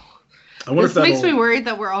makes me worried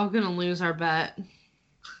that we're all going to lose our bet.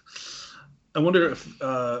 I wonder if,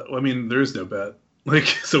 there is no bet.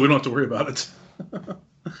 So we don't have to worry about it.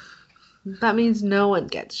 That means no one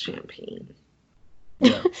gets champagne.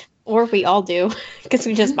 Yeah. Or we all do, because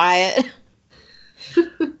we just buy it.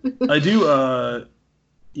 I do,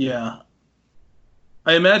 yeah.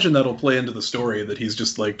 I imagine that'll play into the story that he's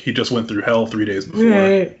just he just went through hell 3 days before,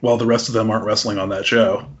 right, while the rest of them aren't wrestling on that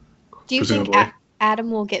show. Do you think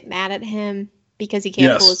Adam will get mad at him because he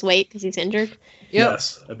can't pull his weight because he's injured? Yep.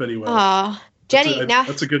 Yes, I bet he will. Jenny,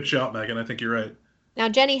 that's a good shout, Megan. I think you're right. Now,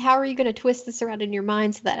 Jenny, how are you going to twist this around in your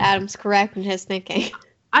mind so that Adam's correct in his thinking?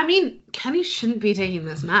 I mean, Kenny shouldn't be taking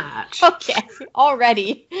this match. Okay,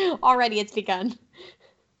 already it's begun.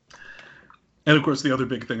 And, of course, the other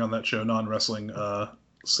big thing on that show, non-wrestling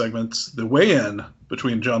segments, the weigh-in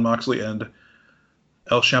between Jon Moxley and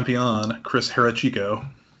El Champion, Chris Harachico.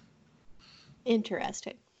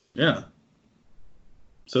 Interesting. Yeah.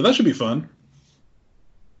 So that should be fun.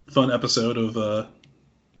 Fun episode of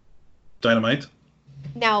Dynamite.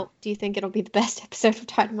 Now, do you think it'll be the best episode of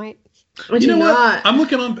Dynamite? You know what? I'm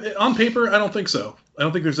looking on paper. I don't think so. I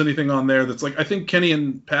don't think there's anything on there that's I think Kenny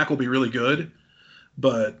and Pac will be really good,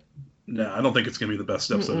 but no, I don't think it's going to be the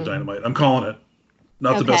best episode of Dynamite. I'm calling it.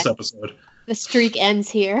 Not the best episode. The streak ends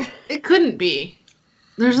here. It couldn't be.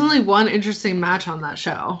 There's only one interesting match on that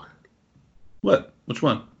show. What? Which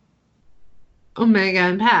one? Omega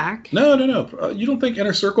and Pac. No. You don't think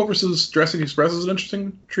Inner Circle versus Jurassic Express is an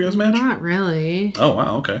interesting trios match? Not really. Oh,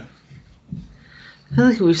 wow, okay. I feel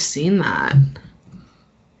like we've seen that.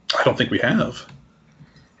 I don't think we have.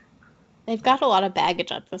 They've got a lot of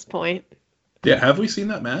baggage at this point. Yeah, have we seen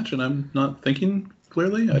that match? And I'm not thinking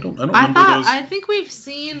clearly. I don't remember those. I think we've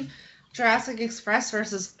seen Jurassic Express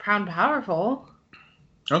versus Proud and Powerful.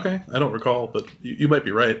 Okay, I don't recall, but you might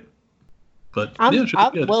be right. But I'm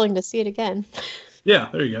good. willing to see it again. Yeah,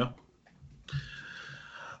 there you go.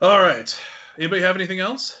 All right. Anybody have anything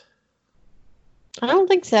else? I don't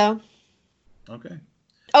think so. Okay.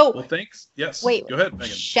 Oh. Well, thanks. Yes. Wait. Go ahead,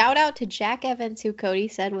 Megan. Shout out to Jack Evans, who Cody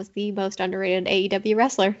said was the most underrated AEW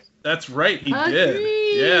wrestler. That's right. He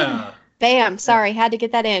did. Yeah. Bam. Sorry. Had to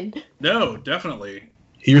get that in. No, definitely.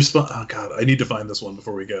 He responded. Oh, God. I need to find this one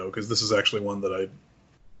before we go, because this is actually one that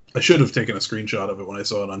I should have taken a screenshot of it when I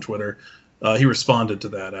saw it on Twitter. He responded to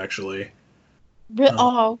that, actually. Good. And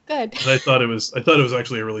I thought it was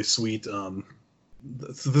actually a really sweet.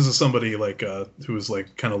 This is somebody who was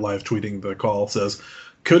kind of live tweeting the call. Says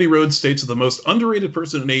Cody Rhodes states that the most underrated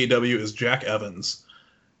person in AEW is Jack Evans,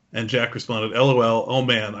 and Jack responded, "LOL. Oh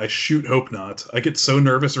man, I hope not. I get so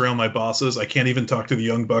nervous around my bosses. I can't even talk to the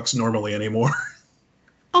Young Bucks normally anymore."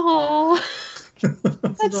 Oh,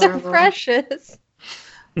 that's so precious.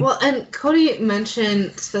 Well, and Cody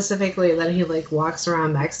mentioned specifically that he walks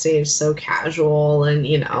around backstage so casual, and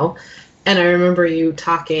and I remember you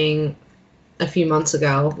talking a few months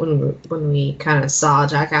ago when we kind of saw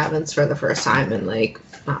Jack Evans for the first time, and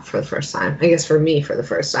not for the first time, I guess for me for the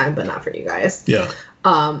first time, but not for you guys. Yeah.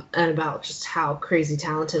 And about just how crazy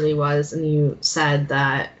talented he was, and you said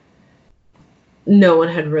that no one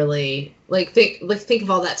had really think of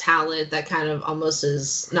all that talent that kind of almost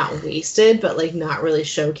is not wasted, but not really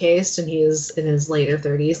showcased, and he is in his later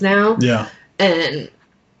 30s now. Yeah. And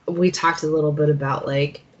we talked a little bit about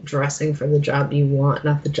dressing for the job you want,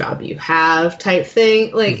 not the job you have type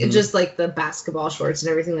thing. Just the basketball shorts and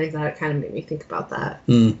everything like that. It kind of made me think about that.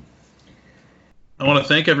 I want to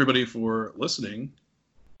thank everybody for listening,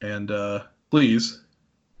 and please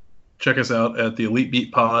check us out at the Elite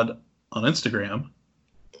Beat Pod on Instagram,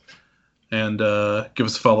 and give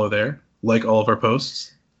us a follow there. Like all of our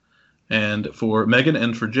posts. And for Megan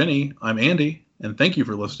and for Jenny, I'm Andy, and thank you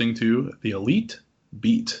for listening to the Elite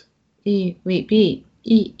Beat. Elite Beat.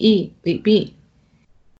 Elite Beat.